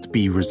must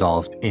be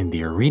resolved in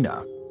the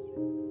arena.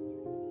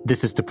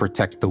 This is to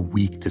protect the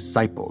weak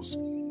disciples.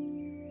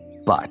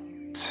 But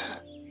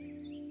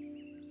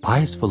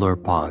Pious Valor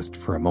paused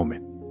for a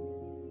moment.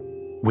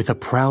 With a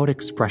proud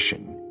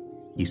expression,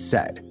 he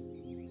said,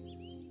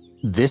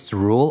 "This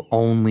rule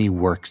only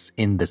works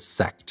in the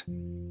sect.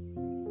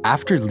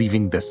 After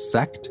leaving the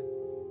sect,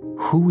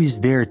 who is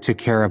there to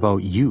care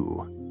about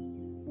you?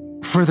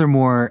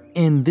 Furthermore,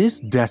 in this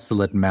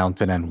desolate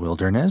mountain and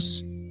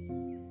wilderness,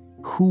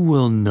 who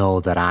will know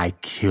that I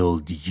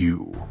killed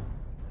you?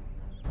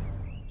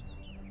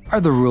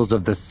 Are the rules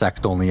of the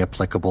sect only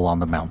applicable on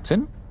the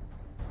mountain?"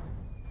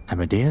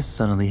 Amadeus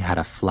suddenly had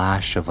a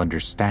flash of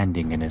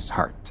understanding in his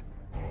heart,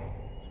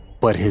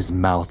 but his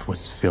mouth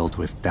was filled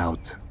with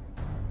doubt.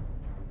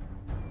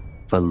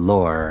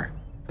 "Valor,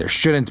 there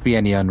shouldn't be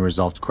any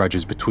unresolved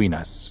grudges between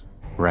us,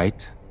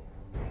 right?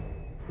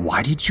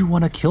 Why did you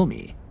want to kill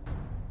me?"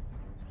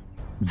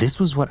 This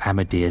was what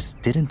Amadeus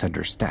didn't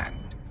understand.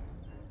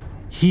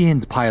 He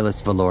and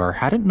Pious Valor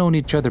hadn't known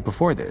each other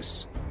before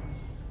this.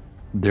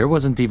 There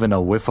wasn't even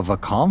a whiff of a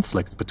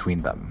conflict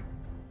between them.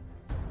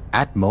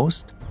 At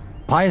most,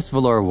 Pious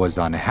Valor was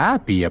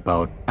unhappy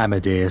about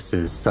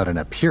Amadeus's sudden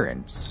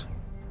appearance.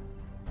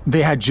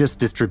 They had just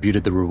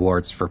distributed the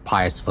rewards for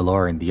Pious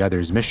Valor in the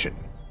other's mission.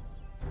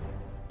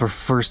 But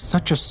for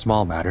such a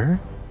small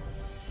matter,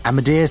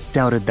 Amadeus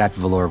doubted that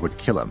Valor would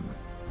kill him.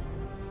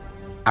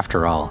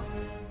 After all,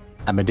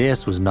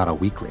 Amadeus was not a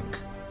weakling,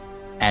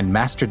 and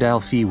Master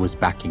Delphi was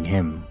backing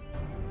him.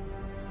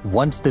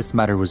 Once this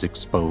matter was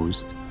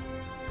exposed,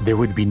 there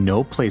would be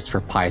no place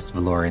for Pious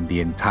Valor in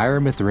the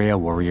entire Mithraea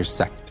warrior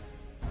sect.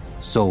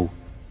 So,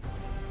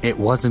 it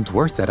wasn't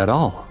worth it at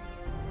all.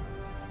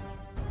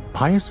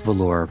 Pious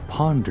Valor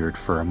pondered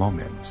for a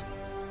moment.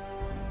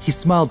 He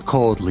smiled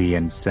coldly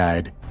and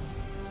said,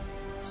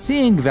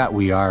 "Seeing that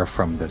we are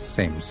from the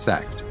same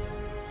sect,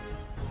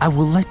 I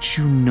will let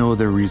you know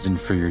the reason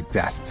for your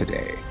death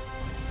today.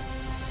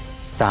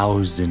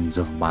 Thousands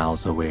of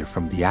miles away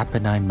from the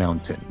Apennine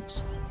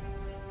Mountains,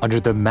 under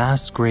the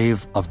mass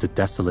grave of the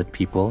desolate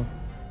people,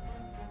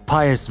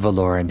 Pious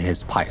Valor and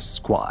his pious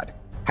squad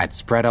had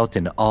spread out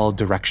in all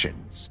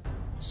directions,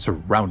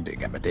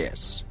 surrounding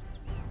Amadeus.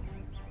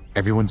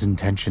 Everyone's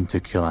intention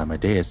to kill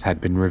Amadeus had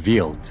been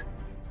revealed,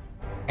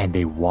 and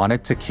they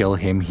wanted to kill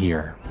him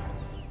here.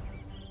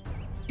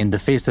 In the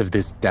face of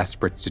this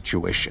desperate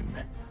situation,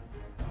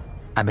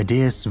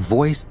 Amadeus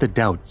voiced the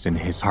doubts in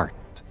his heart.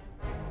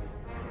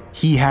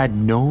 He had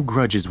no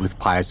grudges with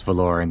Pious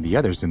Valor and the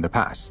others in the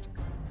past.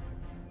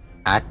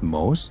 At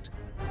most,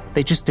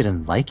 they just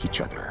didn't like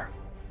each other.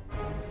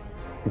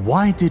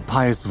 Why did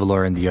Pious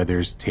Valor and the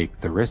others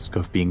take the risk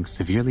of being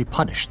severely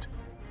punished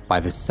by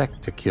the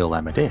sect to kill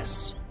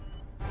Amadeus?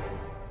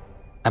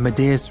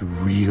 Amadeus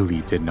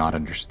really did not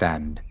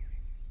understand.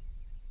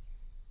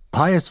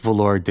 Pious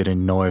Valor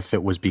didn't know if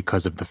it was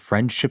because of the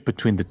friendship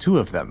between the two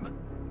of them,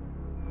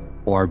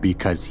 or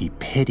because he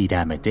pitied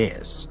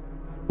Amadeus,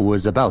 who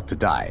was about to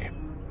die.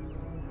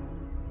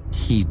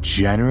 He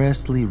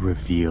generously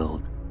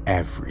revealed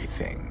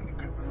everything.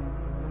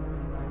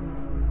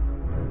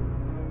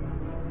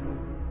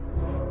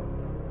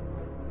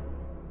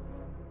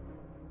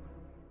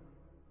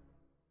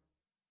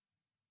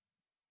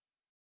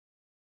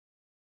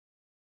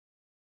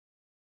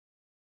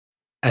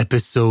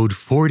 Episode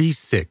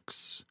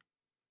 46,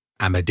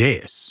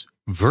 Amadeus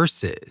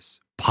versus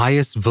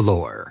Pious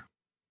Valor.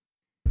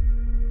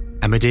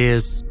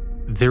 Amadeus,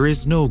 there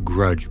is no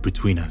grudge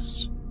between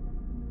us.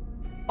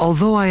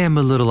 Although I am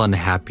a little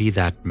unhappy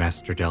that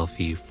Master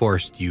Delphi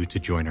forced you to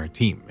join our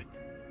team,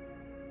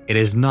 it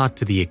is not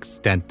to the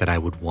extent that I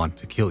would want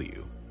to kill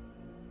you.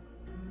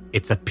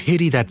 It's a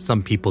pity that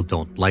some people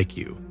don't like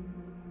you.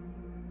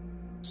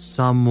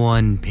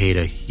 Someone paid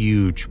a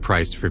huge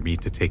price for me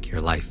to take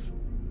your life,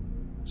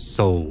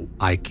 so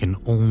I can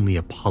only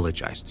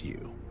apologize to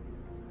you.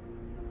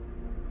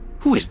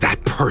 Who is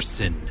that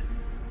person?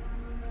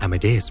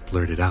 Amadeus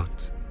blurted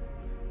out.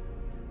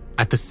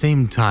 At the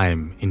same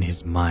time, in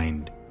his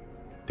mind,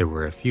 there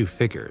were a few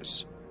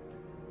figures.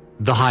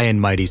 The high and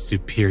mighty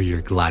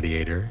superior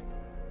gladiator,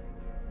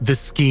 the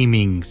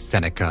scheming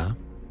Seneca,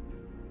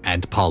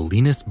 and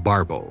Paulinus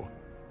Barbo,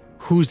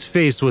 whose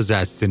face was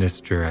as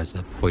sinister as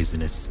a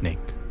poisonous snake.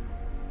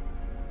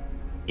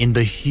 In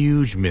the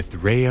huge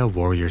Mithraea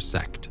warrior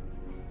sect,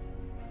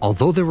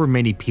 although there were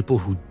many people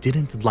who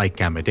didn't like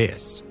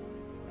Amadeus,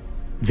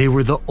 they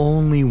were the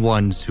only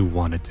ones who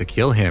wanted to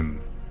kill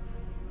him.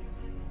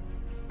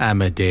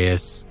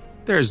 Amadeus,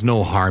 there's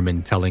no harm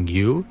in telling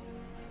you.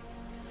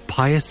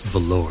 Pious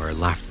Valor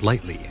laughed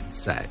lightly and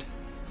said,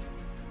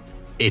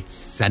 "It's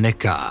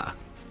Seneca.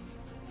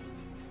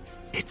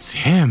 It's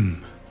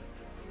him."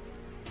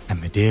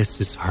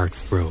 Amadeus's heart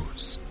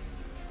froze.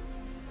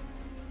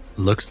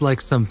 Looks like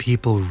some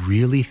people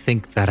really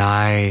think that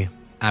I,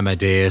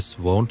 Amadeus,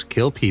 won't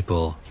kill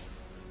people.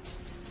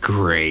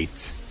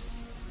 Great.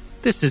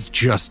 This is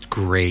just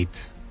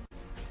great.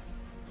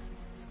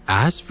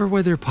 As for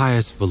whether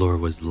Pious Valor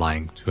was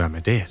lying to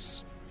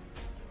Amadeus,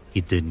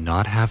 he did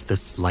not have the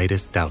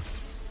slightest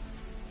doubt.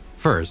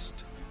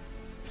 First,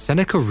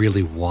 Seneca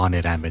really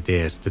wanted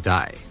Amadeus to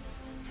die.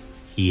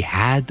 He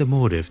had the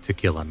motive to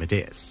kill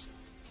Amadeus.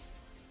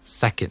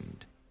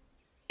 Second,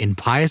 in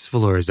Pious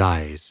Valor's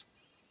eyes,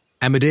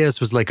 Amadeus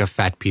was like a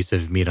fat piece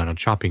of meat on a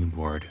chopping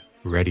board,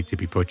 ready to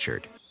be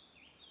butchered.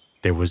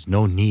 There was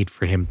no need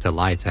for him to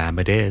lie to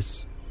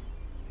Amadeus.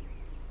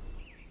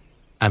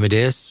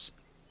 Amadeus,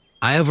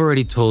 I have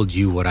already told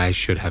you what I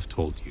should have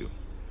told you.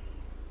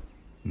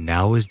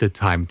 Now is the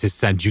time to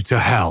send you to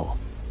hell.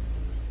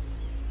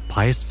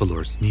 Pious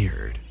Valor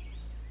sneered,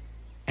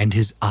 and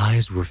his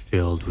eyes were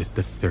filled with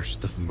the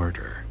thirst of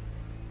murder.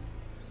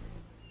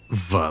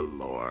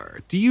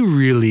 Valor, do you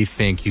really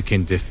think you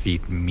can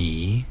defeat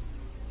me?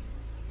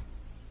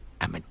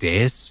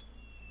 Amadeus,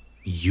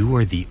 you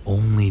are the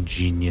only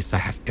genius I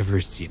have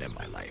ever seen in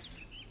my life.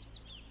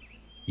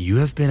 You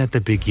have been at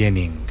the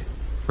beginning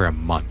for a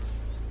month.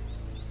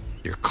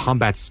 Your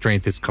combat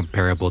strength is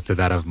comparable to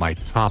that of my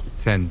top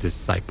 10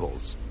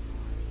 disciples,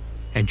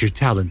 and your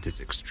talent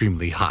is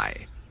extremely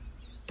high.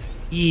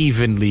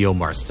 Even Leo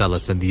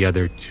Marcellus and the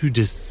other 2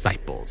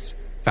 disciples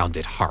found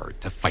it hard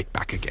to fight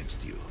back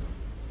against you.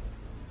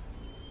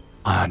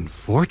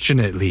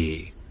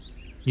 Unfortunately,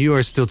 you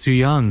are still too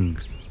young,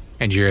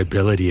 and your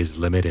ability is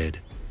limited.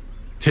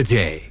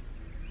 Today,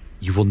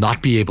 you will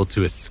not be able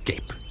to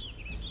escape.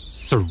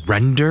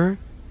 Surrender,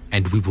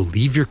 and we will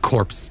leave your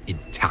corpse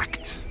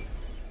intact.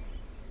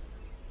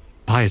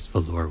 Pious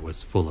Valor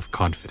was full of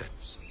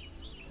confidence.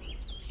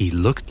 He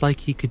looked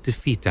like he could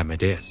defeat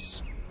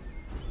Amadeus.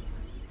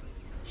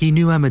 He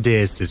knew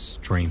Amadeus'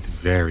 strength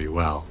very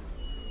well.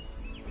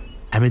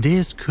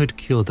 Amadeus could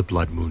kill the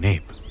Blood Moon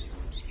Ape,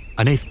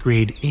 an 8th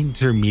grade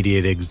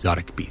intermediate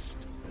exotic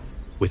beast,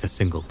 with a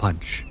single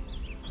punch.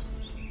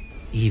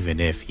 Even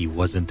if he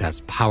wasn't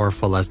as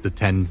powerful as the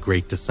 10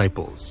 great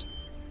disciples,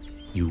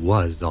 he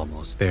was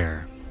almost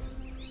there.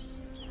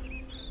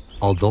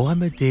 Although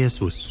Amadeus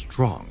was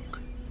strong,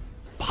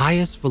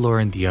 Pious Valor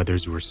and the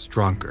others were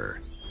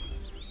stronger,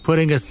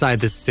 putting aside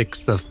the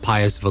 6th of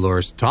Pious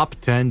Valor's top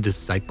 10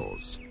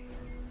 disciples.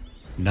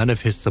 None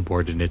of his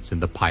subordinates in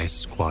the Pious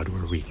squad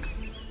were weak.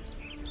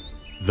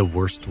 The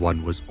worst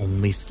one was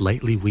only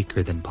slightly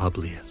weaker than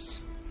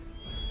Publius.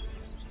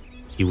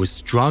 He was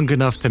strong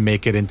enough to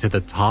make it into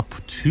the top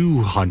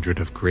 200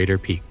 of Greater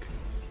Peak.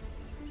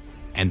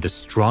 And the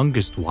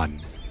strongest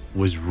one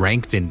was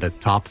ranked in the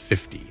top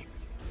 50.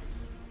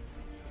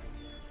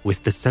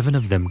 With the 7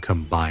 of them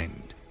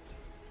combined,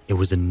 it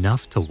was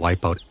enough to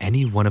wipe out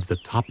any one of the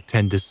top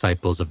 10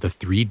 disciples of the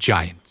 3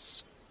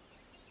 giants.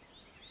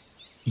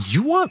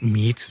 You want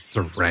me to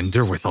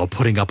surrender without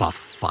putting up a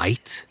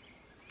fight?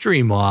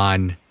 Dream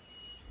on.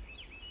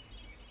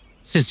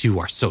 Since you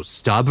are so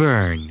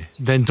stubborn,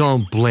 then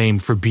don't blame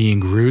for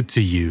being rude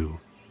to you.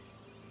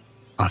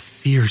 A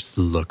fierce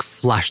look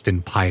flashed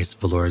in Pious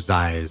Valor's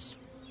eyes,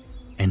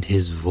 and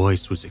his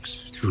voice was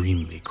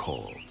extremely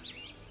cold,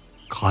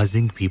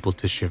 causing people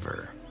to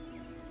shiver.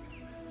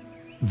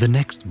 The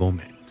next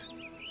moment,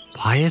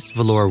 Pious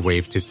Valor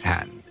waved his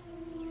hand,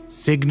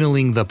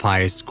 signaling the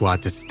Pious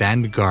squad to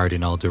stand guard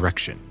in all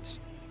directions,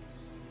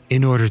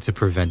 in order to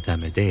prevent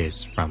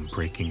Amadeus from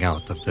breaking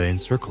out of the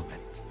encirclement.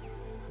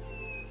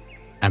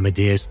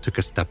 Amadeus took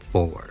a step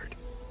forward,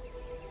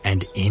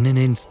 and in an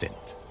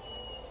instant,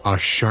 a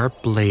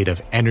sharp blade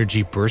of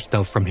energy burst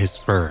out from his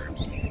fur,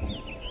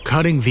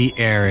 cutting the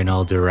air in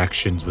all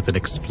directions with an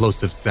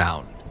explosive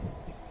sound.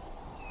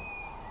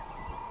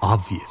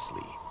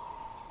 Obviously,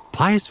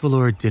 Pious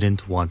Valor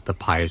didn't want the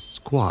Pious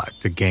squad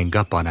to gang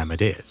up on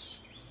Amadeus.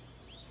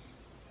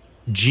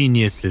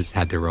 Geniuses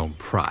had their own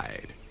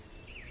pride.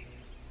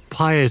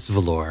 Pious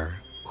Valor,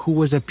 who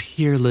was a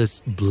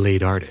peerless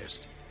blade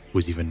artist,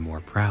 was even more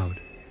proud.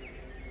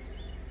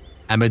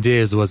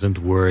 Amadeus wasn't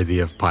worthy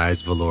of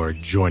Pious Valor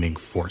joining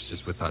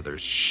forces with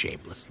others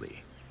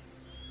shamelessly.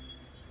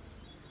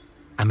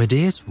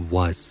 Amadeus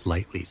was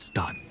slightly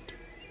stunned.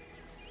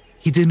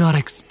 He did not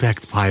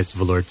expect Pious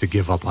Valor to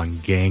give up on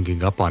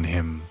ganging up on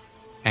him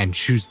and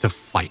choose to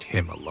fight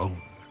him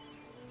alone.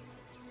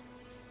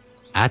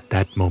 At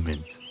that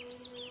moment,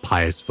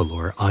 Pious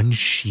Valor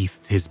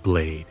unsheathed his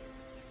blade.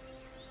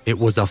 It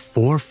was a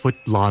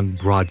 4-foot-long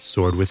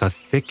broadsword with a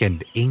thick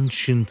and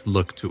ancient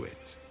look to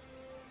it.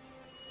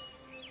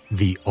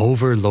 The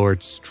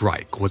Overlord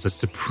Strike was a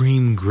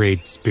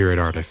supreme-grade spirit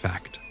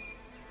artifact.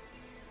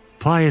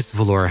 Pious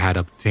Valor had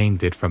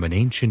obtained it from an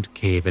ancient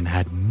cave and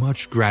had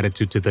much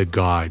gratitude to the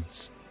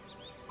gods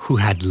who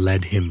had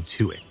led him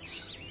to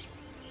it.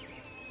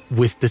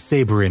 With the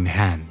saber in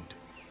hand,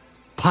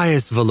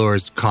 Pious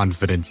Valor's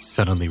confidence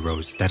suddenly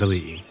rose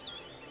steadily.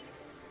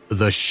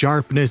 The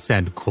sharpness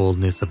and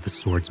coldness of the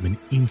swordsman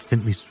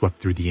instantly swept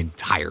through the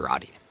entire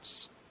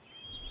audience.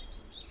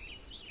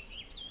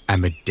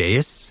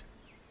 Amadeus?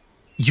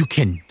 You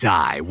can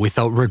die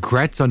without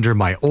regrets under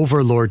my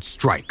overlord's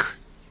strike.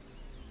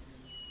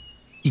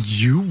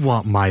 You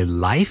want my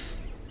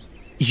life?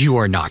 You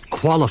are not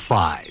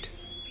qualified.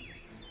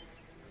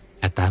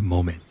 At that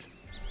moment,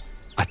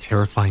 a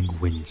terrifying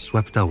wind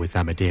swept out with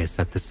Amadeus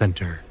at the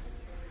center.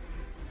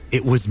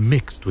 It was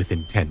mixed with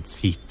intense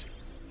heat.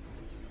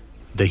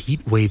 The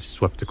heat waves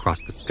swept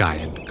across the sky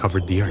and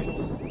covered the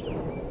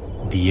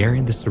earth. The air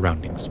in the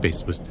surrounding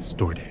space was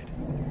distorted.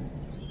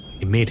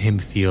 It made him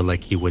feel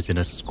like he was in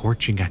a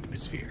scorching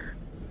atmosphere.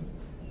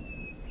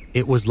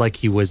 It was like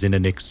he was in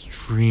an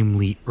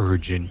extremely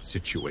urgent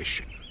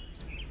situation.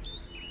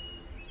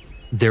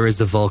 There is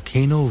a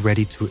volcano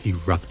ready to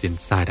erupt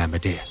inside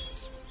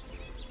Amadeus.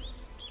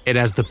 It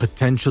has the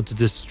potential to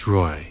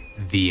destroy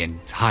the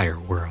entire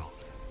world.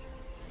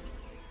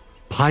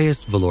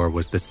 Pious Valor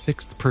was the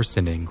 6th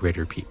person in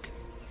Greater Peak,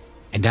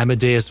 and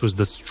Amadeus was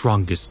the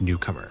strongest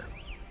newcomer.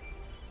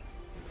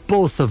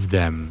 Both of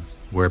them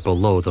were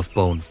below the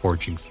bone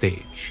forging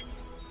stage.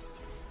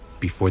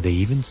 Before they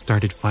even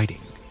started fighting,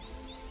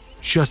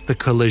 just the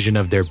collision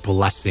of their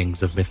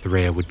blessings of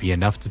Mithraea would be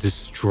enough to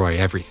destroy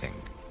everything,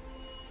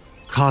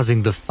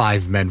 causing the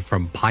 5 men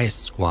from Pious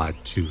Squad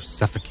to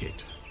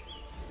suffocate.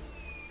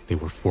 They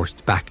were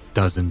forced back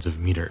dozens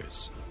of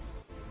meters.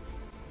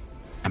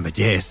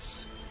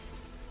 Amadeus,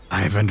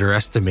 I have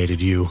underestimated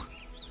you.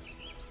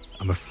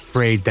 I'm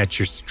afraid that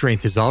your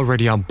strength is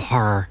already on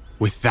par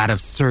with that of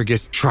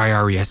Sergus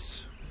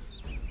Triarius.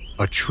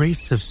 A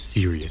trace of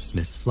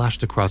seriousness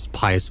flashed across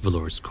Pious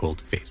Valor's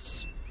cold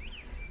face.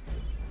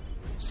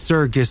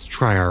 Sergus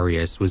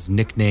Triarius was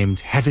nicknamed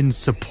Heaven's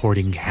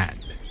Supporting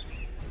Hand.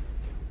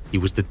 He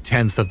was the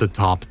 10th of the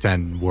top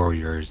 10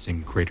 warriors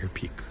in Greater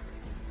Peak.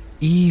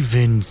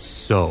 Even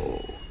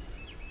so,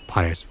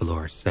 Pious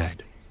Valor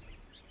said,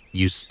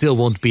 you still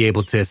won't be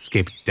able to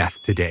escape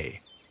death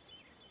today.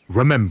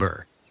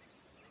 Remember,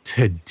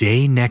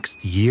 today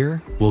next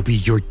year will be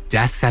your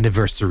death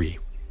anniversary.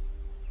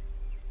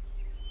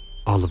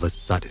 All of a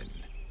sudden,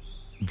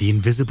 the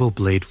invisible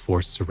blade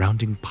force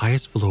surrounding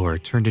Pious Valor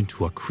turned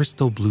into a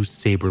crystal blue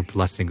saber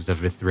blessings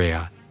of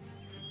Mithraea,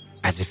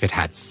 as if it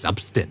had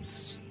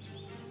substance.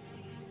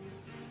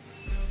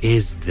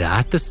 Is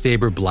that the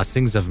saber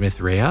blessings of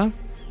Mithraea?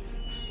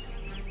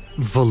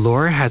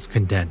 Valor has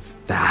condensed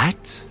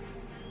that?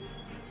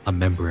 A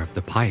member of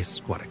the Pious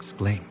Squad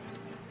exclaimed.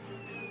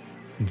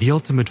 The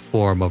ultimate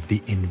form of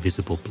the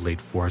invisible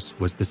blade force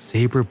was the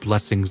saber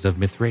blessings of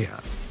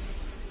Mithraea.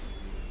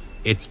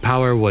 Its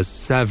power was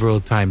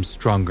several times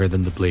stronger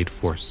than the blade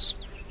force.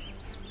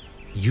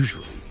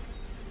 Usually,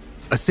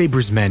 a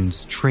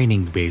sabersman's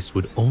training base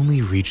would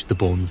only reach the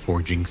bone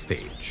forging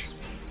stage,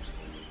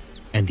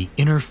 and the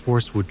inner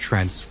force would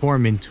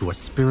transform into a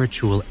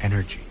spiritual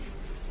energy.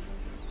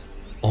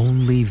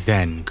 Only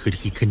then could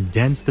he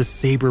condense the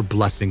saber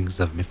blessings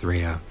of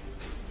Mithraea.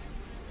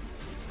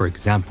 For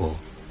example,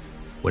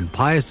 when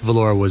Pious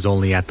Valor was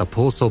only at the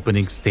pulse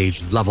opening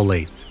stage level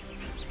 8,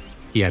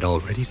 he had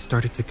already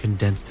started to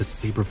condense the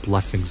saber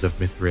blessings of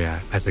Mithraea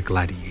as a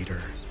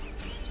gladiator.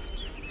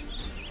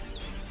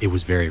 It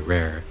was very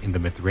rare in the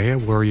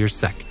Mithraea warrior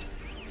sect,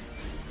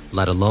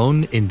 let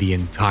alone in the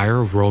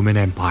entire Roman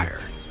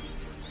Empire.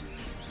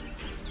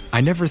 I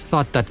never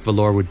thought that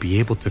Valor would be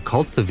able to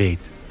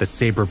cultivate the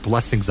saber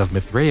blessings of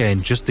Mithraea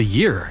in just a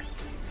year.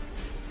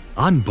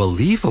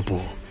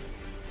 Unbelievable.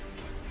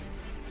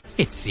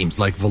 It seems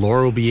like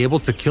Valor will be able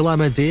to kill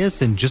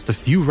Amadeus in just a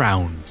few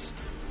rounds.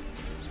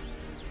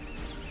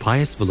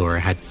 Pious Valor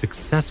had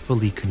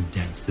successfully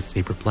condensed the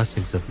saber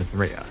blessings of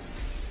Mithraea,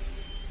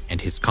 and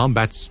his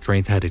combat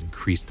strength had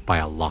increased by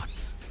a lot.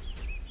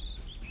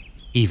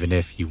 Even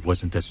if he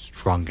wasn't as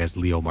strong as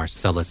Leo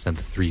Marcellus and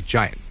the 3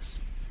 giants,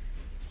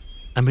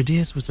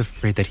 Amadeus was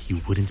afraid that he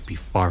wouldn't be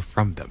far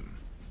from them.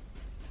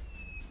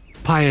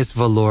 Pious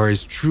Valor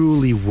is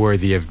truly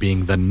worthy of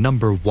being the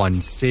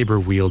 #1 saber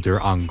wielder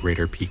on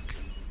Greater Peak.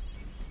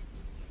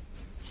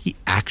 He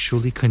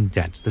actually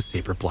condensed the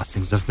saber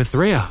blessings of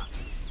Mithraea.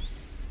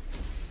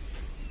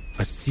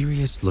 A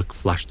serious look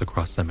flashed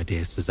across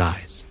Amadeus's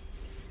eyes,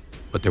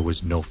 but there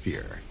was no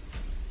fear.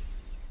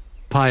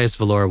 Pious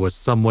Valor was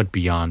somewhat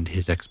beyond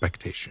his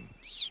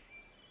expectations.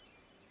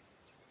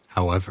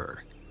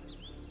 However,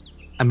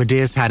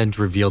 Amadeus hadn't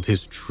revealed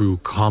his true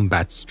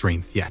combat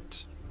strength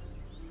yet.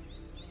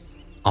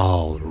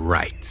 All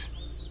right,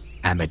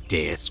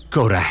 Amadeus,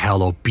 go to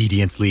hell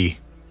obediently.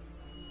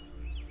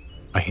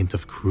 A hint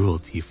of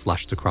cruelty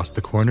flashed across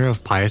the corner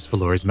of Pious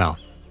Valor's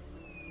mouth.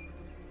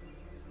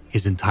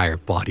 His entire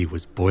body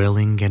was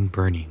boiling and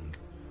burning.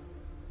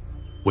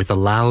 With a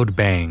loud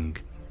bang,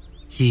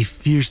 he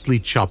fiercely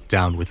chopped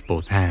down with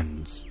both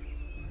hands,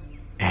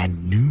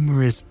 and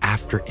numerous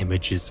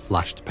after-images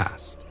flashed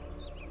past.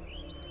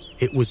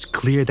 It was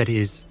clear that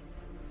his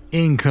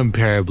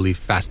incomparably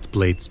fast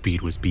blade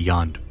speed was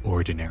beyond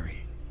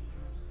ordinary,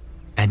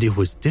 and it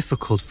was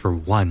difficult for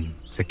one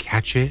to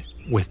catch it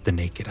with the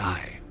naked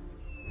eye.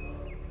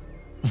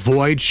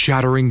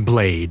 Void-shattering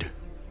blade.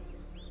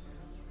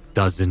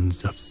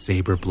 Dozens of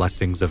saber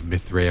blessings of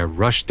Mithraea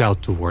rushed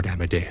out toward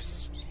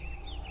Amadeus.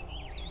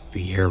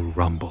 The air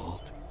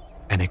rumbled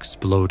and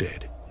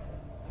exploded,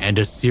 and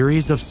a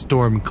series of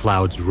storm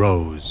clouds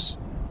rose.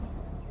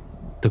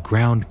 The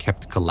ground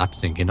kept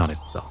collapsing in on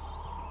itself,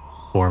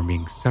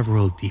 forming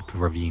several deep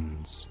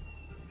ravines.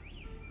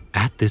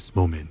 At this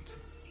moment,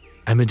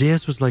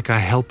 Amadeus was like a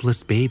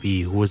helpless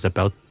baby who was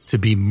about to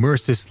be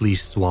mercilessly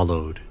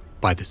swallowed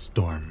by the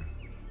storm.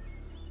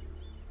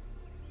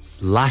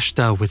 Slashed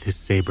out with his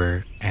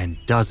saber, and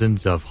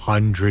dozens of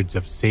hundreds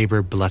of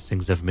saber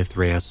blessings of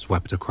Mithraea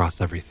swept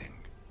across everything.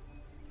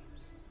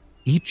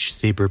 Each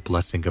saber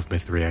blessing of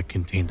Mithraea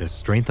contained a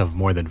strength of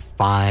more than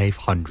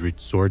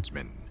 500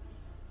 swordsmen.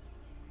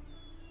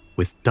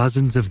 With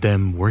dozens of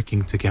them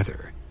working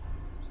together,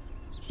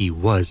 he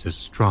was as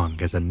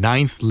strong as a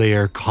 9th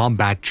layer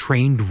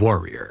combat-trained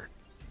warrior.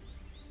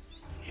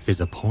 If his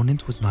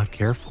opponent was not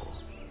careful,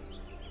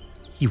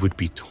 he would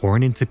be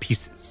torn into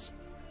pieces.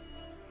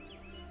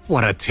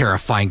 What a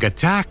terrifying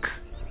attack!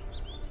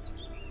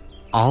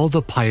 All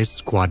the pious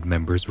squad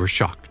members were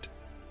shocked,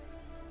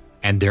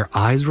 and their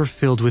eyes were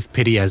filled with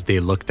pity as they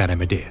looked at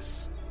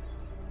Amadeus.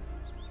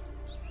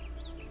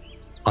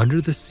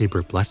 Under the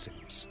saber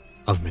blessings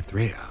of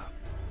Mithraea,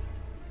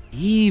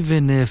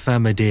 even if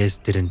Amadeus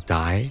didn't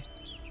die,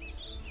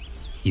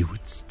 he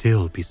would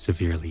still be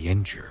severely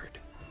injured.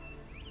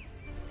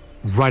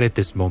 Right at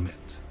this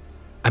moment,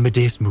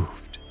 Amadeus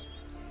moved.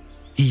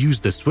 He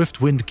used the swift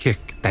wind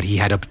kick that he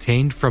had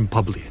obtained from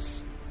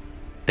Publius,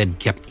 then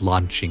kept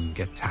launching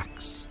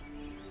attacks.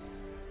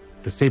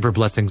 The saber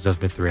blessings of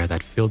Mithraea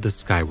that filled the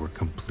sky were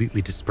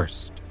completely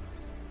dispersed,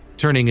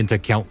 turning into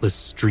countless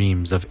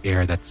streams of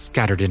air that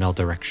scattered in all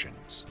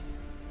directions.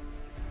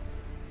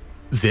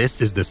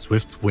 This is the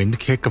swift wind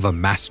kick of a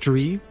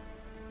mastery?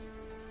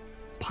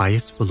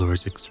 Pius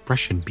Valor's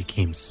expression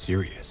became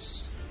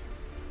serious.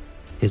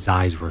 His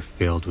eyes were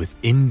filled with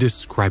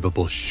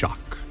indescribable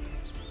shock.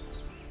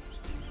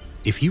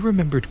 If he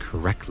remembered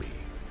correctly,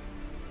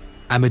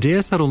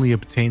 Amadeus had only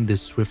obtained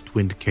this swift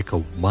wind kick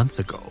a month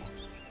ago,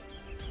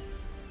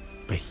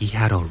 but he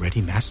had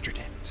already mastered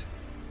it.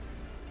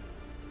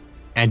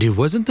 And it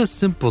wasn't as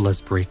simple as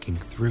breaking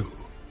through.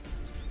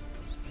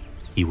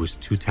 He was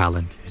too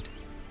talented,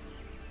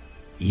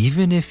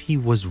 even if he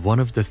was one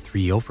of the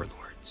 3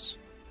 overlords.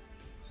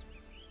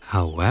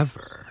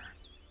 However,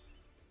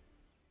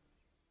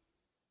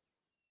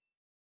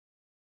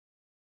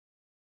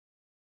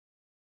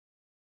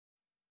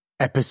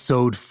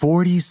 Episode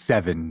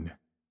 47,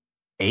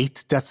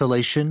 8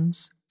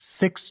 Desolations,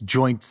 6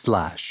 Joint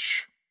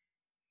Slash.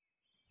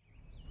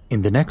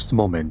 In the next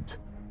moment,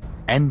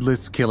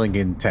 endless killing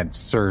intent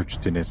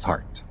surged in his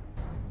heart.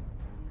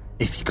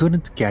 If he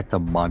couldn't get a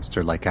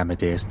monster like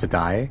Amadeus to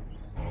die,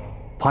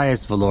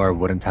 Pius Valor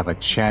wouldn't have a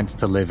chance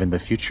to live in the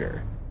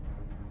future.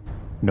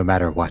 No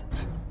matter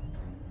what,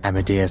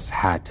 Amadeus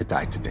had to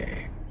die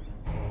today.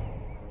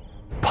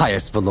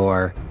 Pius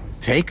Valor,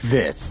 take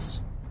this!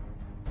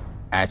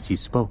 As he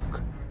spoke,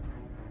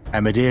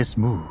 Amadeus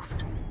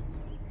moved.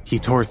 He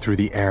tore through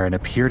the air and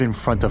appeared in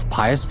front of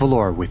Pius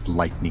Valor with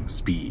lightning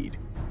speed.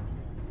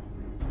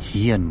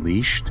 He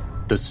unleashed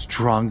the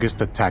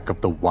strongest attack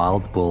of the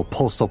Wild Bull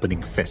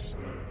Pulse-Opening Fist.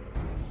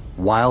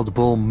 Wild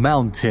Bull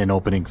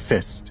Mountain-Opening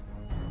Fist.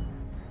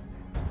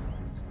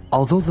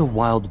 Although the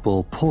Wild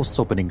Bull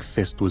Pulse-Opening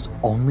Fist was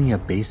only a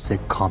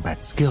basic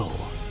combat skill,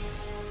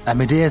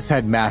 Amadeus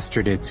had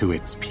mastered it to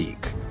its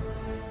peak.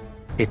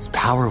 Its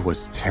power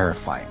was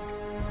terrifying,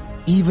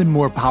 even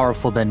more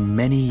powerful than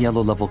many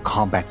yellow-level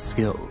combat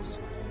skills.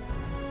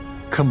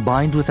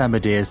 Combined with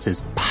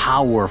Amadeus's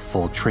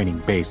powerful training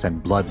base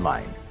and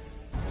bloodline,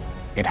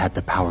 it had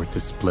the power to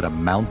split a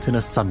mountain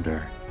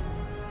asunder.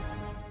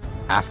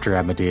 After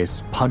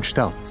Amadeus punched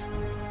out,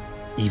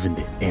 even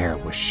the air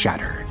was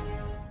shattered.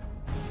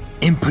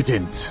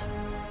 Impotent!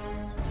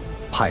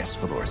 Pius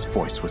Valor's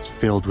voice was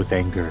filled with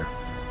anger.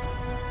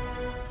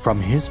 From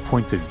his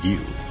point of view,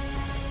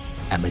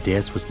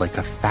 Amadeus was like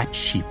a fat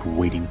sheep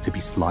waiting to be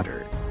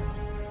slaughtered.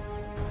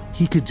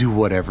 He could do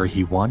whatever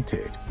he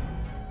wanted.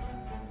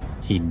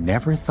 He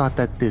never thought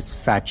that this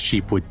fat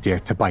sheep would dare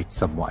to bite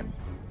someone.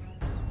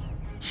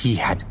 He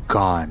had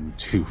gone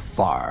too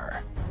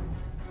far.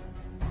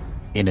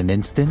 In an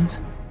instant,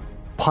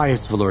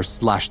 Pius Valor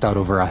slashed out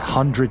over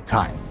 100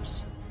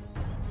 times.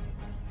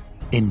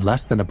 In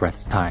less than a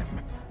breath's time,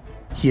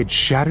 he had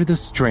shattered the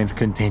strength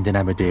contained in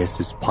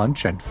Amadeus's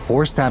punch and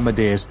forced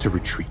Amadeus to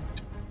retreat.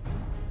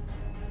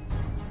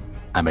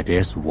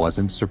 Amadeus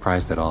wasn't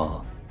surprised at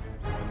all.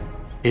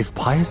 If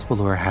Pius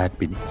Valor had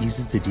been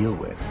easy to deal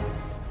with,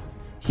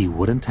 he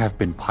wouldn't have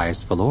been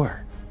Pius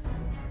Valor.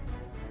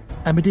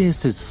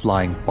 Amadeus's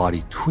flying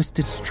body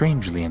twisted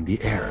strangely in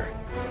the air.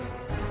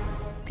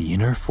 The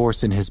inner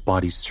force in his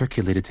body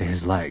circulated to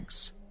his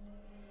legs.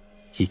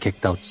 He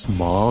kicked out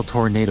small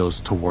tornadoes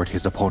toward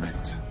his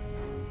opponent.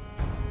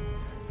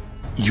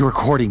 "You're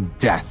courting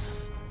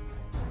death!"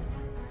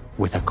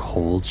 With a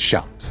cold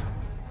shout,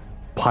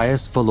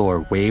 Pius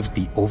Valor waved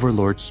the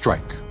Overlord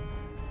Strike.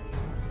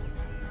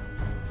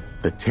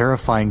 The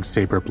terrifying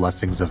saber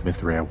blessings of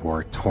Mithraea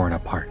were torn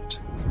apart.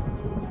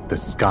 The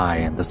sky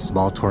and the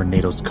small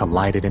tornadoes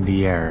collided in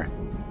the air,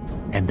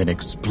 and then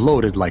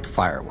exploded like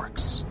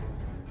fireworks.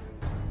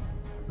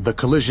 The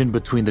collision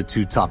between the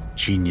two top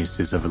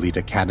geniuses of Elite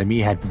Academy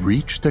had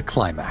reached a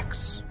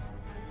climax.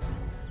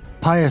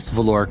 Pious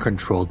Valor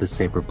controlled the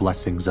saber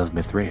blessings of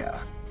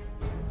Mithraea,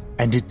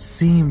 and it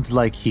seemed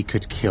like he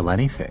could kill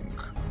anything.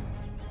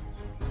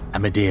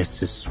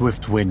 Amadeus'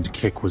 swift wind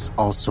kick was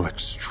also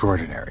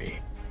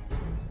extraordinary.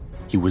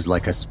 He was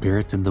like a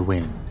spirit in the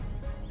wind,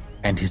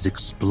 and his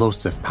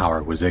explosive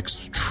power was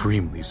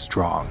extremely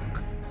strong.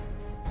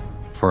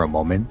 For a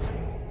moment,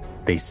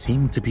 they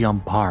seemed to be on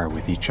par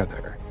with each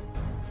other.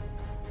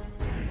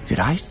 Did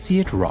I see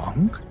it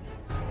wrong?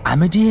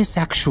 Amadeus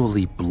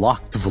actually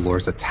blocked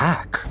Valor's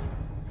attack.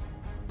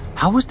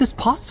 How was this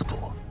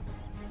possible?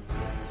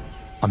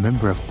 A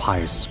member of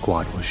Pious'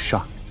 squad was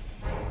shocked.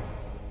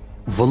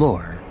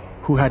 Valor,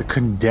 who had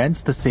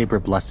condensed the saber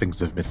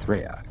blessings of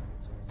Mithraea,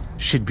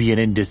 should be an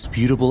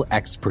indisputable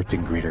expert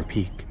in Greater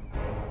Peak.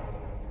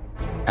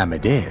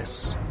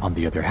 Amadeus, on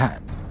the other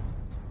hand,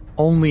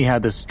 only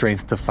had the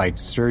strength to fight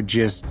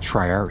Sergius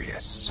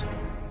Triarius.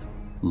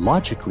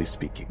 Logically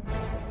speaking,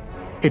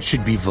 it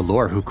should be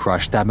Valor who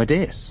crushed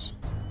Amadeus.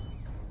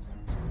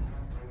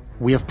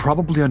 We have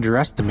probably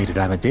underestimated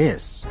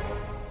Amadeus.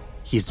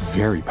 He's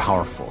very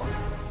powerful.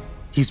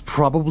 He's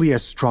probably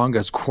as strong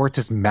as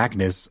Quartus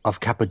Magnus of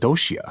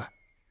Cappadocia.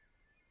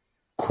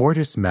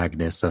 Quartus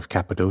Magnus of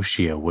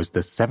Cappadocia was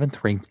the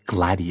 7th-ranked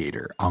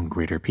gladiator on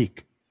Greater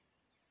Peak,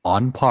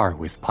 on par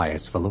with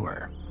Pious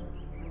Valor.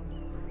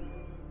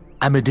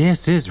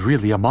 Amadeus is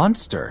really a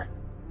monster.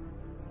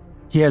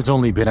 He has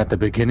only been at the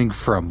beginning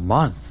for a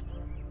month,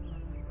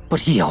 but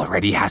he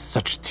already has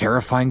such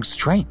terrifying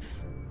strength.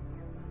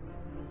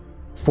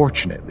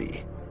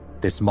 Fortunately,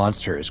 this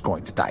monster is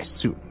going to die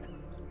soon.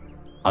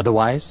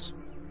 Otherwise,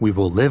 we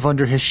will live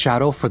under his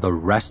shadow for the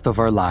rest of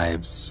our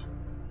lives.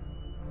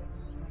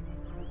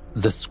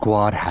 The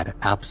squad had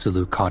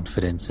absolute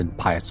confidence in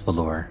Pious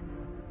Valor.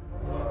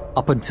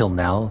 Up until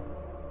now,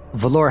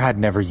 Valor had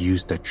never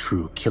used a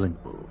true killing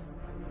move.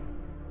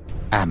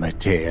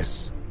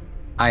 Amadeus,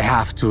 I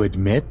have to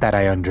admit that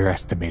I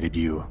underestimated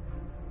you.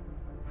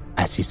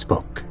 As he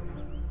spoke,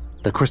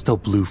 the crystal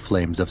blue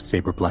flames of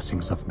saber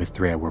blessings of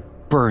Mithraea were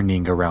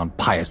burning around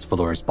Pious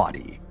Valor's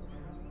body.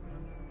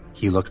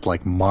 He looked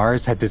like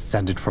Mars had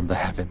descended from the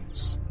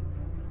heavens.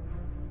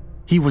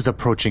 He was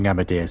approaching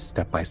Amadeus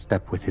step by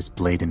step with his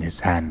blade in his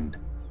hand.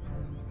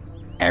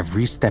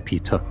 Every step he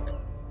took,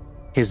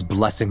 his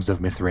blessings of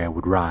Mithraea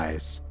would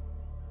rise,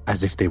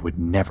 as if they would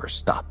never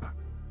stop.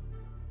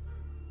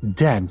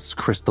 Dense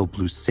crystal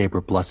blue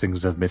saber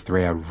blessings of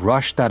Mithraea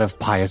rushed out of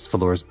Pious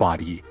Valor's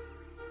body,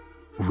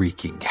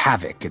 wreaking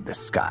havoc in the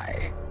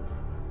sky.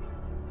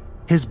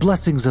 His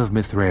blessings of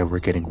Mithraea were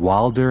getting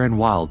wilder and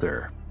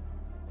wilder.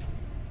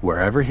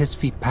 Wherever his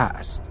feet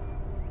passed,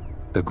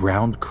 the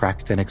ground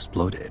cracked and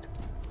exploded,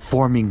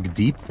 forming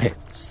deep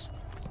pits.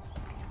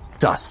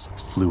 Dust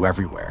flew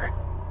everywhere,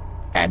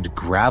 and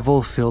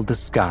gravel filled the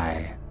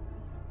sky.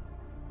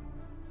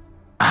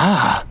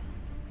 Ah!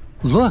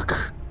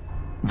 Look!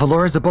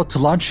 Valor is about to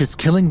launch his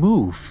killing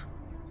move.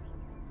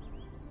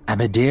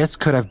 Amadeus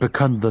could have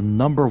become the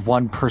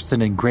 #1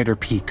 person in Greater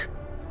Peak,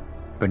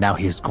 but now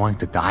he is going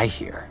to die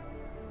here.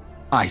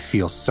 I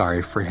feel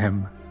sorry for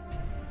him.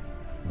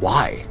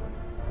 Why?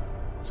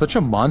 Such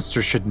a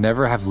monster should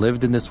never have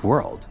lived in this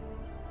world.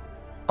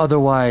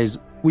 Otherwise,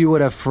 we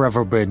would have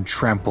forever been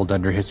trampled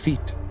under his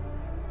feet.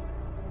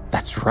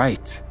 That's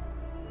right.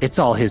 It's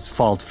all his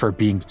fault for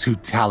being too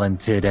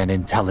talented and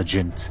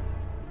intelligent.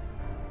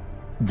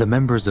 The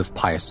members of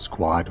Pious'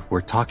 squad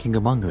were talking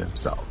among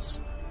themselves.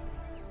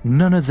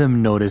 None of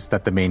them noticed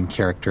that the main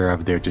character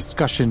of their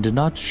discussion did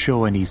not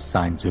show any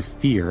signs of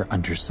fear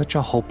under such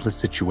a hopeless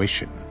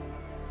situation.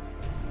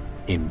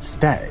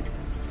 Instead,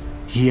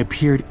 he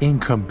appeared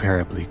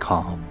incomparably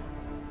calm.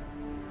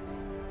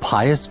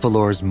 Pious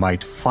Valor's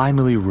might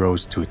finally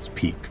rose to its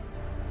peak.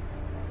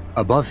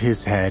 Above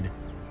his head,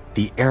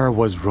 the air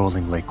was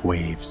rolling like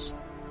waves.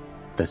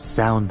 The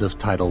sound of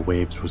tidal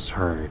waves was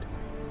heard,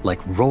 like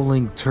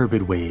rolling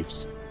turbid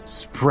waves,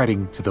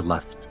 spreading to the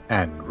left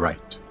and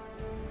right.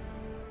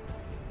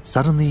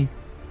 Suddenly,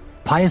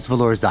 Pious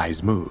Valor's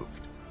eyes moved.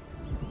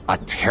 A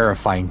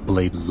terrifying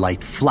blade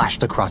light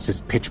flashed across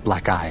his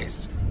pitch-black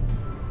eyes.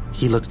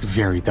 He looked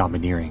very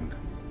domineering.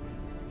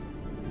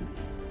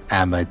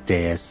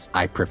 Amadeus,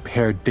 I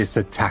prepared this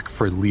attack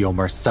for Leo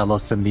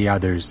Marcellus and the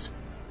others.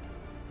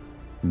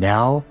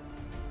 Now,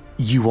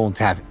 you won't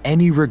have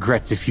any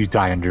regrets if you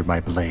die under my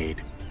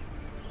blade.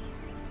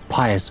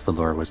 Pious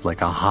Valor was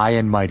like a high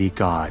and mighty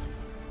god,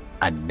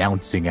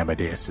 announcing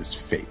Amadeus's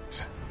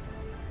fate.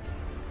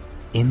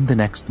 In the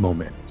next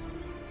moment,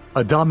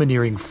 a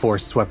domineering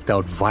force swept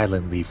out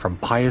violently from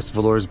Pious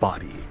Valor's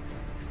body.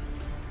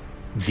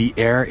 The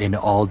air in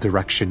all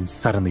directions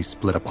suddenly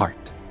split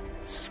apart,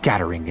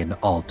 scattering in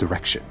all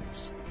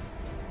directions.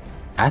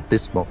 At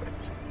this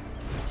moment,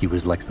 he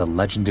was like the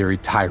legendary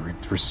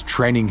tyrant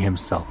restraining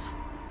himself.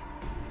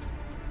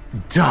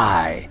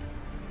 Die!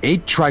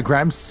 8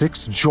 trigram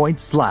 6 joint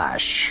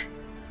slash.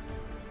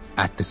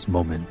 At this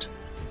moment,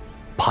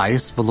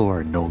 Pious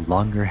Valor no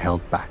longer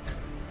held back.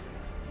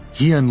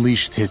 He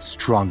unleashed his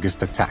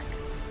strongest attack,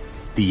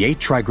 the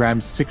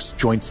 8-trigram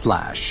 6-joint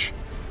slash,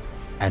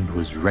 and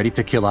was ready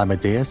to kill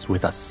Amadeus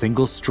with a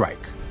single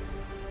strike.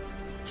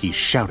 He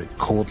shouted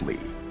coldly.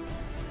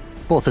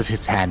 Both of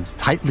his hands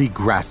tightly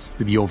grasped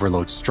the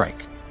overload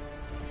strike,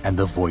 and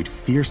the void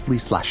fiercely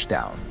slashed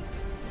down.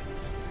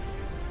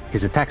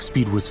 His attack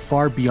speed was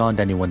far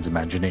beyond anyone's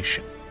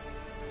imagination.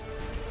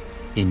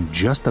 In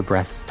just a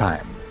breath's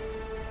time,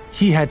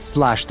 he had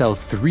slashed out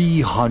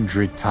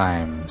 300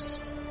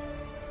 times.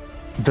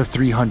 The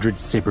 300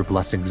 saber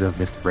blessings of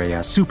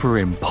Mithraea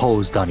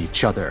superimposed on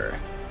each other,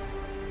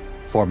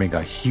 forming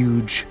a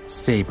huge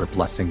saber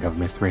blessing of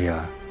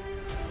Mithraea.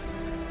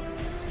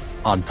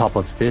 On top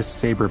of this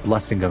saber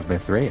blessing of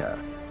Mithraea,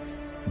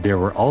 there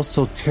were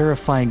also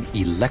terrifying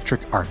electric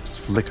arcs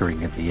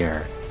flickering in the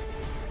air,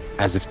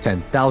 as if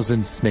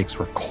 10,000 snakes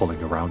were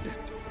coiling around it.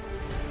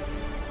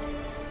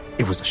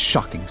 It was a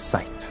shocking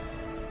sight.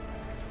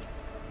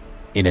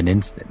 In an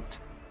instant,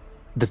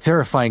 the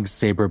terrifying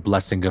saber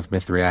blessing of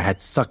Mithraea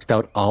had sucked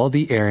out all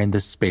the air in the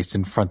space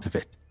in front of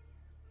it,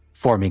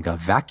 forming a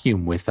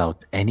vacuum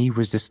without any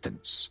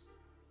resistance.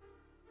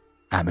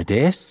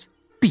 Amadeus,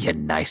 be a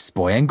nice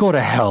boy and go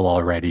to hell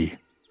already.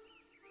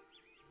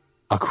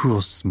 A cruel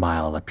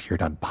smile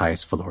appeared on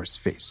Pious Valor's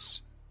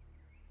face.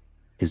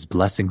 His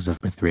blessings of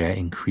Mithraea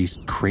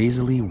increased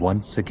crazily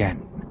once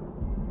again.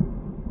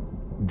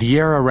 The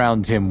air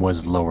around him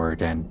was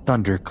lowered and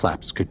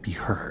thunderclaps could be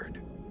heard.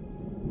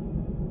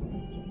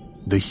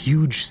 The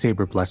huge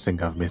saber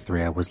blessing of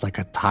Mithraea was like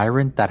a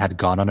tyrant that had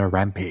gone on a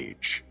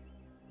rampage.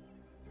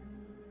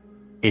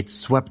 It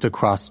swept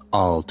across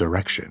all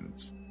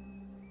directions,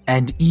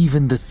 and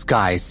even the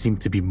sky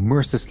seemed to be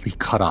mercilessly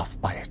cut off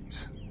by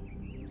it.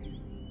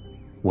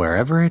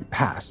 Wherever it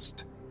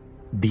passed,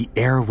 the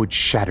air would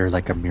shatter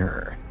like a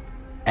mirror,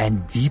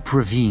 and deep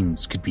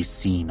ravines could be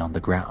seen on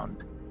the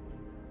ground.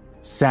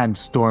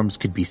 Sandstorms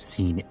could be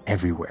seen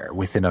everywhere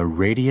within a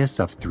radius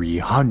of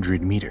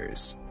 300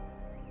 meters,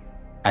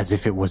 as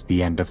if it was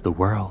the end of the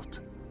world.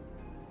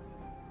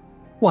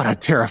 What a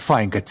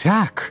terrifying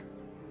attack!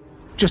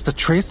 Just a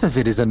trace of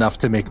it is enough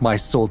to make my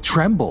soul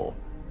tremble.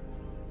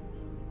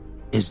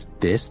 Is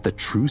this the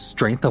true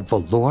strength of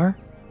Valor?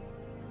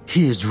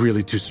 He is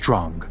really too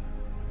strong.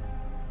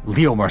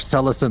 Leo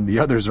Marcellus and the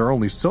others are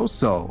only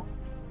so-so.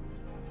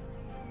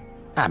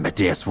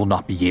 Amadeus will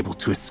not be able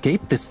to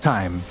escape this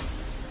time.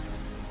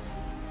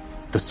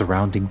 The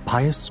surrounding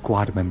Pious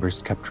squad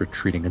members kept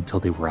retreating until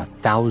they were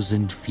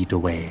 1,000 feet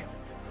away.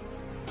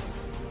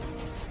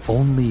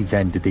 Only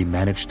then did they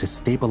manage to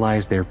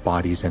stabilize their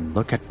bodies and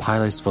look at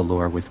Pious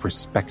Valor with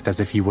respect as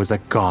if he was a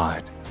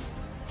god.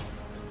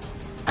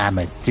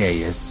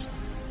 Amadeus,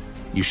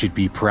 you should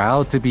be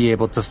proud to be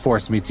able to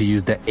force me to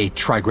use the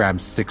 8-trigram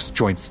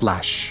 6-joint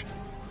slash.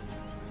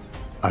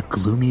 A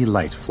gloomy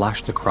light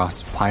flashed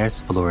across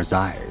Pious Valor's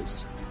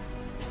eyes.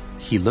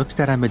 He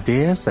looked at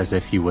Amadeus as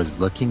if he was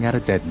looking at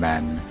a dead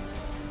man.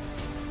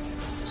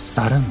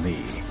 Suddenly,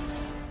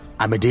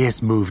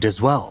 Amadeus moved as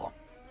well.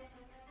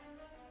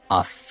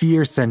 A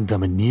fierce and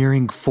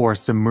domineering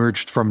force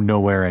emerged from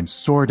nowhere and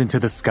soared into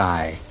the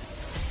sky.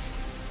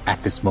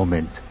 At this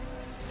moment,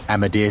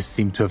 Amadeus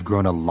seemed to have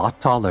grown a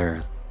lot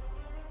taller,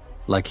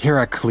 like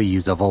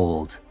Heracles of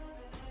old,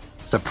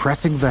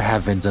 suppressing the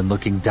heavens and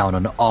looking down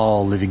on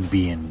all living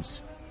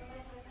beings.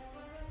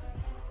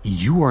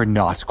 You are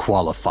not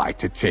qualified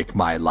to take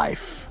my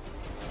life.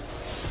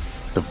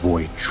 The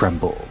void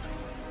trembled,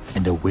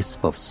 and a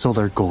wisp of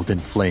solar golden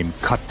flame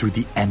cut through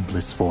the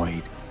endless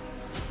void.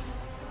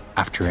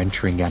 After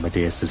entering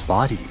Amadeus's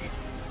body,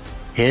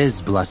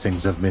 his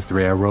blessings of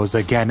Mithraea rose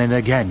again and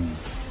again.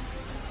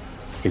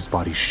 His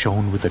body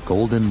shone with a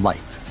golden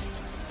light,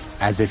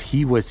 as if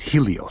he was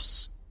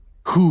Helios,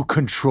 who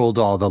controlled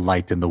all the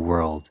light in the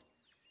world.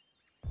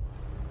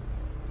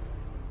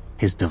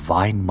 His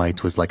divine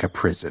might was like a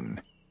prison,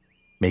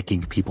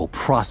 making people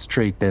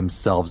prostrate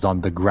themselves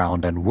on the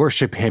ground and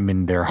worship him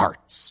in their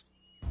hearts.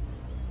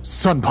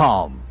 Sun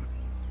Palm!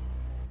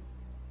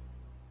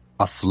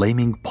 A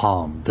flaming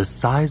palm the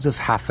size of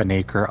half an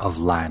acre of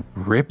land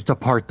ripped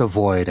apart the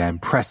void and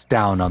pressed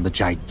down on the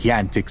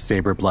gigantic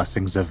saber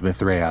blessings of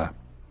Mithraea.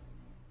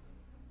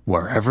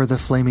 Wherever the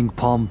flaming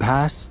palm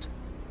passed,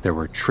 there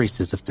were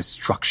traces of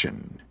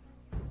destruction.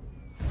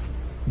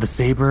 The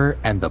saber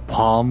and the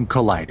palm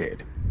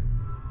collided,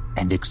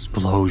 and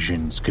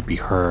explosions could be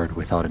heard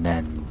without an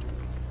end.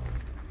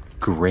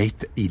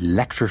 Great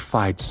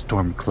electrified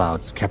storm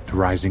clouds kept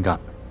rising up,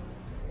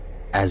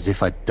 as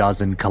if a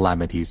dozen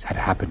calamities had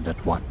happened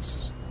at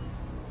once.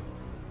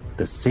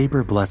 The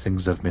saber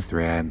blessings of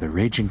Mithraea and the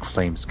raging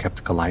flames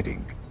kept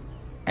colliding,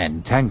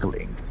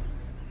 entangling,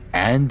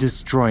 and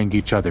destroying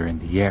each other in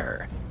the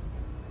air.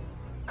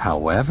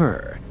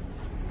 However,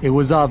 it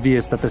was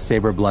obvious that the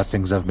saber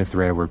blessings of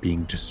Mithraea were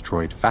being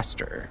destroyed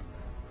faster.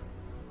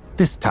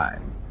 This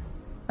time,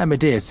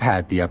 Amadeus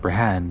had the upper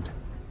hand.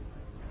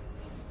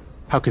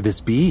 How could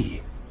this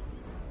be?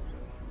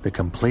 The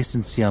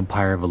complacency on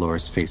Pious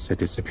Valor's face had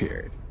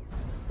disappeared,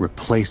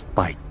 replaced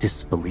by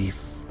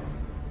disbelief.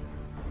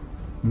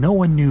 No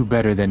one knew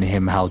better than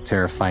him how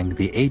terrifying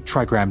the 8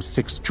 trigram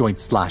 6 joint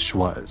slash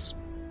was.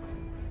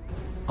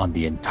 On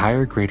the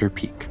entire Greater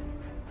Peak,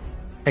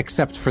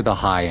 except for the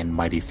high and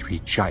mighty 3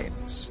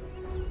 giants,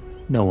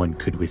 no one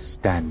could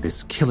withstand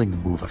this killing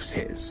move of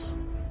his.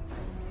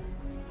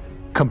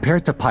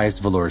 Compared to Pious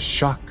Valor's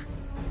shock,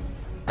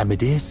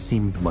 Amadeus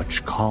seemed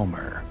much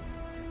calmer.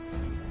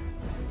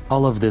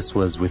 All of this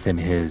was within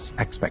his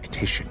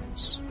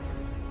expectations.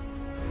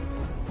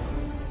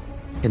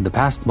 In the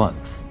past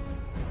month,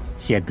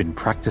 he had been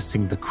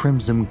practicing the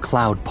Crimson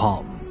Cloud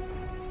Palm.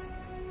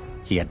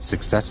 He had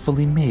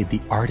successfully made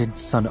the Ardent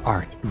Sun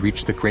art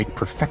reach the Great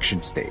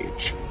Perfection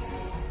stage,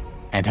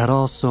 and had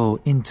also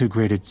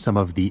integrated some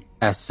of the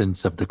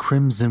essence of the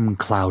Crimson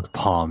Cloud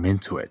Palm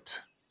into it.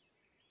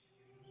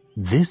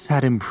 This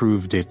had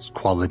improved its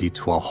quality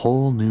to a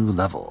whole new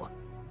level,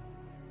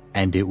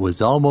 and it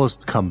was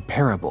almost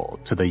comparable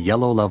to the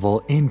yellow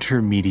level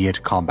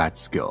intermediate combat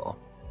skill.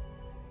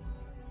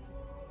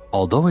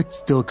 Although it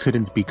still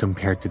couldn't be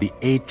compared to the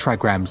 8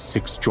 trigram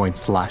 6 joint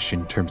slash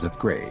in terms of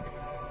grade,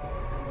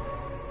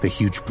 the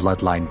huge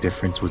bloodline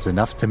difference was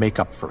enough to make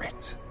up for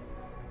it.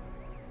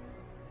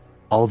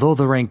 Although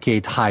the rank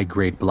 8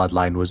 high-grade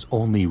bloodline was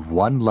only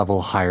 1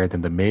 level higher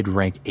than the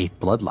mid-rank 8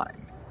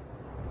 bloodline,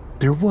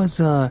 there was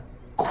a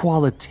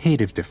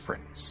qualitative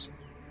difference.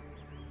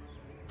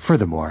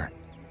 Furthermore,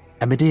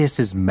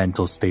 Amadeus's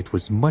mental state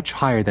was much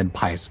higher than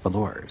Pious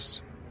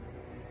Valor's.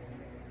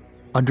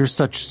 Under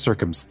such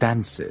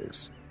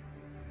circumstances,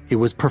 it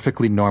was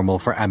perfectly normal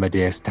for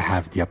Amadeus to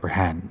have the upper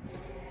hand.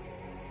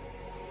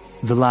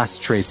 The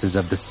last traces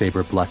of the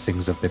saber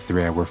blessings of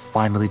Mithria were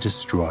finally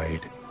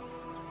destroyed.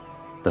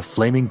 The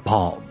flaming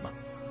palm,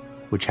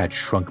 which had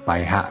shrunk by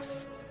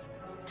half,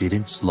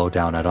 didn't slow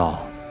down at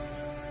all.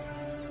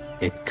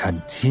 It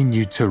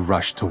continued to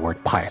rush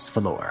toward Pious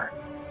Valor.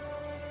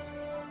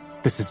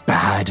 This is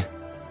bad.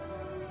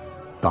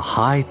 The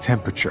high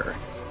temperature,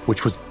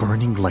 which was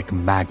burning like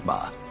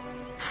magma,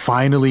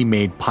 finally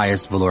made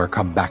Pious Valor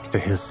come back to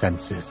his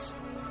senses.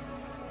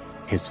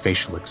 His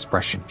facial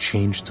expression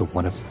changed to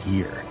one of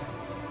fear.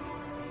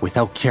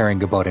 Without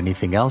caring about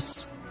anything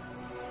else,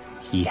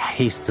 he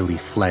hastily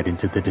fled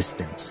into the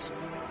distance.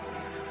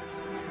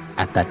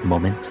 At that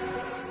moment,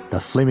 the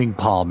flaming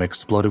palm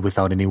exploded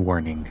without any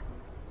warning,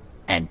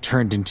 and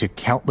turned into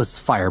countless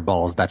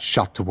fireballs that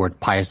shot toward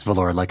Pious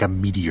Valor like a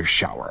meteor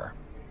shower.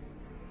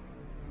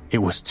 It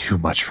was too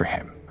much for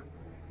him.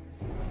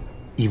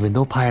 Even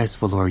though Pious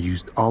Valor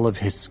used all of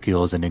his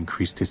skills and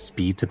increased his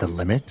speed to the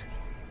limit,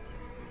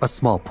 a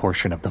small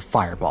portion of the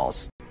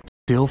fireballs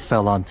still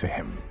fell onto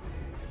him.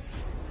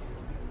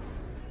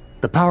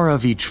 The power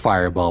of each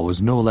fireball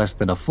was no less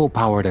than a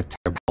full-powered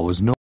attack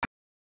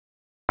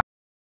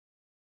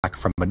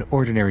from an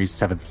ordinary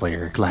 7th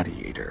layer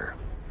gladiator.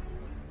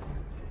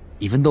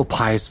 Even though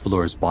Pious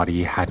Valor's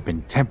body had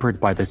been tempered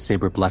by the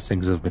saber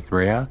blessings of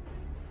Mithria,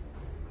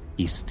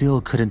 he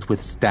still couldn't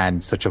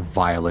withstand such a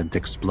violent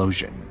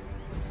explosion.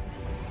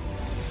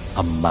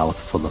 A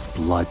mouthful of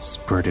blood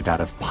spurted out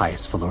of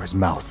Pious Valor's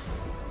mouth.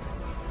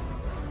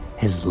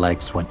 His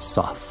legs went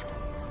soft,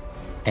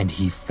 and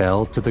he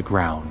fell to the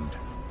ground.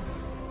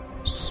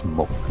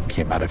 Smoke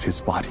came out of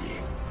his body,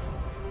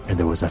 and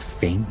there was a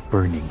faint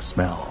burning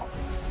smell.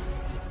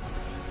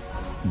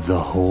 The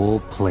whole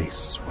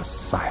place was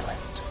silent.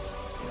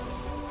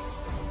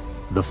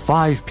 The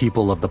 5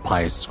 people of the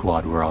Pious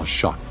Squad were all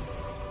shocked.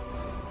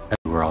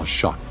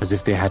 As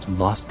if they had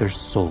lost their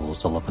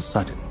souls all of a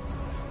sudden.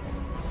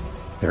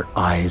 Their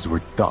eyes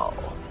were dull,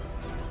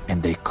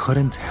 and they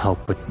couldn't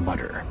help but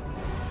mutter,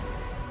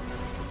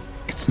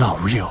 "It's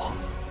not real.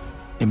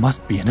 It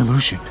must be an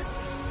illusion.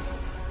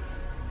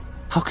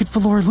 How could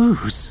Valor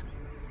lose?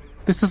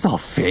 This is all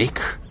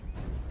fake."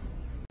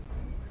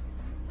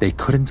 They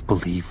couldn't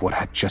believe what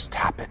had just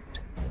happened.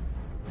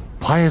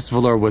 Pious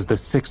Valor was the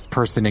 6th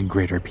person in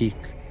Greater Peak.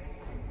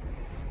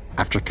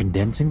 After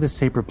condensing the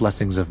saber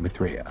blessings of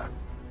Mithria,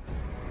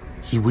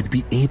 he would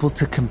be able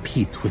to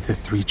compete with the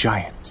 3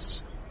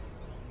 giants.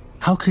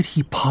 How could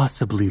he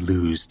possibly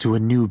lose to a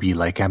newbie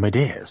like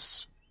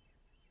Amadeus?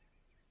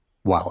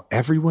 While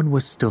everyone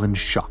was still in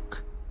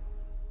shock,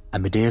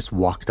 Amadeus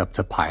walked up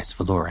to Pious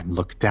Valor and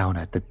looked down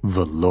at the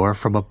Valor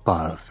from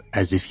above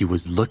as if he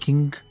was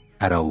looking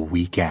at a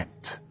weak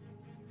ant.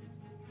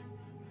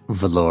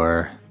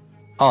 "Valor,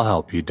 I'll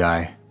help you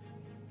die,"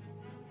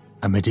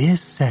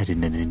 Amadeus said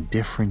in an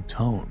indifferent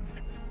tone.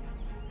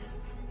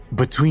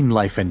 Between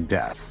life and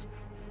death,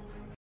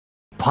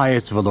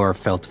 Pious Valor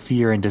felt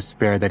fear and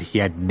despair that he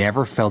had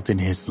never felt in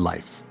his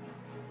life.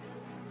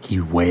 He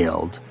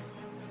wailed,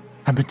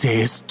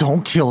 "Amadeus,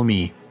 don't kill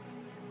me.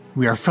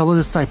 We are fellow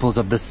disciples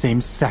of the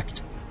same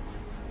sect,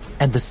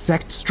 and the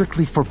sect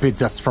strictly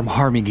forbids us from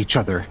harming each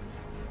other.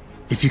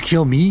 If you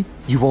kill me,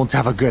 you won't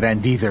have a good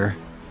end either."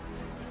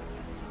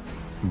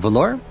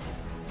 "Valor,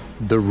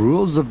 the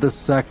rules of the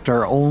sect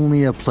are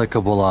only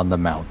applicable on the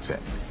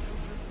mountain.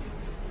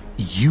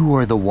 You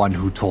are the one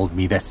who told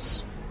me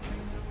this."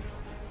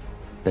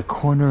 The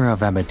corner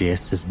of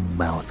Amadeus's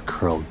mouth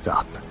curled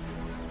up,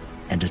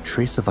 and a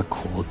trace of a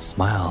cold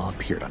smile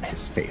appeared on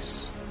his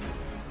face.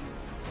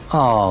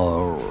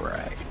 All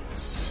right.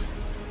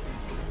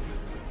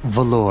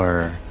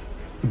 Valor,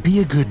 be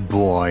a good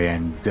boy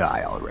and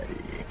die already.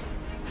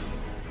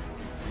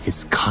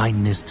 His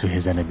kindness to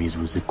his enemies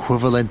was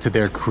equivalent to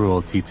their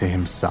cruelty to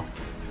himself.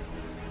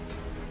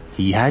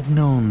 He had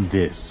known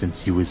this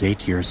since he was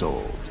 8 years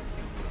old.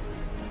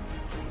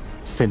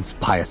 Since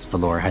Pious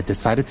Valor had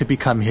decided to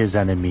become his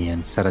enemy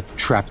and set a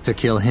trap to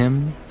kill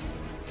him,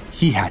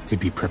 he had to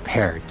be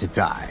prepared to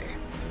die.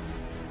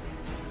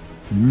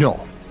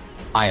 No,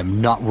 I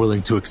am not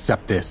willing to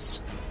accept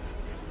this.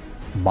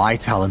 My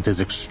talent is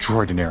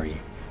extraordinary,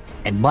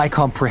 and my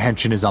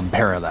comprehension is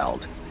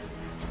unparalleled.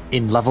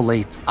 In level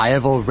 8, I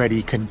have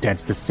already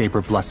condensed the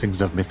saber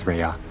blessings of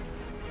Mithraea.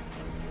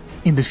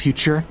 In the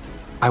future,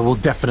 I will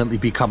definitely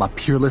become a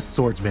peerless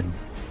swordsman,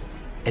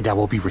 and I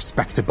will be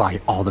respected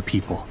by all the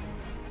people.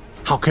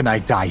 How can I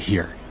die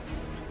here?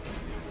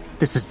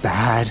 This is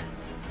bad.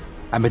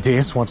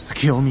 Amadeus wants to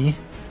kill me.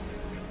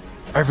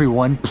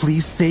 Everyone,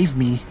 please save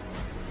me.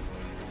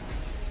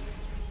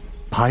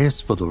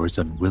 Pious Valor's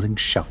unwilling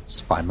shouts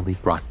finally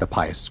brought the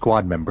Pious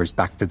squad members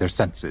back to their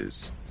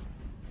senses.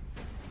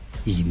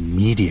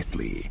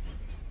 Immediately,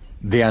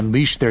 they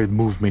unleashed their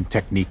movement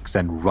techniques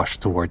and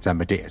rushed towards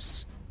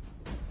Amadeus.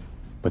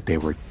 But they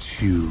were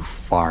too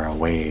far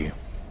away.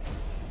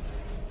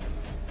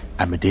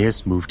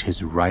 Amadeus moved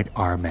his right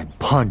arm and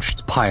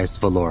punched Pious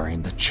Valor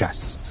in the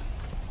chest.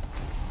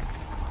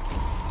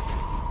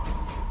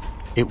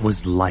 It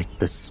was like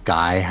the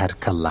sky had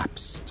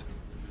collapsed,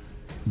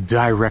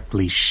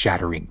 directly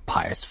shattering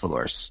Pious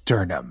Valor's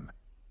sternum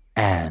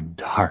and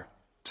heart.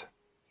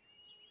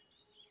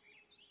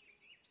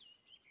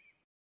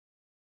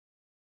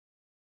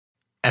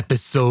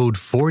 Episode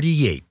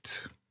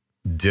 48.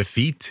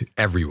 Defeat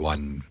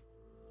Everyone.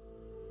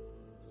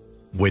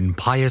 When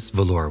Pious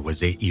Valor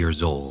was 8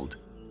 years old,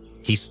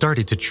 he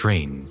started to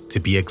train to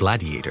be a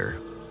gladiator.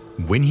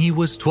 When he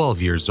was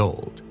 12 years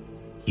old,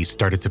 he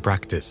started to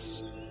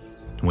practice.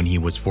 When he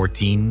was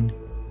 14,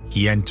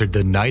 he entered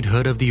the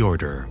knighthood of the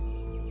order,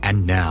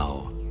 and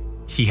now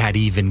he had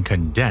even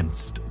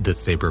condensed the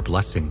saber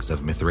blessings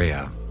of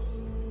Mithraea.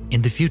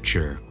 In the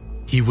future,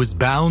 he was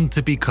bound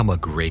to become a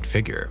great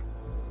figure,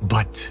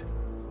 but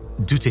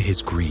due to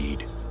his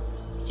greed,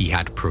 he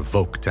had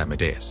provoked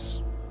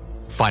Amadeus.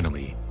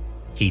 Finally,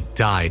 he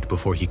died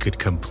before he could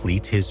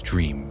complete his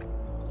dream.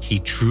 He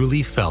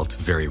truly felt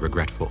very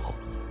regretful.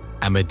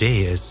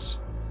 Amadeus,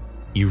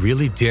 you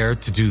really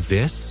dared to do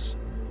this?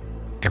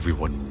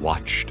 Everyone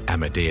watched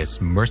Amadeus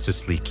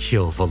mercilessly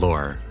kill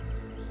Valor,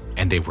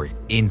 and they were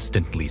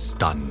instantly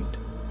stunned.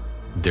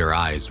 Their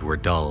eyes were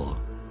dull,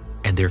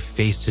 and their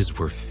faces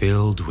were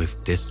filled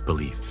with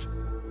disbelief.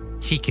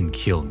 He can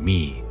kill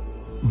me,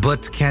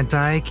 but can't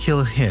I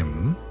kill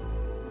him?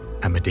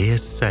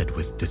 Amadeus said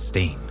with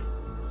disdain.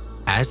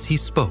 As he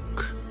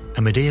spoke,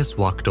 Amadeus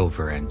walked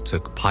over and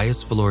took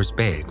Pious Valor's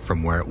bag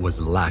from where it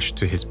was lashed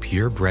to his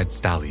purebred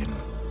stallion.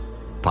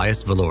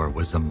 Pious Valor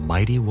was a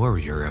mighty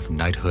warrior of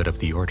knighthood of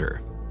the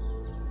order.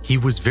 He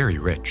was very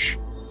rich.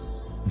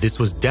 This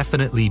was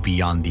definitely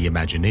beyond the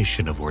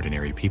imagination of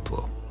ordinary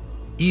people.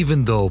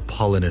 Even though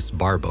Paulinus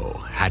Barbo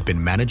had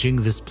been managing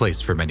this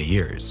place for many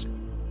years,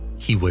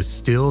 he was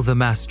still the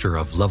master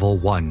of level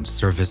 1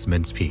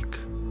 Serviceman's Peak.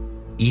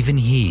 Even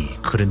he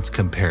couldn't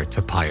compare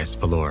to Pious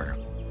Valor.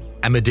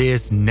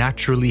 Amadeus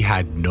naturally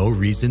had no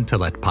reason to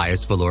let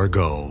Pious Valor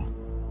go.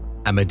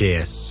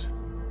 Amadeus,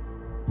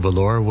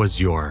 Valor was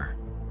your.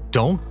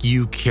 Don't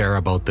you care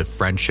about the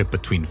friendship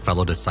between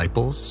fellow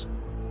disciples?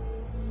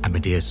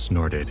 Amadeus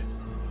snorted.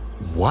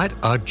 What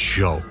a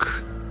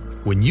joke.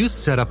 When you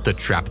set up the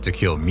trap to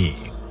kill me,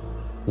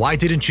 why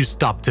didn't you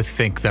stop to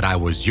think that I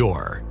was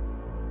your?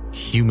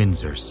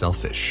 Humans are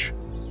selfish.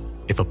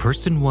 If a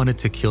person wanted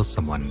to kill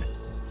someone,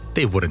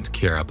 they wouldn't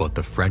care about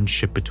the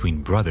friendship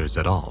between brothers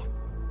at all.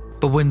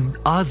 But when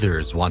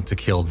others want to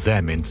kill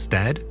them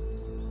instead,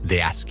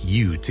 they ask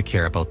you to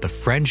care about the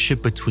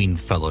friendship between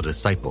fellow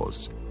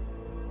disciples.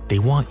 They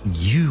want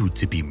you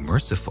to be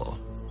merciful.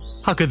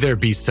 How could there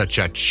be such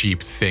a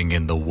cheap thing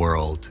in the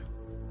world?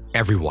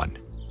 Everyone,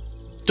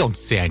 don't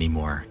say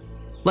anymore.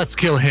 Let's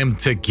kill him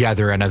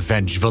together and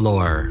avenge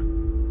Valor.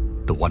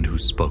 The one who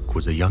spoke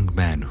was a young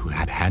man who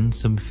had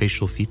handsome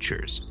facial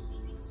features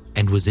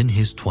and was in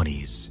his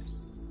 20s.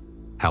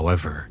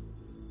 However,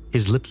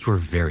 his lips were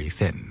very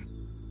thin.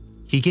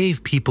 He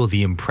gave people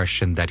the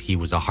impression that he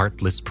was a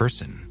heartless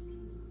person.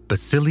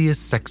 Basilius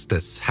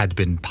Sextus had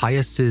been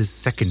Pius's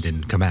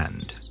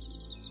second-in-command.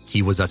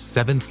 He was a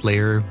 7th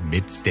layer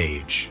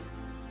mid-stage.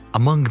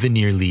 Among the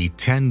nearly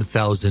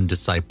 10,000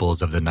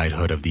 disciples of the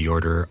knighthood of the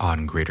order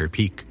on Greater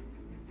Peak,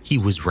 he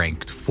was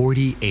ranked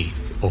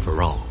 48th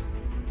overall.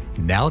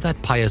 Now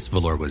that Pious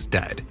Valor was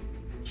dead,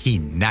 he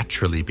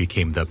naturally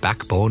became the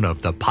backbone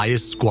of the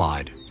Pious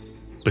squad.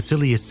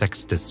 Basilius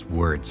Sextus'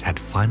 words had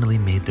finally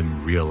made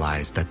them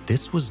realize that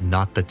this was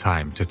not the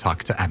time to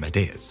talk to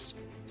Amadeus.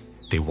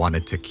 They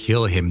wanted to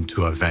kill him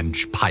to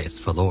avenge Pious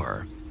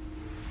Valor.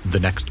 The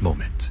next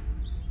moment,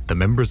 The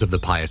members of the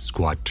Pious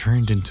Squad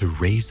turned into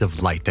rays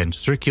of light and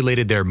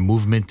circulated their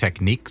movement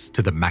techniques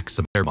to the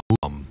maximum.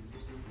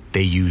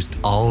 They used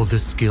all the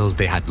skills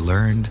they had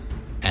learned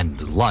and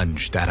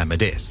lunged at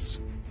Amadeus.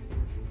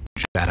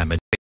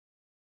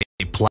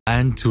 They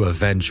planned to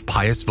avenge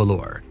Pious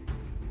Valor,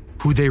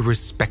 who they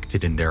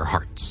respected in their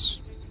hearts.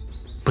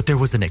 But there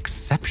was an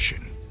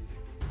exception.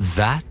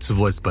 That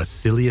was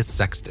Basilius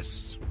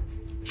Sextus.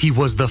 He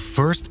was the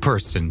first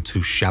person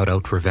to shout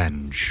out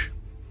revenge.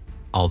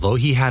 Although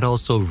he had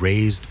also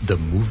raised the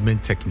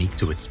movement technique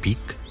to its peak,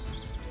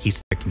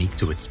 his technique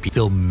to its peak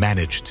still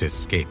managed to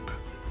escape.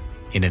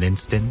 In an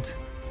instant,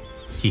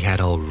 he had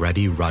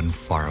already run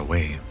far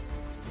away.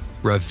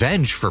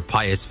 Revenge for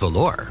Pious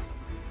Valor?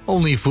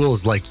 Only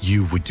fools like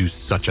you would do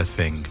such a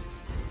thing.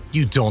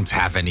 You don't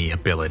have any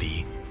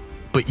ability,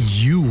 but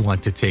you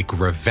want to take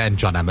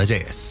revenge on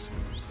Amadeus.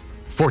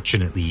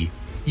 Fortunately,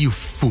 you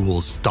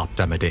fools stopped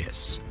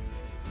Amadeus.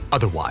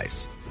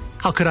 Otherwise,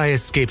 how could I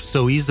escape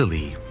so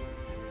easily?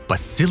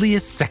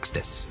 Basilius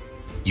Sextus,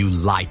 you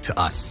lied to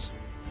us.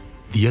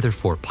 The other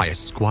 4 Pious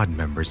Squad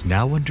members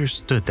now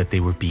understood that they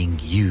were being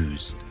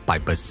used by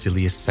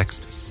Basilius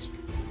Sextus.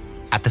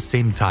 At the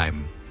same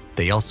time,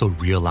 they also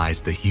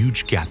realized the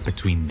huge gap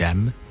between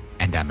them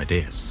and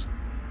Amadeus.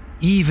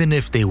 Even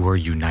if they were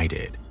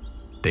united,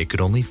 they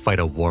could only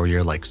fight a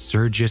warrior like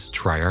Sergius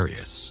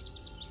Triarius.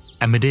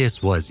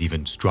 Amadeus was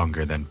even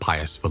stronger than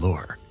Pious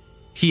Valor.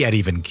 He had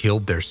even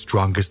killed their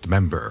strongest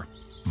member,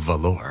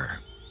 Valor.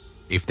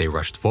 If they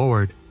rushed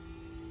forward,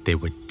 they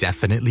would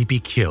definitely be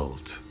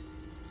killed.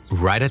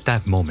 Right at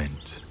that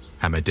moment,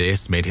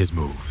 Amadeus made his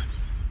move.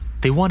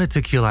 They wanted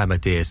to kill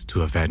Amadeus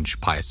to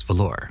avenge Pious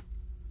Valor.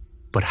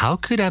 But how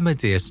could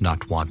Amadeus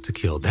not want to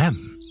kill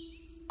them?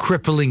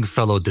 Crippling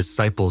fellow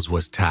disciples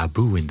was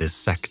taboo in this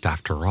sect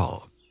after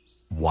all.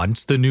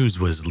 Once the news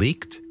was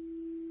leaked,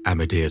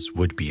 Amadeus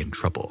would be in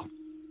trouble.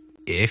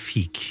 If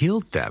he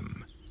killed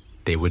them,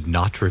 they would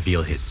not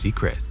reveal his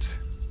secret.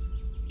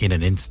 In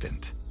an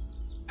instant,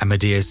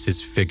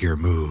 Amadeus's figure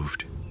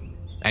moved,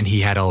 and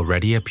he had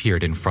already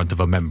appeared in front of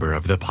a member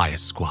of the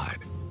Pious Squad.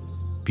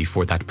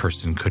 Before that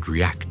person could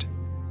react,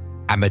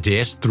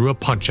 Amadeus threw a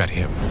punch at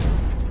him.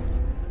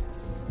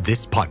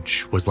 This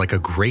punch was like a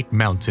great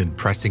mountain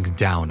pressing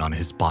down on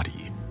his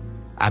body.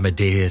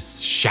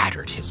 Amadeus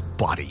shattered his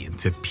body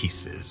into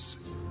pieces.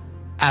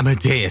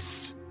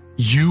 Amadeus,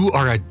 you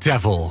are a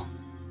devil.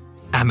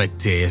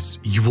 Amadeus,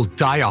 you will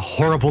die a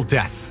horrible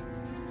death.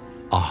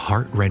 A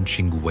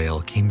heart-wrenching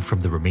wail came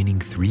from the remaining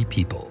 3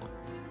 people.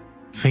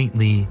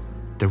 Faintly,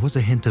 there was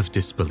a hint of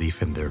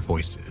disbelief in their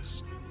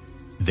voices.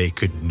 They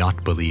could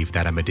not believe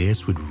that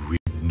Amadeus would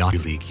not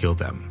really kill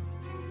them.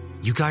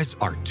 You guys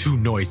are too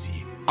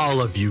noisy.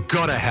 All of you,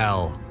 go to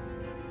hell!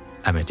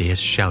 Amadeus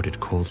shouted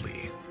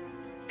coldly.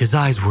 His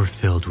eyes were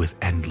filled with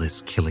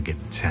endless killing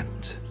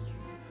intent.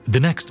 The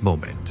next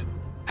moment,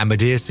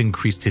 Amadeus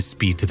increased his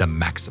speed to the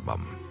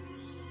maximum.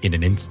 In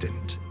an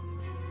instant,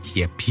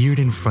 he appeared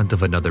in front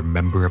of another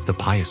member of the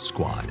Pious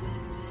Squad.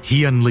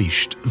 He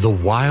unleashed the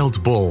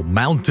Wild Bull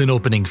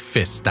mountain-opening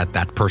fist at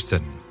that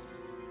person.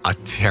 A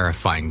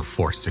terrifying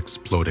force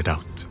exploded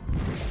out.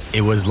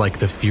 It was like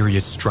the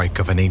furious strike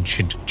of an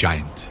ancient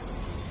giant.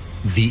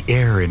 The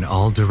air in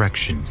all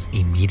directions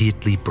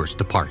immediately burst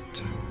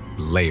apart,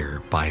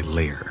 layer by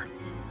layer.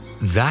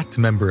 That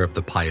member of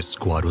the Pious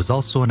Squad was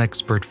also an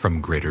expert from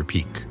Greater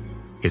Peak.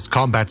 His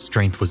combat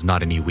strength was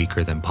not any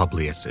weaker than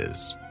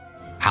Publius's.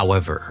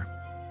 However,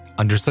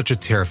 under such a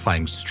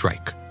terrifying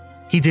strike,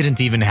 he didn't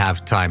even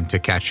have time to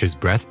catch his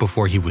breath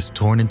before he was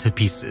torn into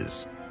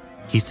pieces.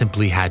 He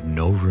simply had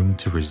no room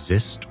to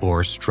resist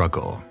or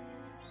struggle.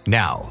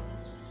 Now,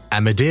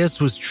 Amadeus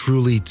was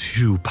truly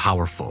too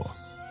powerful.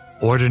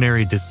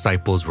 Ordinary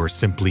disciples were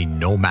simply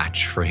no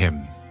match for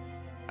him.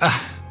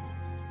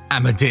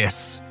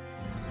 Amadeus,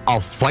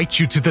 I'll fight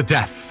you to the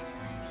death.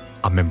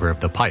 A member of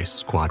the Pious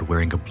Squad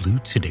wearing a blue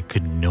tunic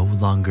could no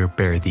longer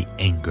bear the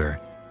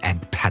anger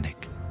and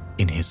panic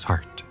in his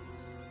heart.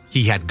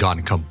 He had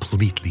gone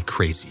completely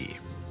crazy.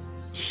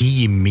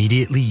 He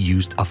immediately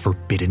used a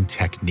forbidden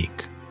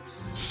technique.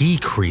 He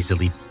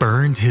crazily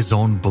burned his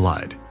own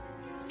blood.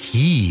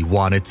 He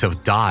wanted to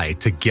die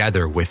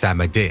together with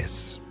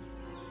Amadeus.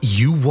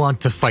 You want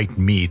to fight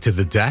me to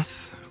the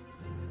death?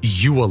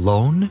 You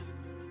alone?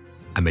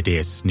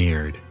 Amadeus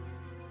sneered.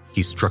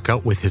 He struck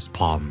out with his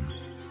palm.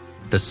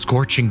 The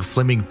scorching,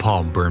 flaming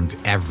palm burned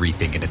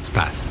everything in its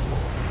path.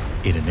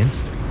 In an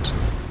instant,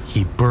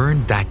 he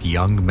burned that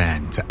young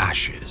man to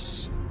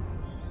ashes.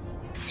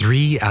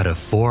 3 out of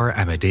 4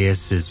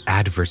 Amadeus's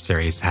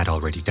adversaries had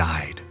already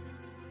died.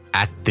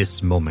 At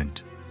this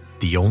moment,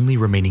 the only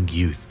remaining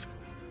youth,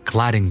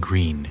 clad in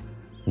green,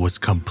 was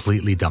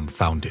completely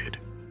dumbfounded.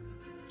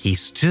 He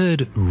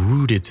stood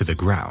rooted to the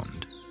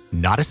ground,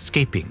 not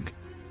escaping,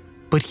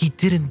 but he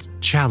didn't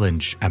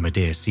challenge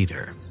Amadeus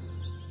either.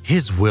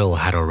 His will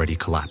had already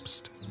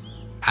collapsed.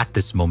 At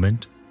this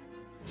moment,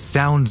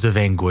 sounds of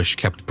anguish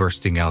kept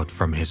bursting out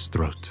from his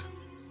throat.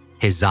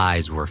 His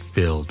eyes were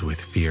filled with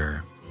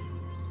fear.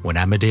 When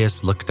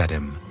Amadeus looked at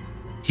him,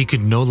 He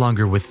could no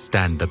longer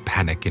withstand the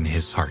panic in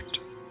his heart.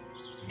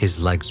 His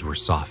legs were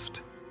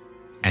soft,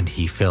 and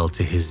he fell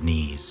to his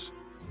knees.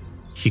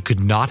 He could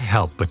not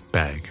help but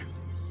beg,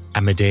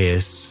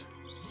 "Amadeus,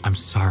 I'm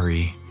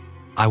sorry.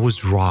 I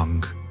was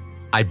wrong.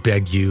 I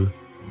beg you,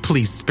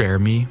 please spare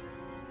me."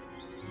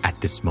 At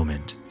this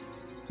moment,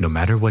 no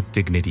matter what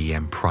dignity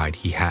and pride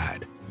he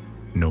had,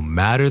 no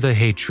matter the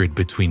hatred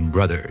between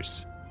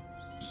brothers,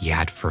 he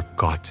had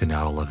forgotten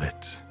all of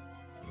it.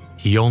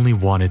 He only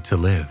wanted to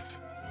live,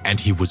 and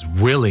he was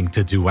willing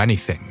to do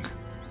anything.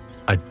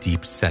 A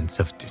deep sense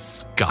of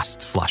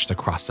disgust flashed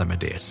across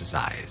Amadeus's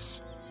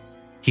eyes.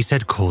 He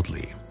said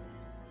coldly,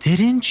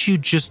 "Didn't you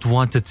just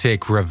want to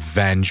take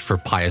revenge for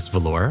Pious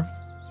Valor?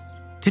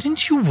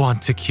 Didn't you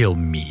want to kill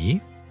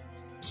me?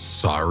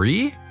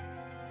 Sorry?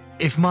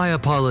 If my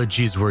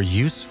apologies were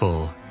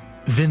useful,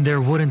 then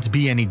there wouldn't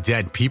be any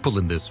dead people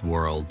in this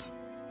world."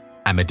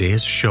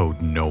 Amadeus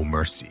showed no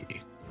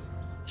mercy.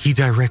 He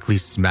directly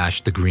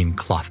smashed the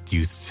green-clothed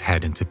youth's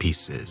head into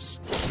pieces.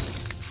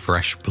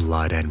 Fresh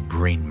blood and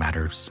brain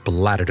matter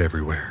splattered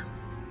everywhere.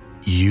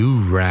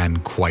 You ran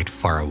quite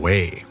far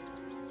away.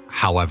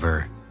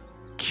 However,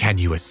 can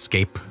you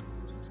escape?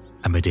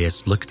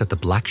 Amadeus looked at the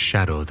black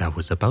shadow that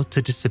was about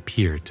to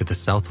disappear to the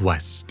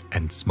southwest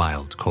and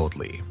smiled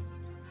coldly.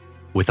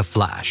 With a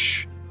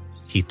flash,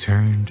 he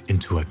turned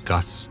into a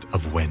gust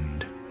of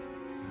wind.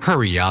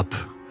 "Hurry up!"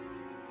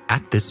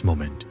 At this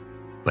moment,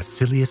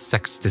 Basilius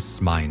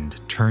Sextus' mind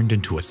turned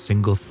into a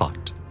single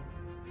thought,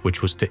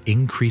 which was to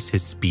increase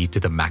his speed to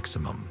the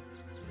maximum.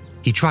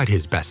 He tried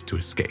his best to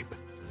escape,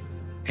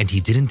 and he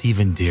didn't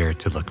even dare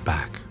to look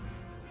back.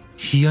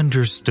 He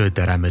understood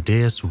that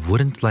Amadeus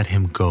wouldn't let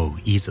him go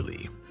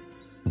easily.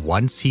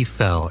 Once he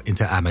fell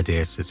into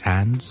Amadeus's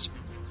hands,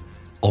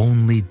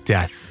 only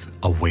death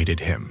awaited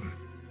him.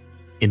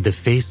 In the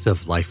face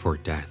of life or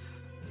death,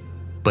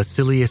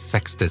 Basilius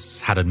Sextus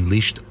had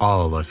unleashed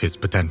all of his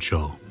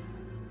potential.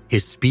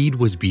 His speed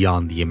was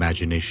beyond the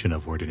imagination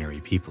of ordinary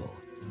people.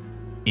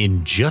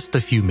 In just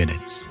a few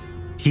minutes,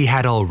 he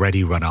had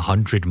already run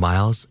 100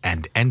 miles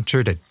and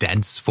entered a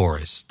dense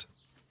forest.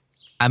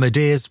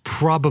 Amadeus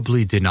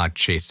probably did not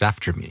chase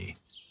after me.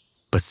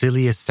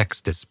 Basilius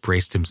Sextus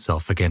braced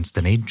himself against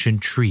an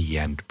ancient tree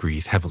and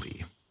breathed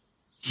heavily.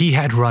 He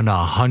had run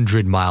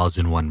 100 miles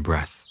in one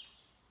breath,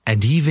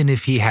 and even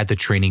if he had the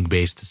training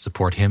base to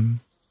support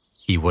him,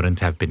 he wouldn't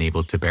have been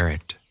able to bear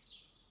it.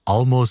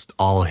 Almost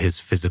all his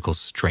physical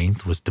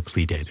strength was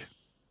depleted.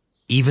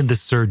 Even the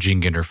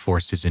surging inner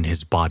forces in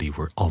his body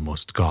were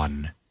almost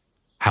gone.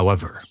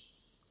 However,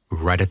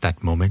 right at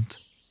that moment,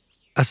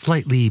 a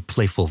slightly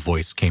playful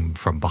voice came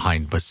from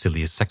behind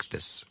Basilius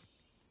Sextus.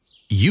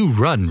 "You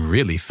run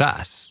really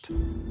fast.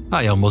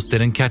 I almost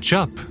didn't catch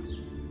up."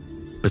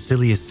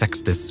 Basilius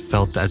Sextus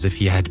felt as if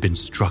he had been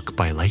struck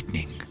by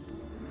lightning.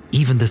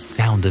 Even the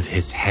sound of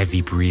his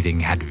heavy breathing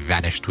had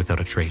vanished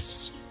without a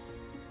trace.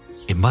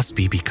 "It must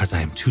be because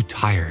I am too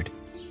tired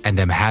and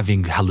am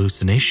having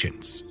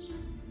hallucinations,"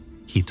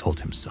 he told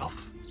himself.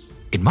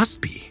 "It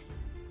must be.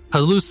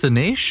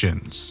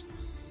 Hallucinations."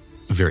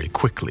 Very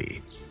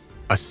quickly,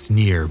 a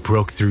sneer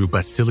broke through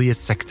Basilius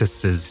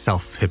Sextus's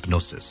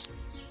self-hypnosis.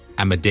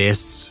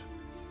 "Amadeus,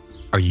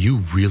 are you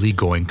really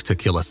going to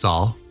kill us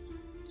all?"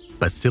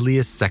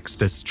 Basilius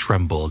Sextus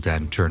trembled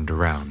and turned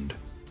around.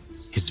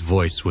 His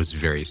voice was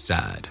very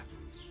sad.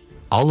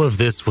 "All of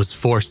this was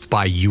forced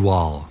by you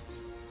all.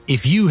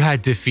 If you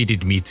had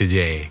defeated me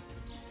today,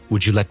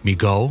 would you let me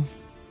go?"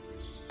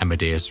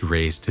 Amadeus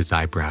raised his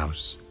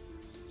eyebrows,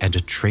 and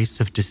a trace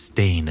of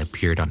disdain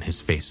appeared on his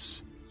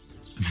face.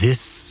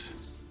 "This..."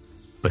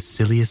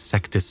 Basilius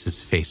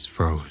Sextus's face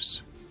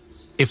froze.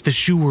 If the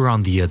shoe were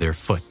on the other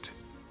foot,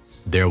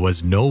 there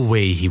was no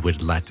way he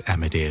would let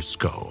Amadeus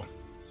go.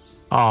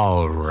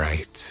 "All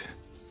right.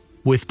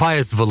 With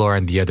Pious Valor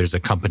and the others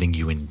accompanying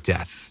you in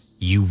death,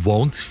 you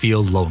won't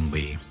feel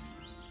lonely.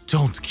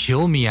 Don't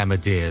kill me,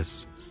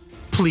 Amadeus.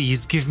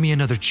 Please give me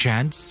another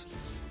chance.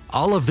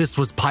 All of this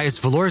was Pious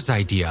Valor's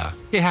idea.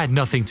 It had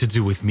nothing to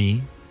do with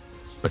me."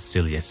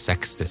 Basilius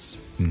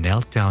Sextus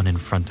knelt down in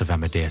front of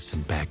Amadeus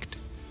and begged.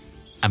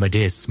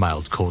 Amadeus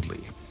smiled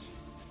coldly.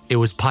 "It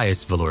was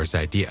Pious Valor's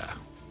idea.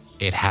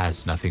 It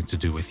has nothing to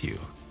do with you."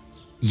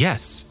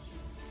 "Yes,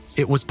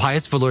 it was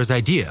Pious Valor's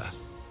idea.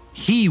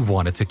 He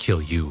wanted to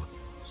kill you.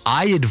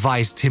 I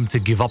advised him to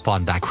give up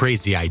on that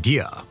crazy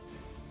idea,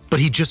 but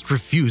he just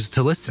refused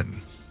to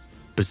listen."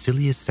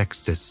 Basilius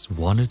Sextus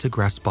wanted to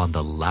grasp on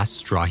the last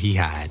straw he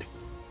had.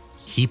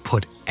 He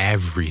put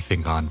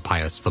everything on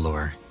Pious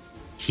Valor.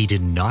 He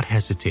did not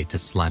hesitate to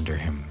slander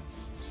him.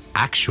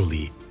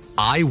 "Actually,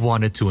 I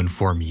wanted to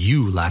inform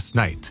you last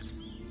night,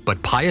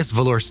 but Pious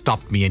Valor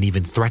stopped me and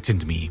even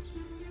threatened me.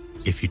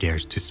 If you dare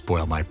to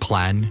spoil my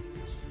plan,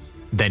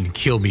 then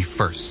kill me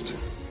first,"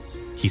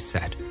 he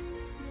said.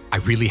 "I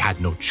really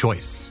had no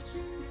choice."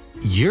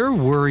 "You're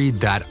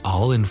worried that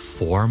I'll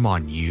inform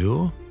on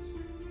you?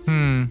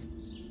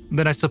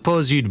 Then I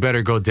suppose you'd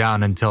better go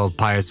down and tell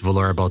Pious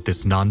Valor about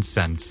this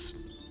nonsense."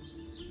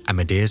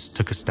 Amadeus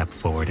took a step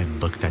forward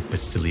and looked at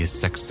Basilius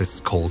Sextus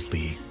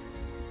coldly.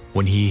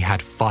 When he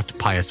had fought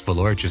Pius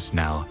Valor just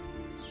now,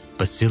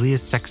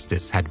 Basilius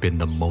Sextus had been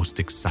the most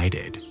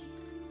excited.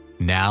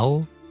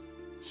 Now,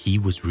 he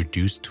was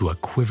reduced to a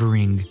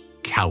quivering,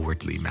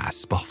 cowardly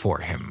mass before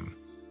him.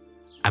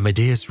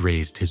 Amadeus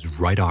raised his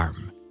right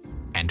arm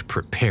and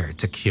prepared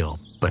to kill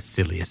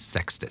Basilius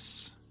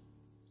Sextus.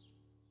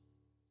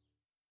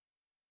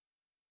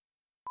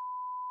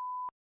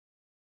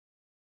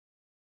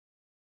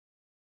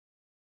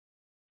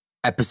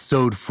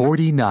 Episode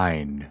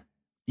 49.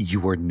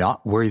 You are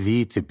not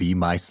worthy to be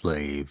my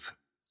slave.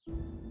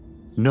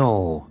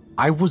 No,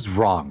 I was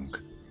wrong.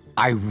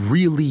 I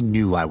really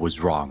knew I was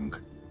wrong.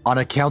 On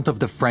account of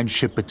the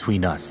friendship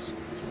between us,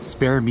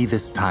 spare me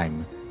this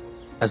time.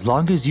 As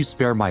long as you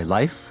spare my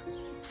life,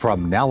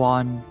 from now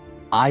on,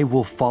 I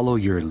will follow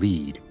your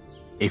lead.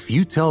 If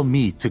you tell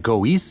me to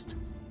go east,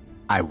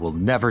 I will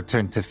never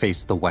turn to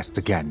face the west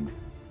again.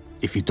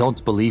 If you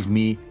don't believe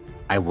me,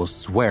 I will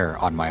swear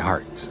on my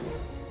heart.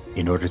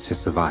 In order to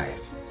survive,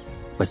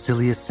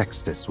 Basilius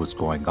Sextus was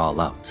going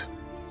all out.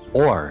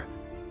 Or,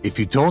 if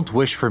you don't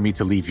wish for me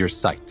to leave your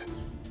sight,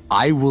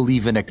 I will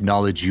even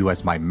acknowledge you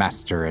as my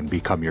master and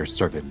become your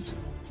servant.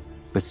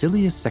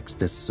 Basilius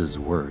Sextus's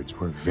words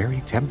were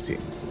very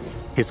tempting.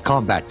 His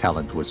combat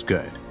talent was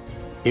good.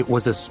 It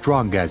was as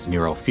strong as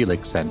Nero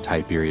Felix and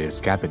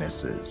Tiberius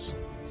Gabinus's.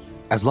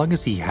 As long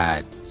as he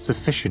had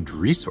sufficient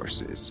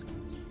resources,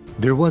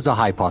 there was a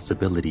high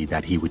possibility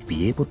that he would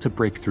be able to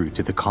break through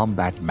to the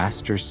combat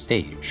master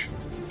stage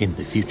in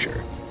the future.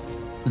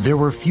 There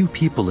were few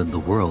people in the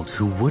world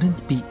who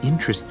wouldn't be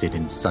interested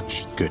in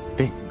such good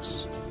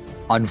things.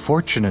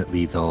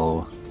 Unfortunately,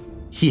 though,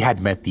 he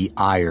had met the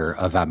ire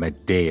of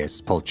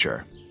Amadeus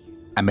Pulcher.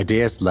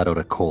 Amadeus let out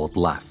a cold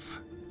laugh.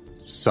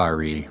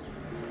 Sorry,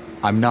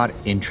 I'm not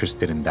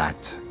interested in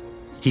that.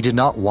 He did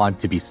not want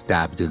to be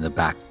stabbed in the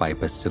back by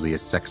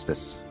Basilius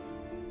Sextus.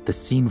 The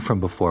scene from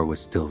before was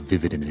still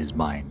vivid in his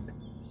mind.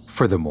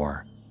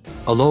 Furthermore,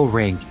 a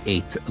low-rank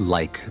 8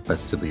 like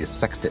Basilius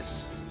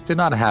Sextus did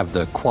not have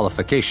the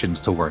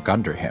qualifications to work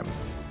under him.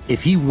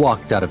 If he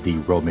walked out of the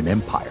Roman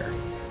Empire,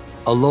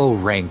 a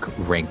low-rank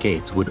rank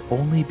 8 would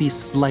only be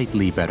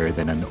slightly better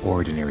than an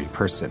ordinary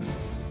person.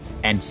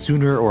 And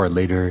sooner or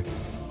later,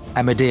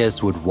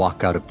 Amadeus would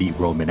walk out of the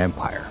Roman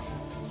Empire.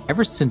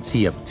 Ever since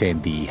he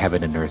obtained the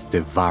heaven and earth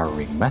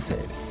devouring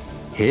method,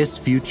 his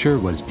future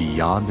was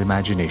beyond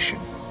imagination.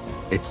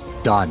 It's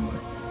done.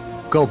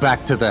 Go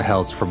back to the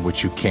hells from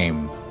which you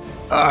came.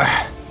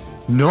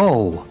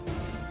 No!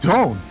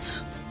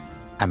 Don't!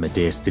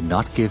 Amadeus did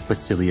not give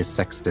Basilius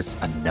Sextus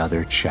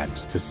another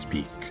chance to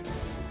speak.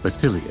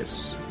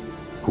 Basilius,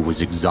 who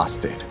was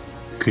exhausted,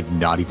 could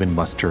not even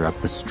muster up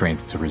the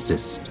strength to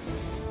resist.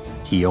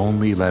 He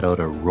only let out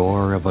a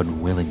roar of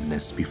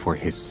unwillingness before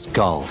his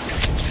skull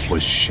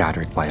was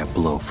shattered by a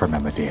blow from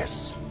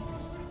Amadeus.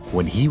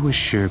 When he was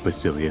sure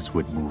Basilius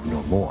would move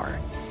no more,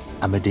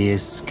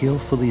 Amadeus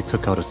skillfully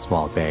took out a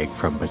small bag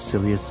from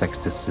Basilius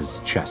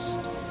Sextus's chest.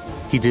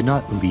 He did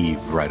not leave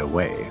right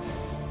away.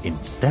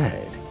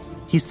 Instead,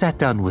 he sat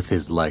down with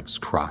his legs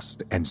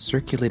crossed and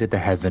circulated the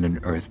heaven and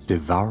earth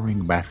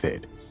devouring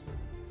method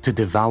to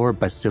devour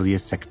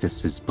Basilius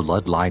Sextus's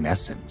bloodline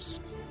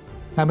essence.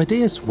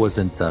 Amadeus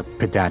wasn't a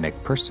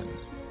pedantic person.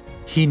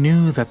 He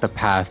knew that the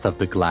path of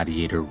the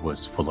gladiator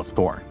was full of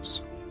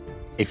thorns.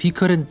 If he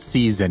couldn't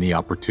seize any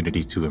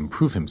opportunity to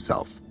improve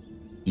himself,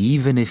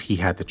 even if he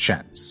had the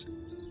chance,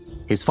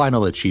 his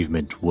final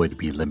achievement would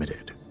be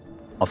limited.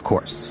 Of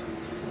course,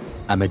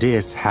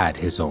 Amadeus had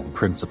his own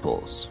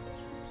principles.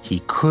 He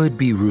could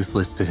be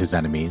ruthless to his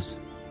enemies,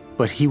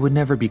 but he would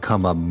never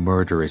become a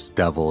murderous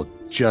devil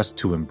just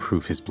to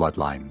improve his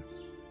bloodline.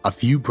 A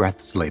few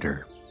breaths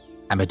later,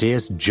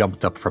 Amadeus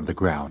jumped up from the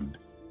ground.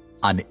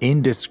 An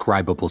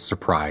indescribable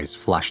surprise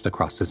flashed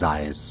across his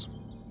eyes.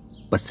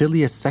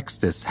 Basilius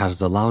Sextus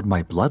has allowed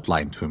my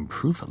bloodline to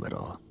improve a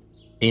little.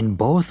 In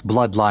both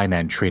bloodline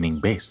and training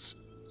base,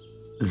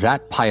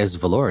 that Pius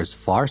Valor is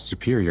far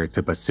superior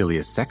to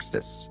Basilius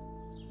Sextus.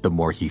 The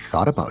more he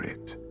thought about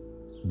it,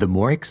 the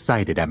more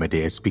excited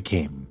Amadeus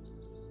became.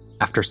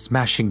 After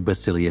smashing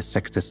Basilius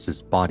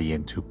Sextus's body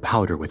into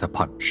powder with a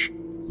punch,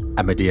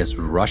 Amadeus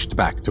rushed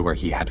back to where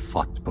he had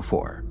fought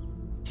before.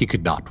 He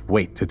could not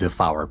wait to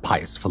devour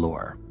Pius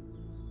Valor.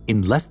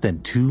 In less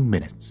than 2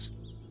 minutes,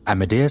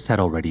 Amadeus had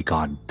already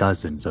gone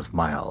dozens of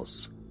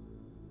miles.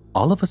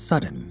 All of a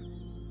sudden,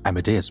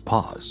 Amadeus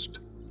paused,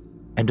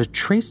 and a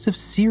trace of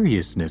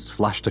seriousness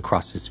flashed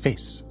across his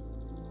face.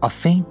 A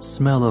faint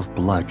smell of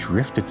blood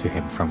drifted to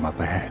him from up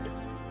ahead.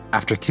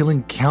 After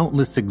killing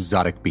countless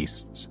exotic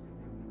beasts,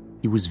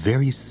 he was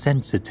very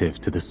sensitive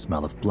to the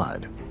smell of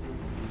blood.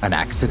 An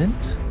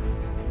accident?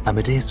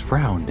 Amadeus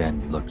frowned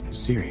and looked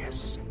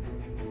serious.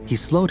 He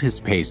slowed his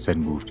pace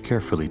and moved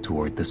carefully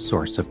toward the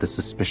source of the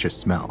suspicious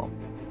smell.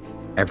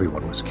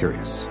 Everyone was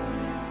curious,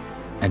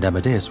 and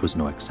Amadeus was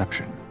no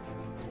exception.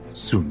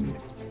 Soon,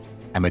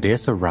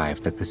 Amadeus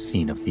arrived at the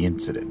scene of the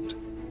incident.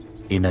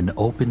 In an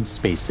open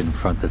space in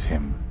front of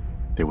him,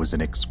 there was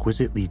an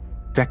exquisitely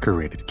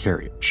decorated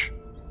carriage.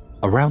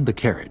 Around the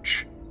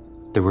carriage,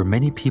 there were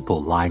many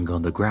people lying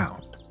on the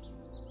ground.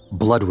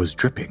 Blood was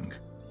dripping,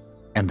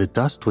 and the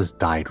dust was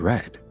dyed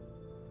red.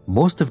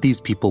 Most of these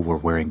people were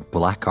wearing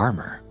black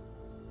armor.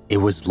 It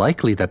was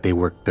likely that they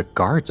were the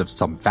guards of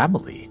some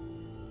family.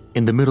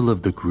 In the middle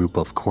of the group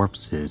of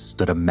corpses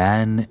stood a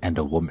man and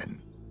a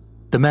woman.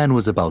 The man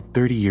was about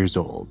 30 years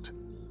old.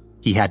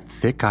 He had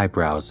thick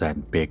eyebrows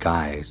and big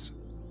eyes.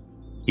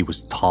 He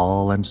was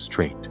tall and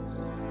straight,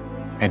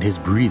 and his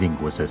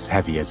breathing was as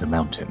heavy as a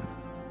mountain.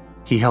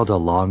 He held a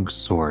long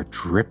sword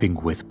dripping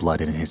with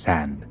blood in his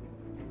hand,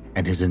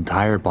 and his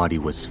entire body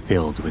was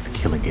filled with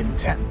killing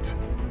intent.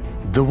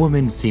 The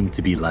woman seemed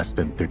to be less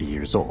than 30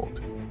 years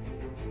old.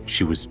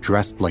 She was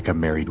dressed like a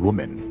married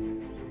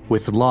woman,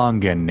 with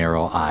long and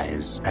narrow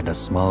eyes and a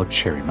small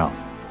cherry mouth.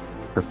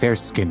 Her fair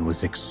skin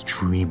was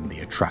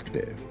extremely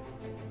attractive,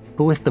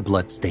 but with the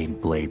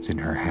blood-stained blades in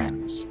her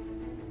hands,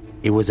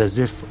 it was as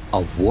if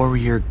a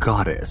warrior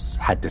goddess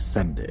had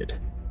descended.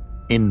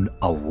 In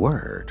a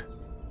word,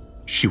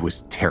 she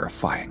was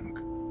terrifying.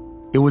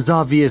 It was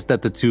obvious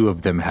that the two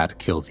of them had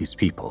killed these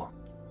people.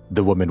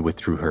 The woman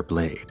withdrew her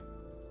blade,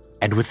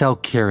 and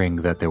without caring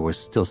that there was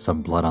still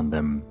some blood on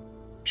them,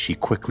 she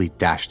quickly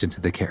dashed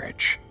into the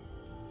carriage,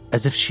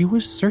 as if she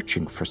was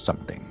searching for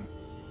something.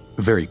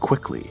 Very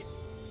quickly,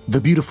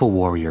 the beautiful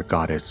warrior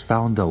goddess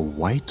found a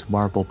white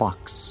marble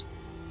box.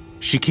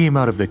 She came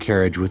out of the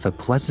carriage with a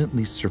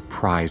pleasantly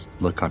surprised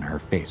look on her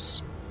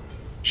face.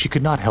 She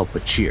could not help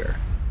but cheer.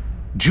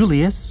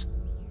 "Julius,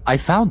 I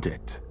found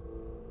it."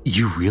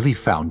 "You really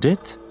found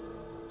it?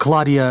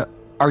 Claudia,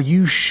 are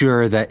you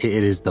sure that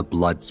it is the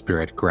blood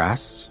spirit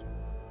grass?"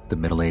 The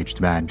middle-aged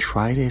man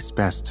tried his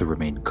best to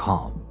remain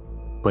calm,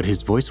 but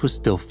his voice was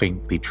still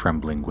faintly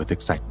trembling with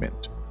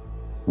excitement.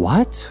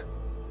 "What?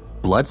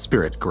 Blood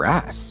spirit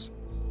grass?"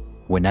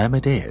 When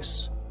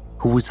Amadeus,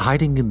 who was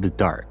hiding in the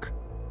dark,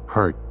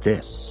 heard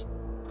this,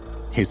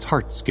 his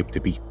heart skipped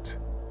a beat.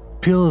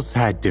 Pills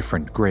had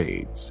different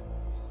grades.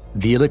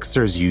 The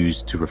elixirs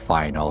used to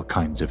refine all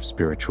kinds of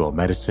spiritual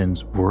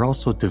medicines were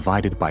also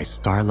divided by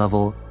star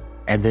level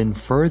and then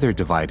further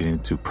divided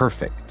into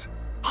perfect,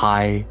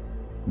 high,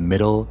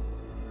 middle,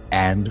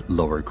 and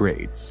lower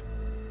grades.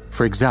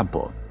 For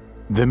example,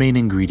 the main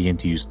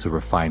ingredient used to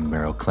refine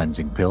marrow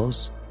cleansing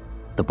pills,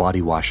 the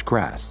body wash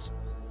grass,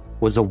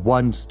 was a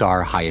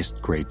 1-star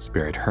highest grade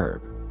spirit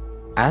herb.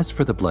 As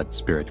for the blood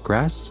spirit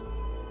grass,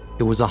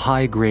 it was a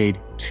high grade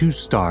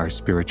 2-star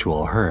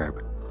spiritual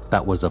herb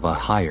that was of a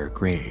higher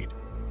grade.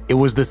 It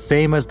was the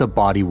same as the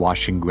body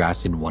washing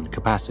grass in one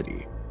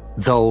capacity,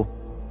 though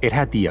it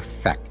had the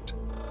effect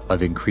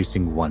of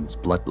increasing one's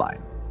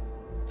bloodline.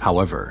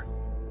 However,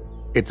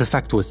 its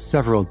effect was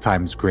several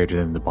times greater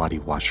than the body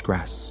wash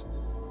grass,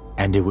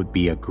 and it would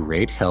be a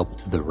great help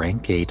to the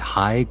rank 8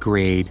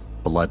 high-grade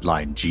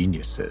bloodline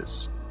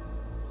geniuses.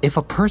 If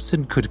a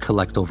person could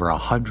collect over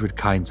 100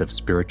 kinds of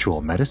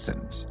spiritual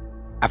medicines,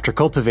 after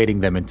cultivating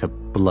them into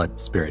blood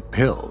spirit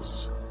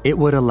pills, it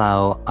would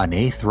allow an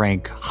 8th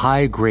rank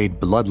high-grade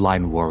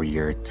bloodline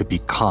warrior to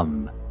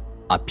become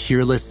a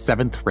peerless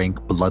 7th rank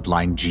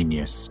bloodline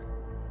genius.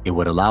 It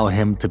would allow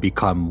him to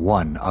become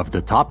one of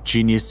the top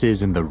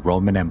geniuses in the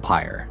Roman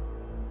Empire.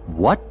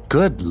 What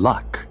good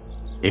luck!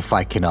 If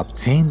I can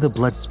obtain the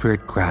blood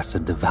spirit grass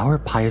and devour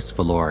Pious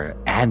Valor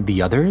and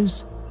the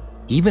others,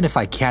 even if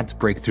I can't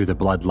break through the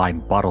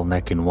bloodline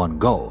bottleneck in one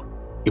go,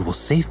 it will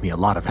save me a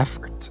lot of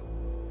effort.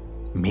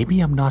 Maybe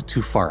I'm not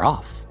too far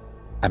off.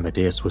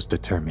 Amadeus was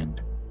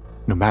determined.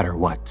 No matter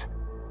what,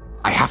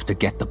 I have to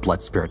get the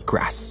blood spirit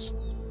grass,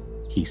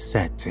 he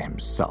said to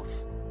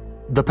himself.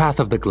 The path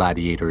of the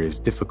gladiator is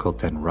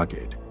difficult and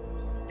rugged.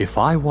 If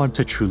I want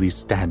to truly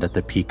stand at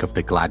the peak of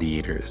the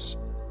gladiators,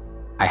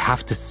 I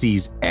have to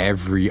seize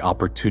every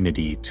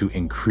opportunity to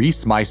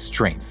increase my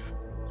strength.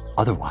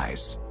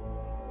 Otherwise,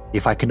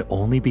 if I can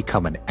only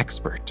become an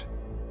expert,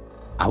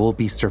 I will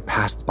be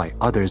surpassed by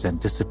others and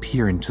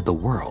disappear into the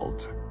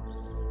world.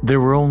 There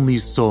were only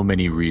so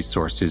many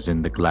resources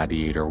in the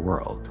gladiator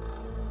world.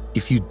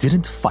 If you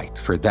didn't fight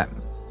for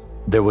them,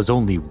 there was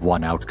only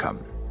one outcome.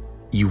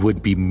 You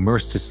would be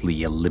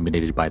mercilessly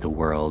eliminated by the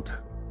world.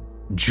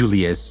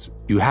 Julius,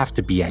 you have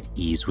to be at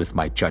ease with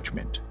my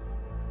judgment.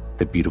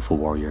 The beautiful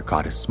warrior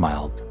goddess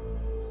smiled.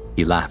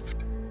 He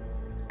laughed.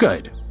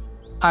 Good.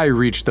 I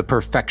reached the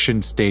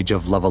perfection stage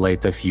of level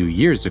 8 a few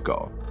years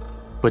ago,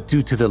 but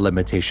due to the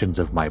limitations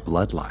of my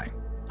bloodline,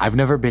 I've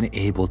never been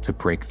able to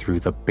break through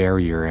the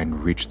barrier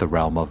and reach the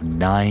realm of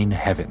 9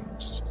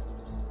 heavens.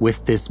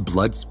 With this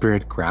blood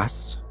spirit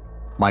grass,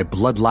 my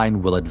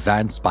bloodline will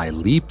advance by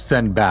leaps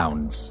and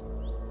bounds,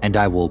 and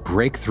I will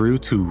break through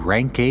to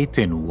rank 8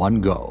 in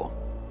one go.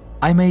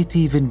 I might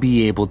even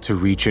be able to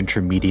reach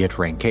intermediate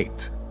rank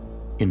 8.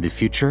 In the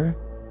future,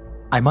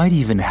 I might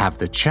even have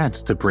the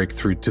chance to break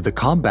through to the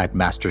combat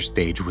master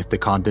stage with the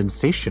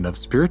condensation of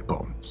spirit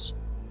bones.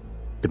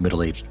 The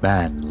middle-aged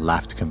man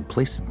laughed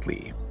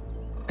complacently,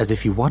 as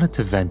if he wanted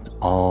to vent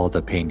all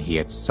the pain he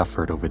had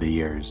suffered over the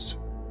years.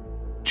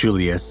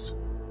 Julius,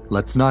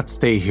 let's not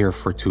stay here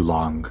for too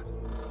long.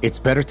 It's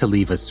better to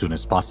leave as soon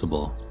as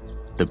possible.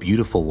 The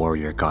beautiful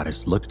warrior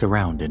goddess looked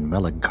around in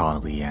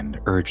melancholy and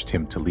urged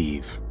him to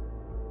leave.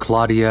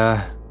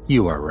 Claudia,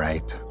 You are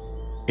right.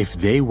 If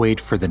they wait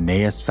for the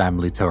Neas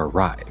family to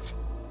arrive,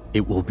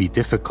 it will be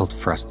difficult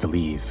for us to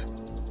leave.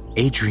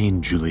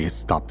 Adrian Julius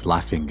stopped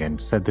laughing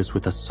and said this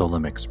with a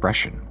solemn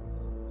expression.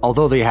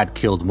 Although they had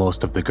killed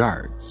most of the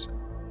guards,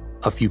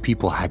 a few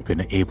people had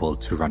been able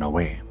to run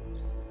away.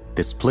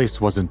 This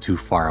place wasn't too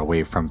far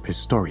away from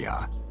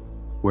Pistoria,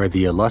 where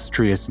the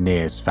illustrious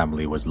Neas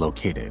family was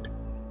located.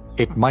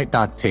 It might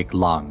not take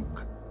long.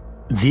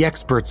 The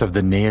experts of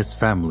the Neas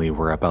family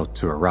were about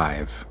to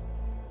arrive.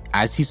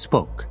 As he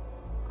spoke,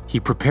 he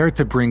prepared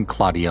to bring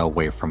Claudia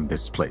away from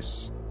this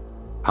place.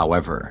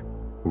 However,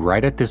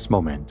 right at this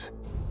moment,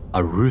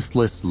 a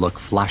ruthless look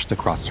flashed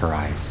across her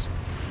eyes.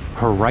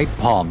 Her right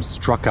palm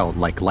struck out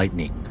like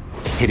lightning,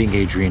 hitting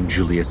Adrian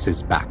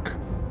Julius's back.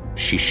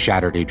 She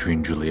shattered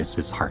Adrian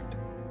Julius's heart,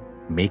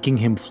 making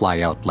him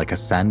fly out like a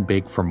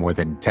sandbag for more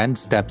than 10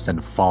 steps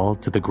and fall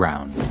to the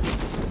ground.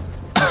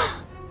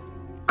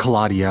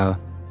 Claudia,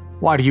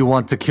 why do you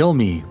want to kill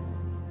me?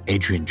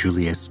 Adrian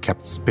Julius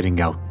kept spitting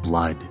out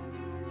blood.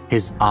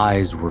 His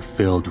eyes were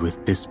filled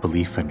with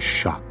disbelief and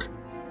shock.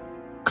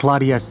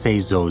 Claudia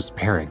Cezo's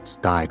parents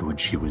died when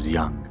she was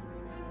young,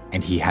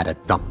 and he had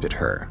adopted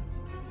her.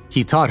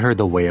 He taught her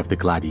the way of the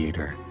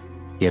gladiator.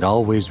 He had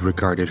always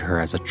regarded her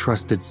as a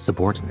trusted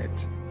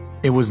subordinate.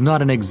 It was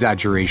not an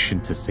exaggeration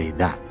to say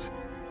that.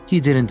 He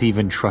didn't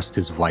even trust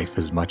his wife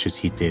as much as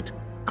he did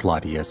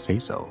Claudia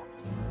Cezo,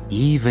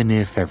 even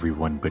if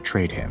everyone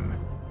betrayed him.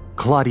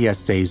 Claudia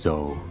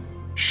Cezo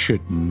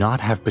should not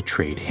have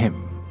betrayed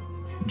him.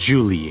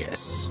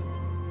 Julius.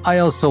 I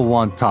also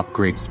want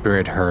top-grade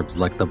spirit herbs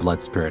like the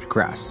blood spirit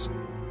grass.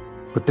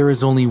 But there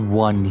is only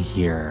one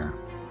here.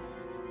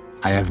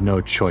 I have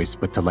no choice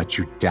but to let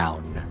you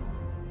down,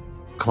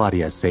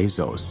 Claudia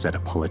Cezo said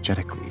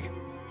apologetically.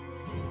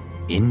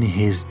 In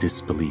his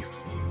disbelief,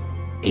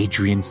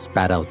 Adrian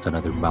spat out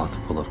another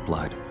mouthful of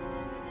blood.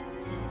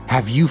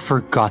 Have you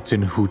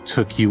forgotten who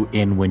took you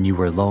in when you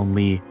were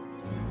lonely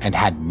and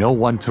had no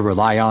one to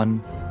rely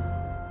on?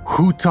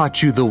 Who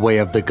taught you the way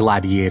of the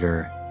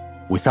gladiator?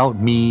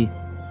 Without me,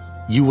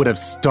 you would have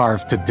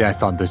starved to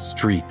death on the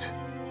street.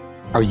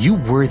 Are you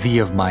worthy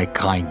of my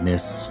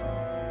kindness?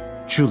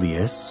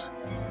 Julius,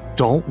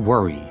 don't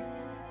worry.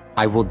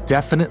 I will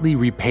definitely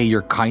repay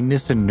your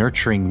kindness in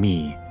nurturing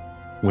me.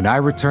 When I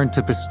return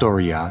to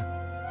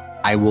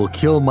Pistoria, I will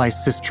kill my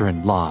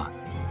sister-in-law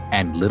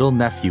and little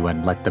nephew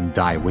and let them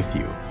die with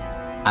you.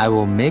 I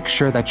will make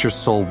sure that your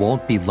soul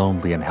won't be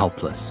lonely and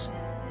helpless.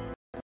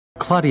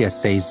 Claudia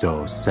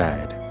Cezo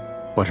said,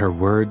 but her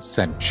words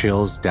sent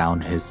chills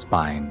down his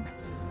spine.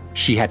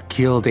 She had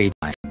killed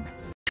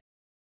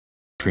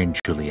Adrian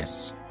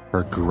Julius,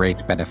 her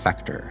great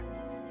benefactor.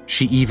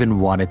 She even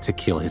wanted to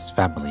kill his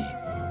family.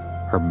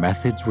 Her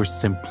methods were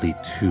simply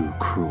too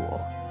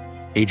cruel.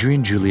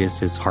 Adrian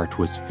Julius's heart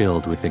was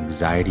filled with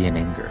anxiety and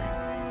anger.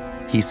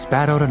 He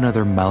spat out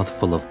another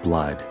mouthful of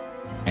blood,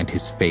 and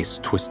his face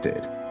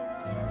twisted.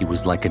 He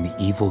was like an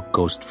evil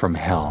ghost from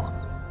hell.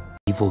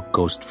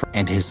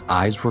 And his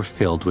eyes were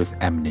filled with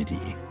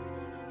enmity.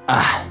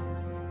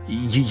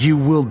 You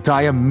will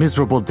die a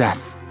miserable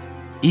death.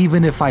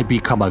 Even if I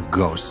become a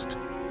ghost,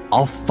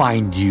 I'll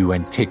find you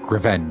and take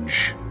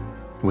revenge.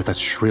 With a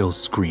shrill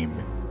scream,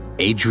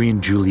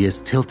 Adrian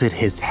Julius tilted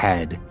his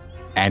head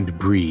and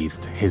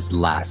breathed his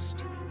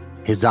last.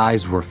 His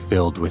eyes were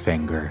filled with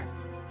anger,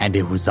 and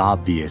it was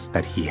obvious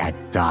that he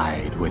had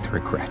died with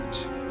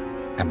regret.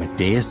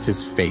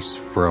 Amadeus's face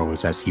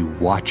froze as he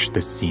watched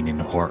the scene in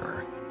horror.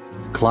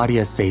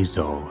 Claudia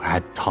Cezo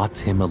had taught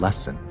him a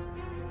lesson.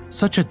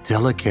 Such a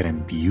delicate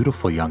and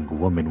beautiful young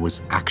woman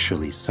was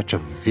actually such a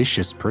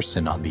vicious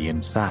person on the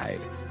inside.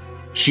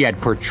 She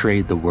had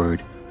portrayed the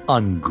word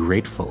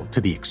ungrateful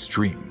to the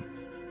extreme.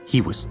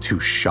 He was too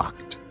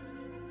shocked,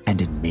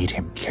 and it made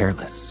him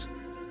careless.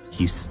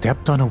 He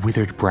stepped on a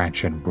withered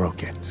branch and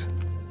broke it.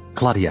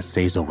 Claudia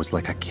Cezo was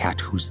like a cat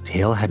whose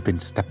tail had been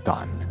stepped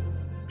on.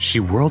 She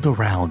whirled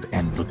around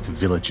and looked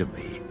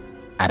vigilantly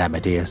at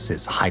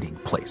Amadeus's hiding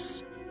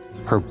place,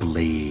 her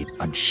blade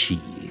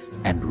unsheathed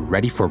and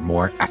ready for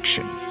more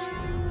action.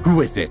 Who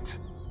is it?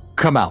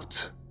 Come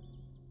out!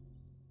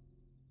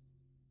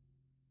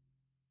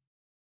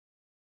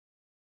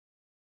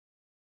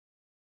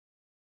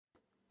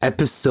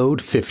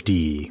 Episode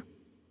 50.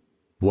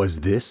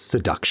 Was this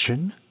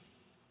seduction?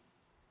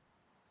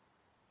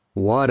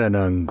 What an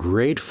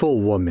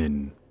ungrateful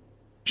woman.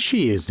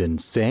 She is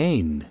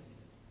insane.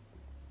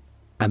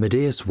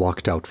 Amadeus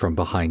walked out from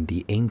behind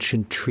the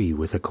ancient tree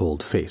with a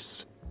cold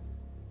face.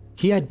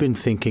 He had been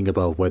thinking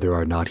about whether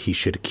or not he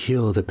should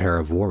kill the pair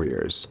of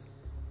warriors,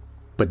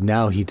 but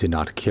now he did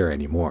not care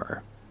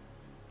anymore.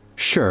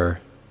 Sure,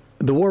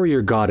 the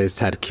warrior goddess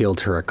had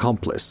killed her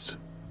accomplice,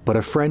 but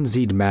a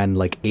frenzied man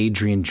like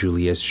Adrian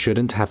Julius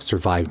shouldn't have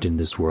survived in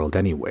this world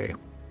anyway.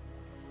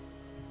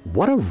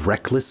 What a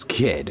reckless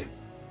kid!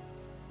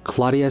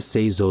 Claudia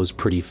Cezo's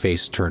pretty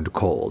face turned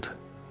cold,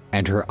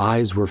 and her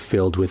eyes were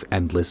filled with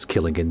endless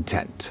killing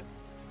intent.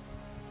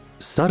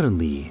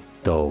 Suddenly,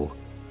 though,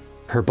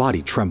 her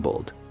body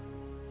trembled,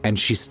 and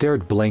she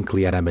stared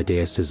blankly at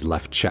Amadeus's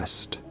left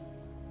chest.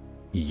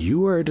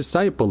 You are a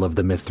disciple of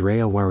the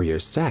Mithraea warrior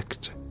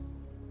sect.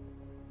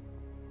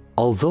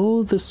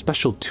 Although the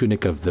special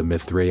tunic of the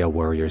Mithraea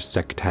warrior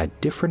sect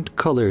had different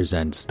colors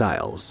and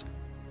styles,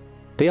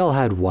 they all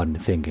had one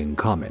thing in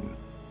common.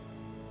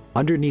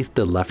 Underneath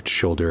the left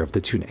shoulder of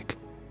the tunic,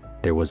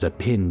 there was a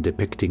pin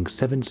depicting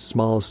 7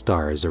 small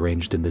stars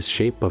arranged in the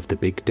shape of the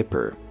Big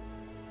Dipper.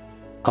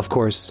 Of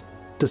course,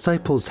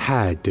 disciples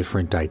had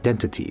different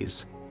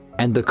identities,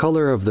 and the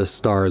color of the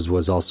stars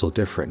was also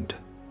different.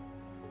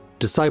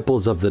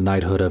 Disciples of the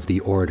Knighthood of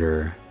the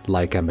Order,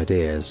 like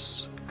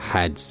Amadeus,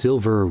 had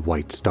silver or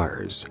white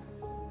stars.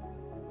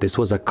 This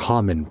was a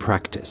common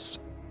practice.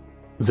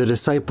 The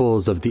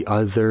disciples of the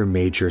other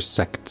major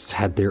sects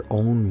had their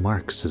own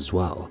marks as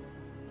well,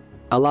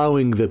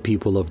 allowing the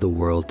people of the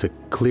world to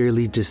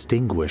clearly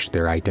distinguish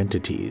their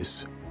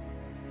identities.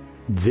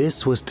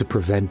 This was to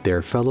prevent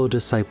their fellow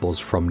disciples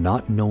from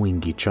not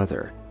knowing each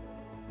other,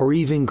 or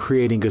even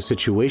creating a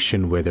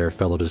situation where their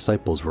fellow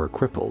disciples were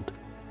crippled.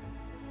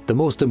 The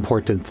most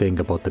important thing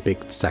about the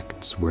big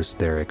sects was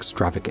their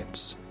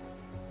extravagance.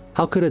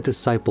 How could a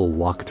disciple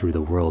walk through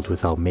the world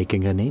without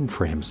making a name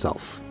for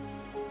himself?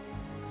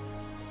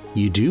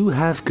 You do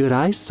have good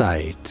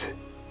eyesight,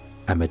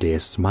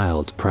 Amadeus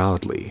smiled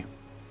proudly.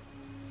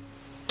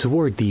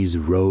 Toward these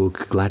rogue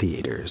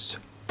gladiators,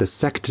 the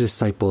sect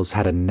disciples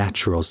had a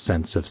natural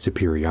sense of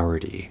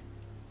superiority.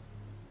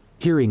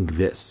 Hearing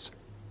this,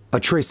 a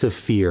trace of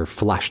fear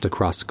flashed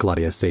across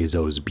Claudia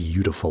Seizo's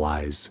beautiful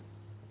eyes.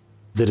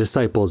 The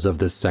disciples of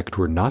this sect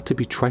were not to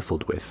be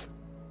trifled with.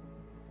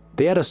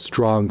 They had a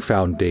strong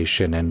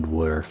foundation and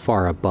were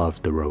far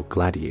above the rogue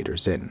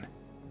gladiators in.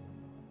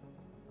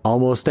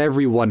 Almost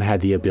everyone had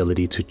the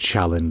ability to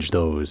challenge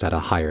those at a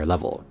higher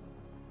level.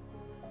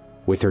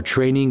 With her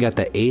training at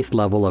the 8th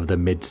level of the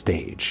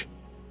mid-stage,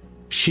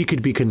 she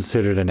could be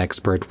considered an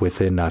expert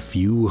within a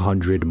few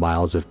hundred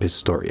miles of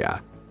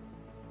Pistoria.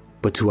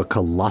 But to a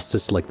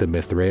colossus like the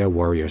Mithraea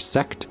warrior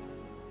sect,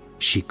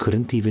 she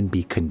couldn't even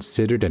be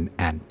considered an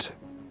ant.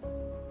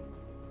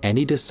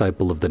 Any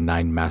disciple of the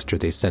 9 Master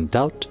they sent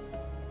out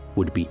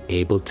would be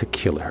able to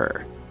kill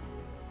her.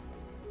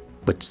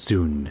 But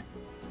soon,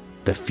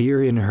 the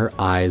fear in her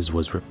eyes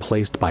was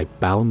replaced by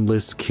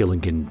boundless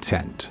killing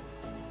intent.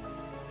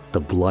 The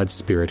blood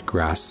spirit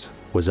grass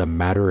was a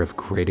matter of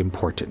great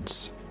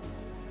importance.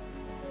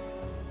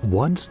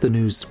 Once the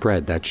news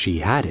spread that she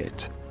had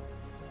it,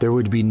 there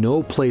would be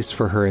no place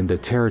for her in the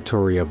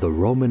territory of the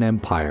Roman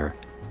Empire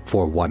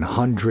for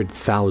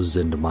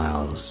 100,000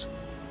 miles.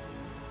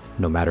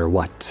 No matter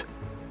what,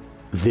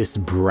 this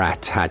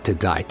brat had to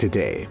die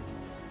today.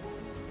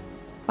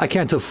 I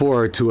can't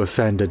afford to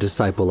offend a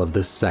disciple of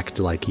this sect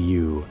like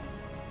you,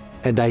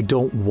 and I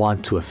don't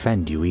want to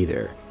offend you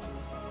either.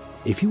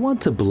 If you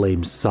want to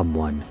blame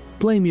someone,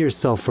 blame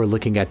yourself for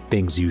looking at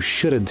things you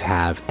shouldn't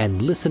have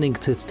and listening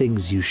to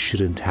things you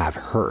shouldn't have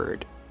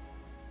heard.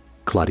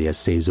 Claudia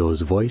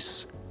Seizo's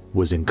voice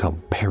was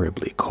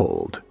incomparably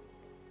cold.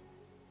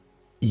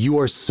 You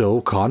are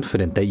so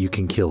confident that you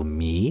can kill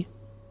me?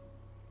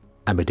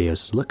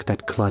 Amadeus looked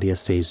at Claudia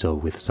Seizo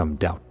with some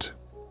doubt.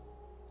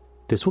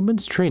 This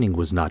woman's training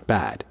was not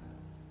bad,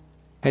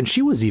 and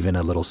she was even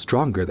a little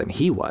stronger than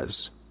he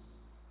was.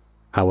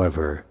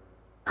 However,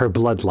 her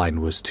bloodline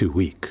was too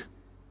weak.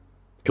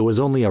 It was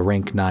only a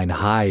rank 9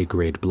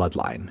 high-grade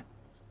bloodline.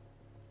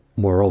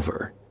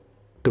 Moreover,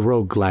 the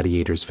rogue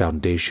gladiators'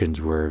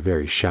 foundations were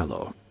very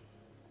shallow.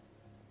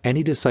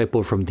 Any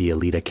disciple from the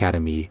elite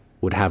academy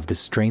would have the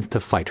strength to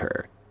fight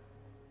her.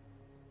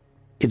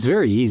 It's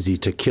very easy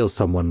to kill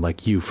someone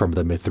like you from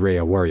the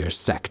Mithraea warrior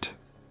sect.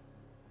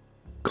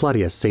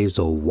 Claudia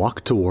Seizo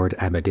walked toward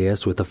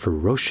Amadeus with a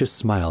ferocious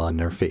smile on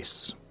her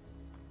face.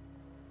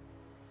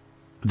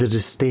 The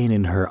disdain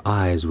in her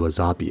eyes was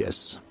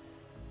obvious.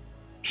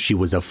 She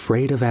was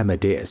afraid of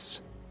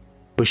Amadeus,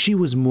 but she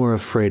was more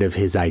afraid of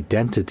his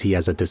identity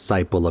as a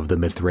disciple of the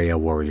Mithraea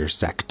warrior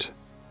sect.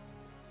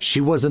 She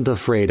wasn't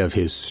afraid of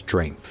his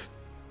strength.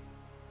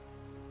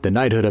 The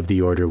Knighthood of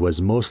the Order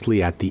was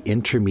mostly at the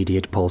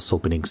intermediate pulse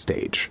opening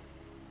stage.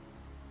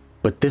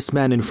 But this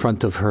man in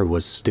front of her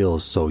was still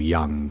so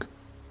young.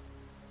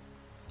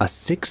 A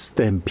 6th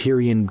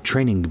Empyrean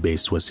training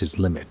base was his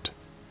limit.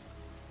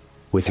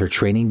 With her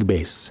training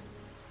base,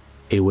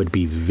 it would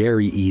be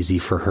very easy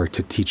for her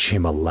to teach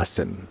him a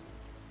lesson.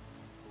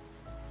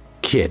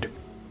 Kid,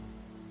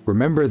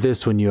 remember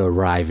this when you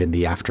arrive in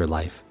the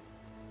afterlife.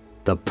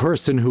 The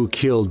person who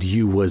killed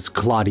you was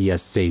Claudia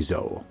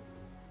Seizo.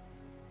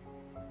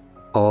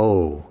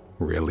 Oh,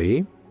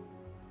 really?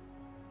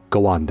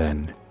 Go on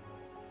then.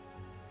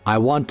 I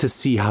want to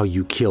see how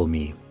you kill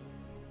me.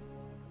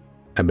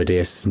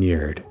 Amadeus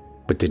sneered,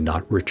 but did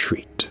not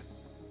retreat.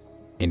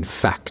 In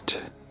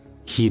fact,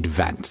 he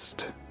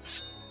advanced.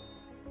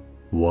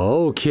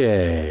 Whoa,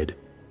 kid.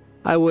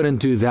 I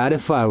wouldn't do that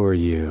if I were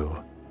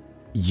you.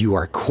 You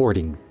are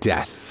courting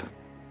death.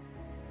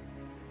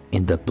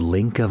 In the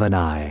blink of an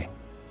eye,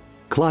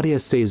 Claudia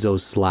Seizo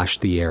slashed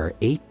the air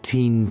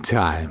 18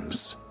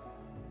 times.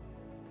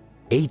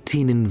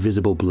 18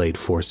 invisible blade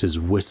forces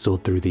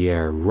whistled through the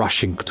air,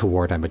 rushing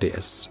toward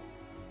Amadeus.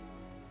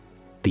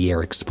 The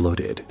air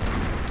exploded,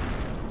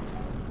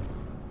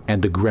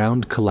 and the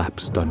ground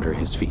collapsed under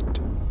his feet.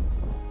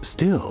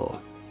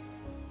 Still,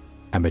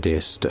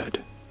 Amadeus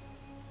stood.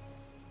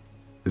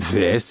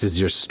 "This is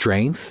your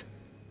strength?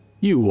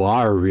 You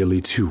are really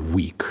too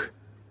weak,"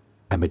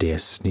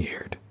 Amadeus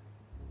sneered,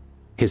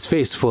 his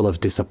face full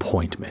of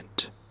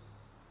disappointment.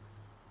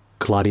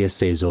 Claudius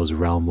Caeso's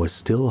realm was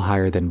still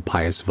higher than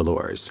Pius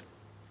Valor's,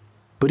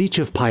 but each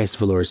of Pius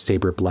Valor's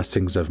saber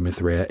blessings of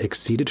Mithraea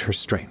exceeded her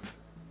strength.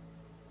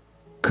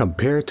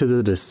 Compared to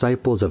the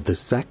disciples of the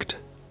sect,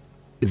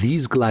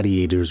 these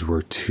gladiators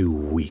were too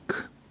weak.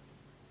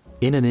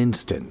 In an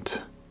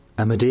instant,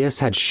 Amadeus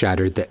had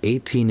shattered the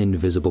 18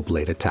 invisible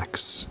blade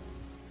attacks.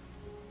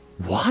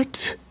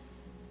 What?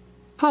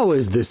 How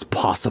is this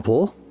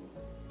possible?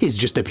 He's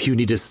just a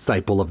puny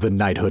disciple of the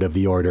knighthood of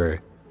the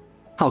order.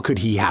 How could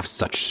he have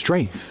such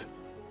strength?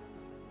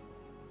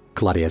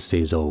 Claudia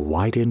Caeso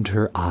widened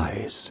her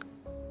eyes.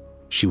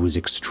 She was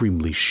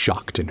extremely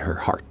shocked in her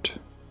heart.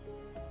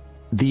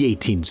 The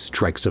 18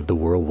 strikes of the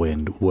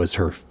whirlwind was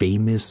her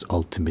famous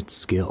ultimate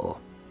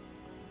skill.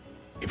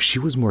 If she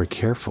was more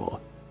careful,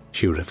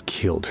 she would have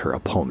killed her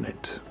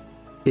opponent.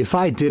 "If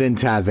I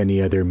didn't have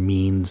any other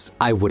means,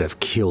 I would have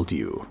killed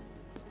you."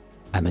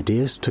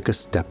 Amadeus took a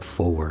step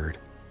forward,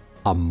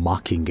 a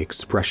mocking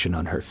expression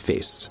on her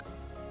face.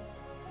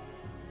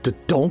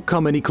 "Don't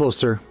come any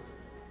closer."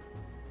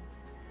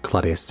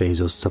 Claudia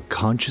Caeso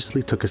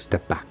subconsciously took a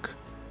step back,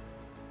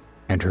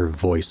 and her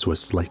voice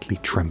was slightly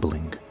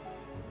trembling.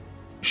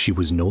 She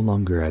was no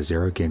longer as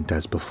arrogant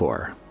as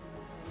before.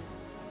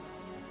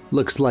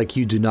 "Looks like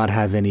you do not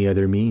have any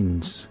other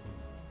means.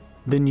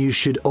 Then you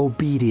should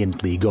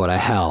obediently go to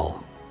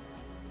hell.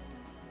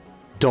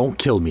 Don't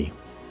kill me."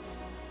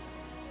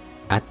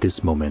 At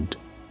this moment,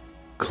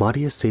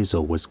 Claudia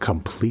Caeso was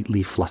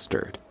completely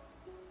flustered.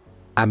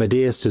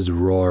 Amadeus's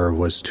roar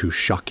was too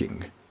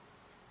shocking.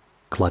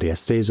 Claudia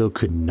Caeso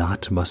could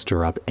not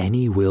muster up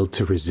any will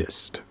to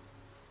resist.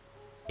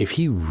 If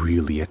he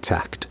really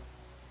attacked,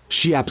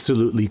 she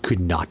absolutely could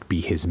not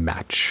be his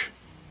match.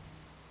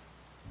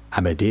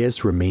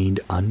 Amadeus remained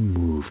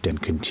unmoved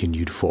and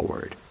continued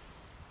forward.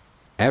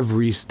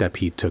 Every step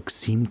he took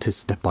seemed to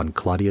step on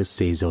Claudia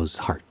Caeso's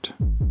heart.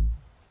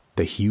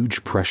 The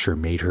huge pressure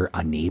made her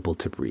unable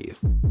to breathe.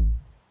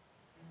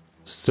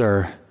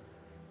 "Sir,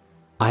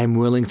 I am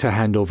willing to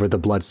hand over the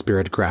blood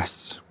spirit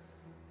grass."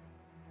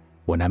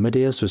 When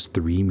Amadeus was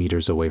 3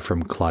 meters away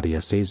from Claudia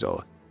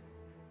Caeso,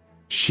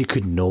 she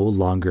could no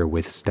longer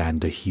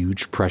withstand the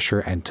huge pressure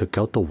and took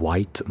out the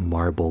white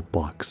marble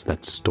box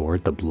that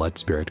stored the blood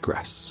spirit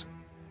grass.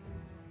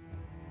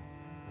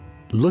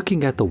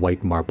 Looking at the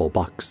white marble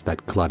box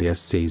that Claudia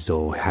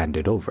Caeso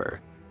handed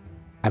over,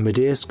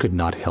 Amadeus could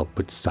not help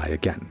but sigh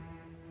again.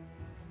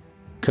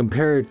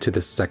 Compared to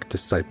the sect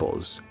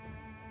disciples,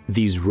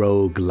 these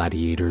rogue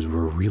gladiators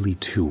were really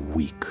too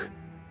weak.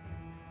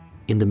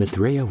 In the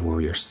Mithraea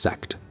warrior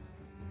sect,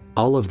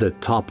 all of the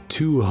top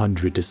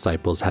 200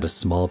 disciples had a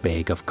small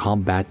bag of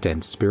combat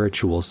and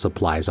spiritual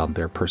supplies on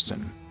their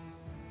person.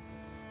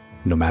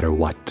 No matter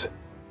what,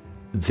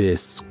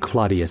 this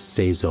Claudia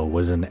Caeso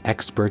was an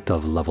expert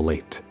of level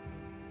 8,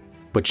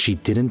 but she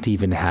didn't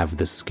even have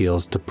the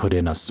skills to put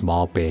in a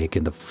small bag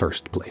in the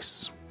first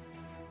place.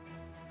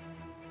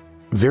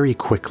 Very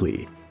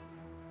quickly,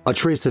 a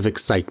trace of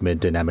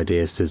excitement in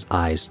Amadeus's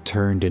eyes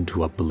turned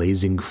into a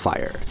blazing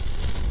fire.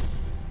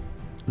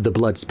 The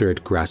blood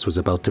spirit grass was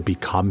about to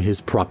become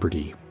his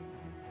property.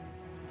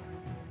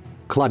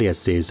 Claudia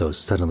Caeso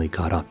suddenly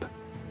got up,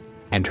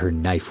 and her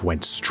knife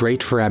went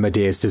straight for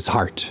Amadeus's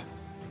heart.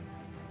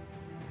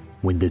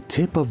 When the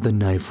tip of the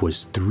knife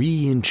was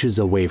 3 inches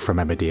away from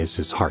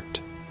Amadeus's heart,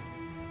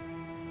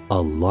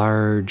 a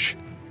large,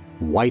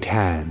 white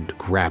hand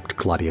grabbed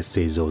Claudia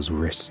Caeso's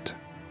wrist.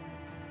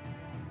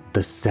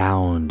 The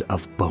sound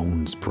of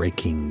bones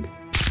breaking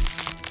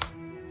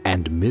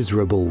and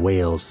miserable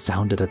wails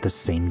sounded at the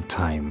same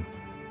time.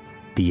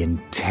 The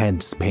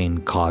intense pain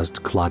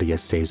caused Claudia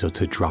Caeso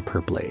to drop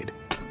her blade.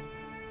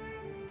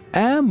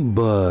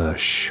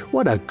 "Ambush!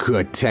 What a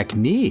good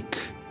technique!"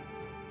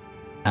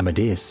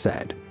 Amadeus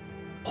said,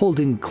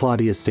 holding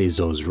Claudia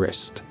Caeso's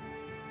wrist.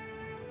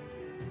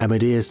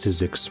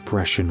 Amadeus's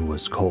expression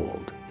was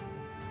cold.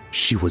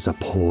 She was a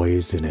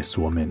poisonous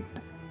woman.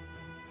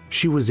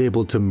 She was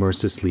able to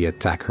mercilessly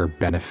attack her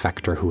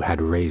benefactor who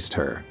had raised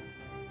her.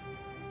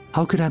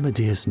 How could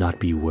Amadeus not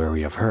be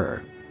wary of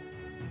her?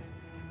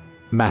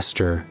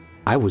 "Master,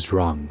 I was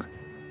wrong.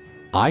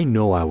 I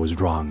know I was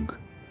wrong.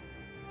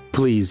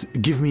 Please,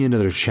 give me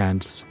another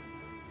chance.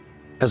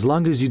 As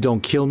long as you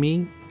don't kill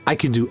me, I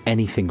can do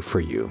anything for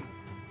you,"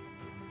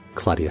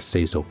 Claudia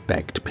Caeso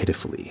begged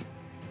pitifully.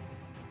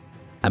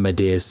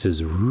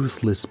 Amadeus's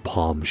ruthless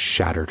palm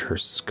shattered her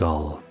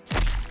skull.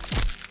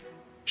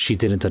 She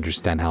didn't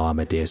understand how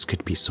Amadeus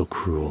could be so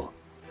cruel,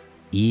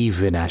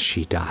 even as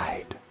she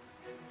died.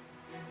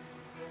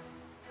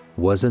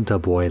 Wasn't a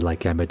boy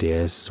like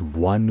Amadeus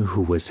one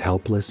who was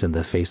helpless in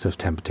the face of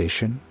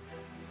temptation?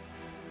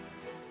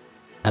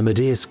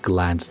 Amadeus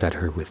glanced at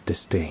her with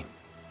disdain.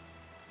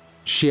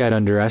 She had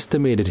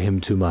underestimated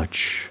him too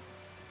much.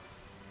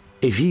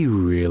 If he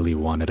really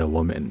wanted a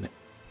woman,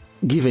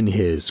 given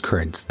his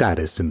current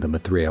status in the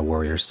Mithraea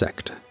warrior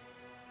sect,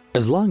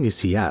 as long as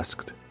he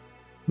asked,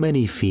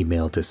 many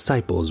female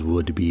disciples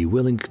would be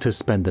willing to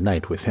spend the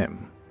night with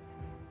him.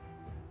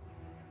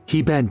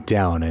 He bent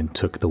down and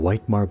took the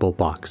white marble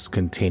box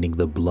containing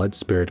the blood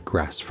spirit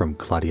grass from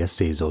Claudia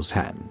Sezo's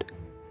hand.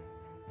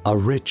 A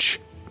rich,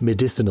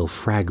 medicinal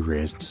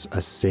fragrance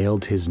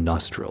assailed his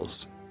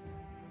nostrils.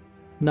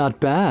 Not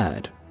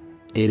bad.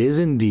 It is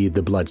indeed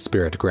the blood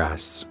spirit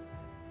grass.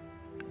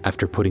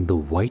 After putting the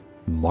white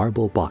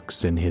marble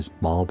box in his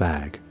small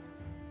bag,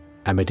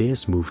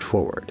 Amadeus moved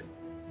forward.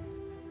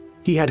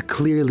 He had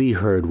clearly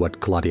heard what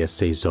Claudia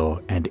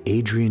Sezo and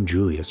Adrian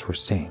Julius were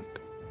saying.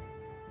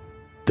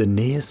 The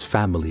Neas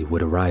family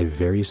would arrive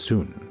very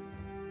soon.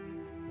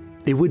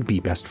 It would be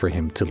best for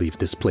him to leave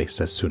this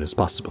place as soon as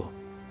possible.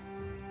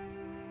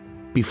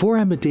 Before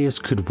Amadeus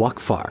could walk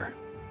far,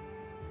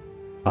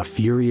 a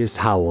furious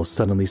howl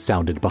suddenly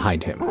sounded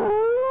behind him.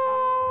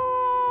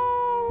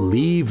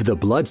 Leave the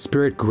blood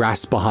spirit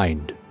grass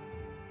behind.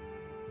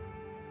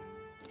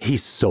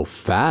 He's so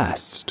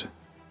fast.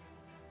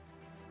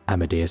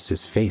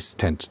 Amadeus's face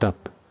tensed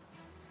up.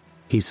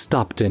 He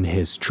stopped in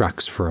his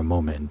tracks for a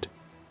moment,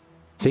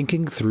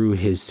 thinking through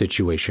his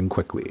situation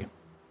quickly.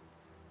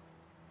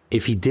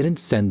 If he didn't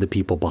send the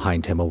people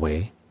behind him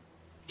away,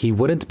 he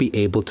wouldn't be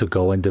able to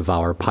go and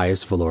devour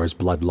Pius Valor's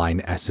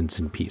bloodline essence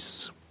in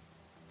peace.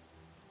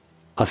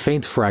 A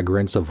faint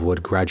fragrance of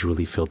wood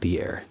gradually filled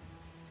the air.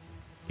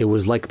 It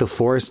was like the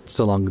forests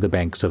along the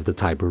banks of the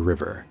Tiber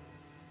River,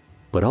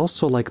 but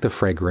also like the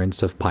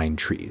fragrance of pine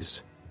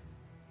trees.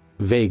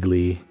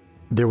 Vaguely,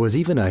 there was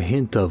even a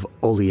hint of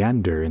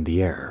oleander in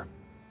the air.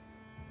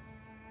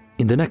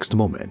 In the next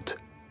moment,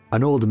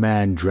 an old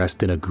man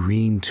dressed in a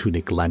green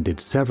tunic landed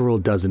several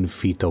dozen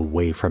feet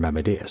away from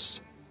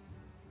Amadeus.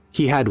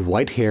 He had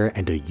white hair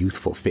and a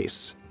youthful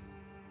face.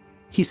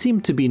 He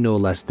seemed to be no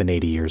less than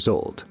 80 years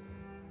old,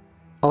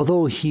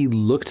 although he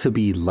looked to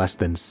be less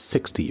than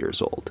 60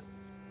 years old.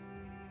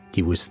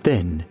 He was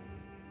thin,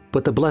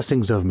 but the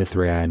blessings of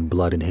Mithraean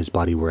blood in his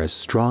body were as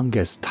strong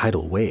as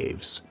tidal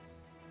waves.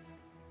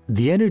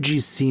 The energy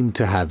seemed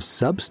to have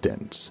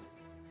substance,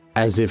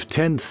 as if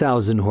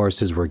 10,000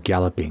 horses were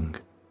galloping,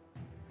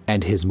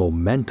 and his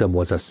momentum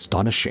was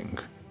astonishing.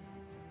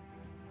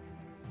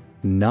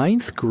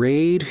 9th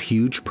grade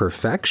huge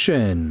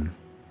perfection.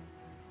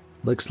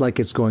 Looks like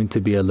it's going to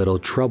be a little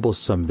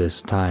troublesome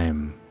this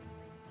time.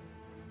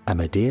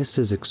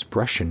 Amadeus's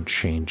expression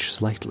changed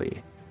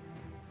slightly.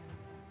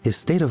 His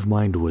state of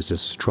mind was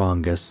as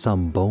strong as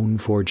some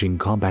bone-forging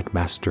combat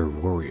master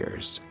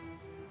warriors.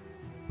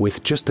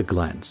 With just a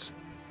glance,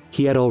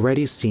 he had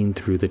already seen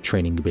through the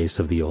training base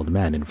of the old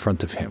man in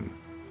front of him.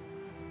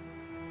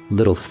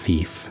 Little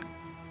thief,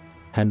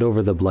 hand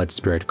over the blood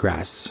spirit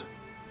grass.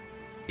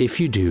 If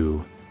you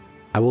do,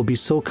 I will be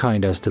so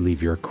kind as to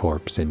leave your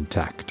corpse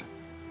intact.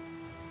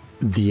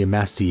 The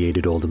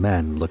emaciated old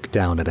man looked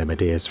down at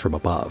Amadeus from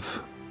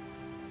above.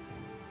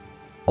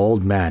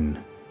 Old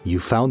man, you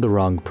found the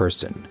wrong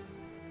person.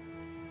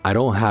 I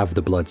don't have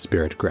the blood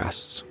spirit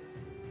grass,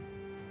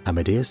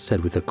 Amadeus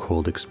said with a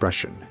cold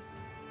expression.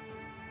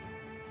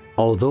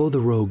 Although the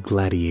rogue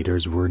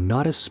gladiators were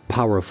not as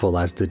powerful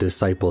as the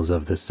disciples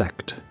of the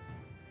sect,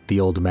 the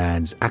old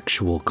man's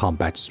actual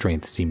combat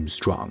strength seemed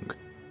strong.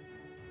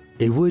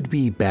 It would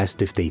be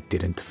best if they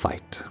didn't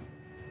fight.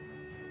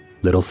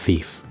 Little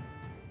thief,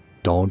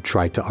 don't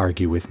try to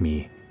argue with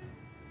me.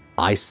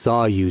 I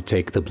saw you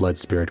take the blood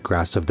spirit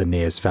grass of the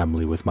Neas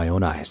family with my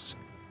own eyes.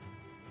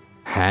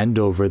 Hand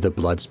over the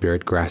blood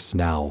spirit grass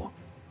now.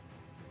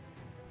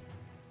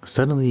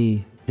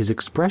 Suddenly, his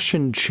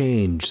expression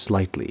changed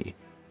slightly,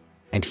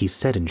 and he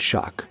said in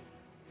shock,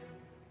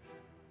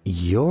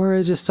 You're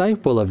a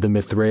disciple of the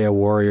Mithraea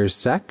warrior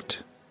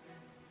sect?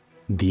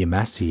 The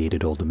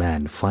emaciated old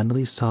man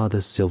finally saw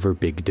the silver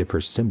Big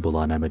Dipper symbol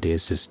on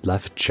Amadeus's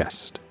left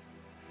chest.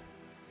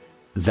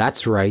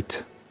 That's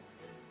right,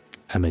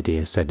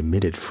 Amadeus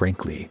admitted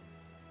frankly.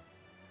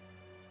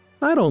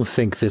 I don't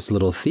think this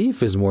little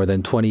thief is more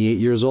than 28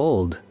 years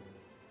old.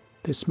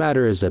 This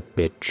matter is a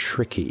bit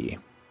tricky.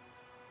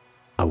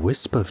 A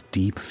wisp of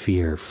deep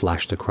fear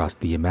flashed across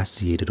the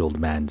emaciated old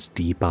man's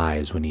deep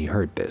eyes when he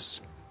heard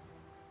this.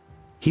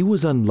 He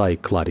was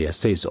unlike Claudia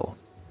Sezo,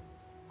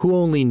 who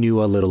only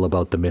knew a little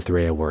about the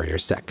Mithraea warrior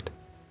sect.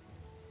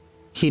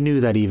 He knew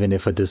that even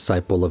if a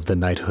disciple of the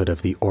knighthood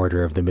of the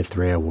Order of the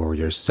Mithraea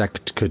warrior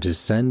sect could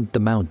descend the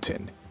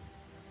mountain,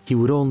 he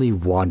would only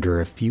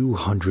wander a few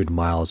hundred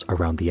miles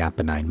around the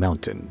Apennine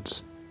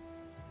Mountains.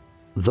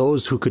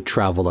 Those who could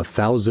travel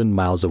 1,000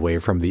 miles away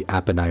from the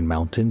Apennine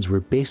Mountains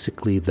were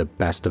basically the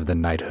best of the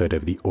knighthood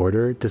of the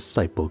Order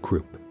disciple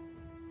group.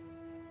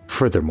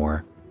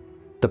 Furthermore,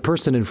 the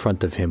person in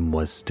front of him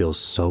was still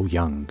so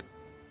young.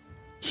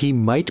 He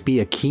might be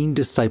a keen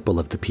disciple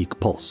of the Peak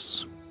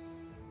Pulse.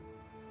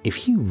 If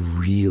he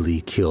really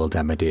killed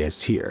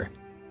Amadeus here,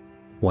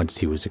 once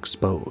he was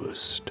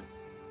exposed.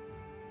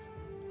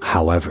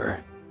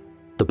 However,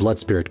 The blood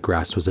spirit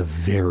grass was a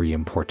very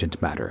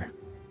important matter.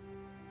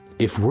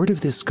 If word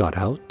of this got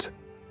out,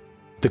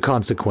 the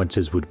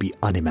consequences would be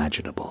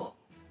unimaginable.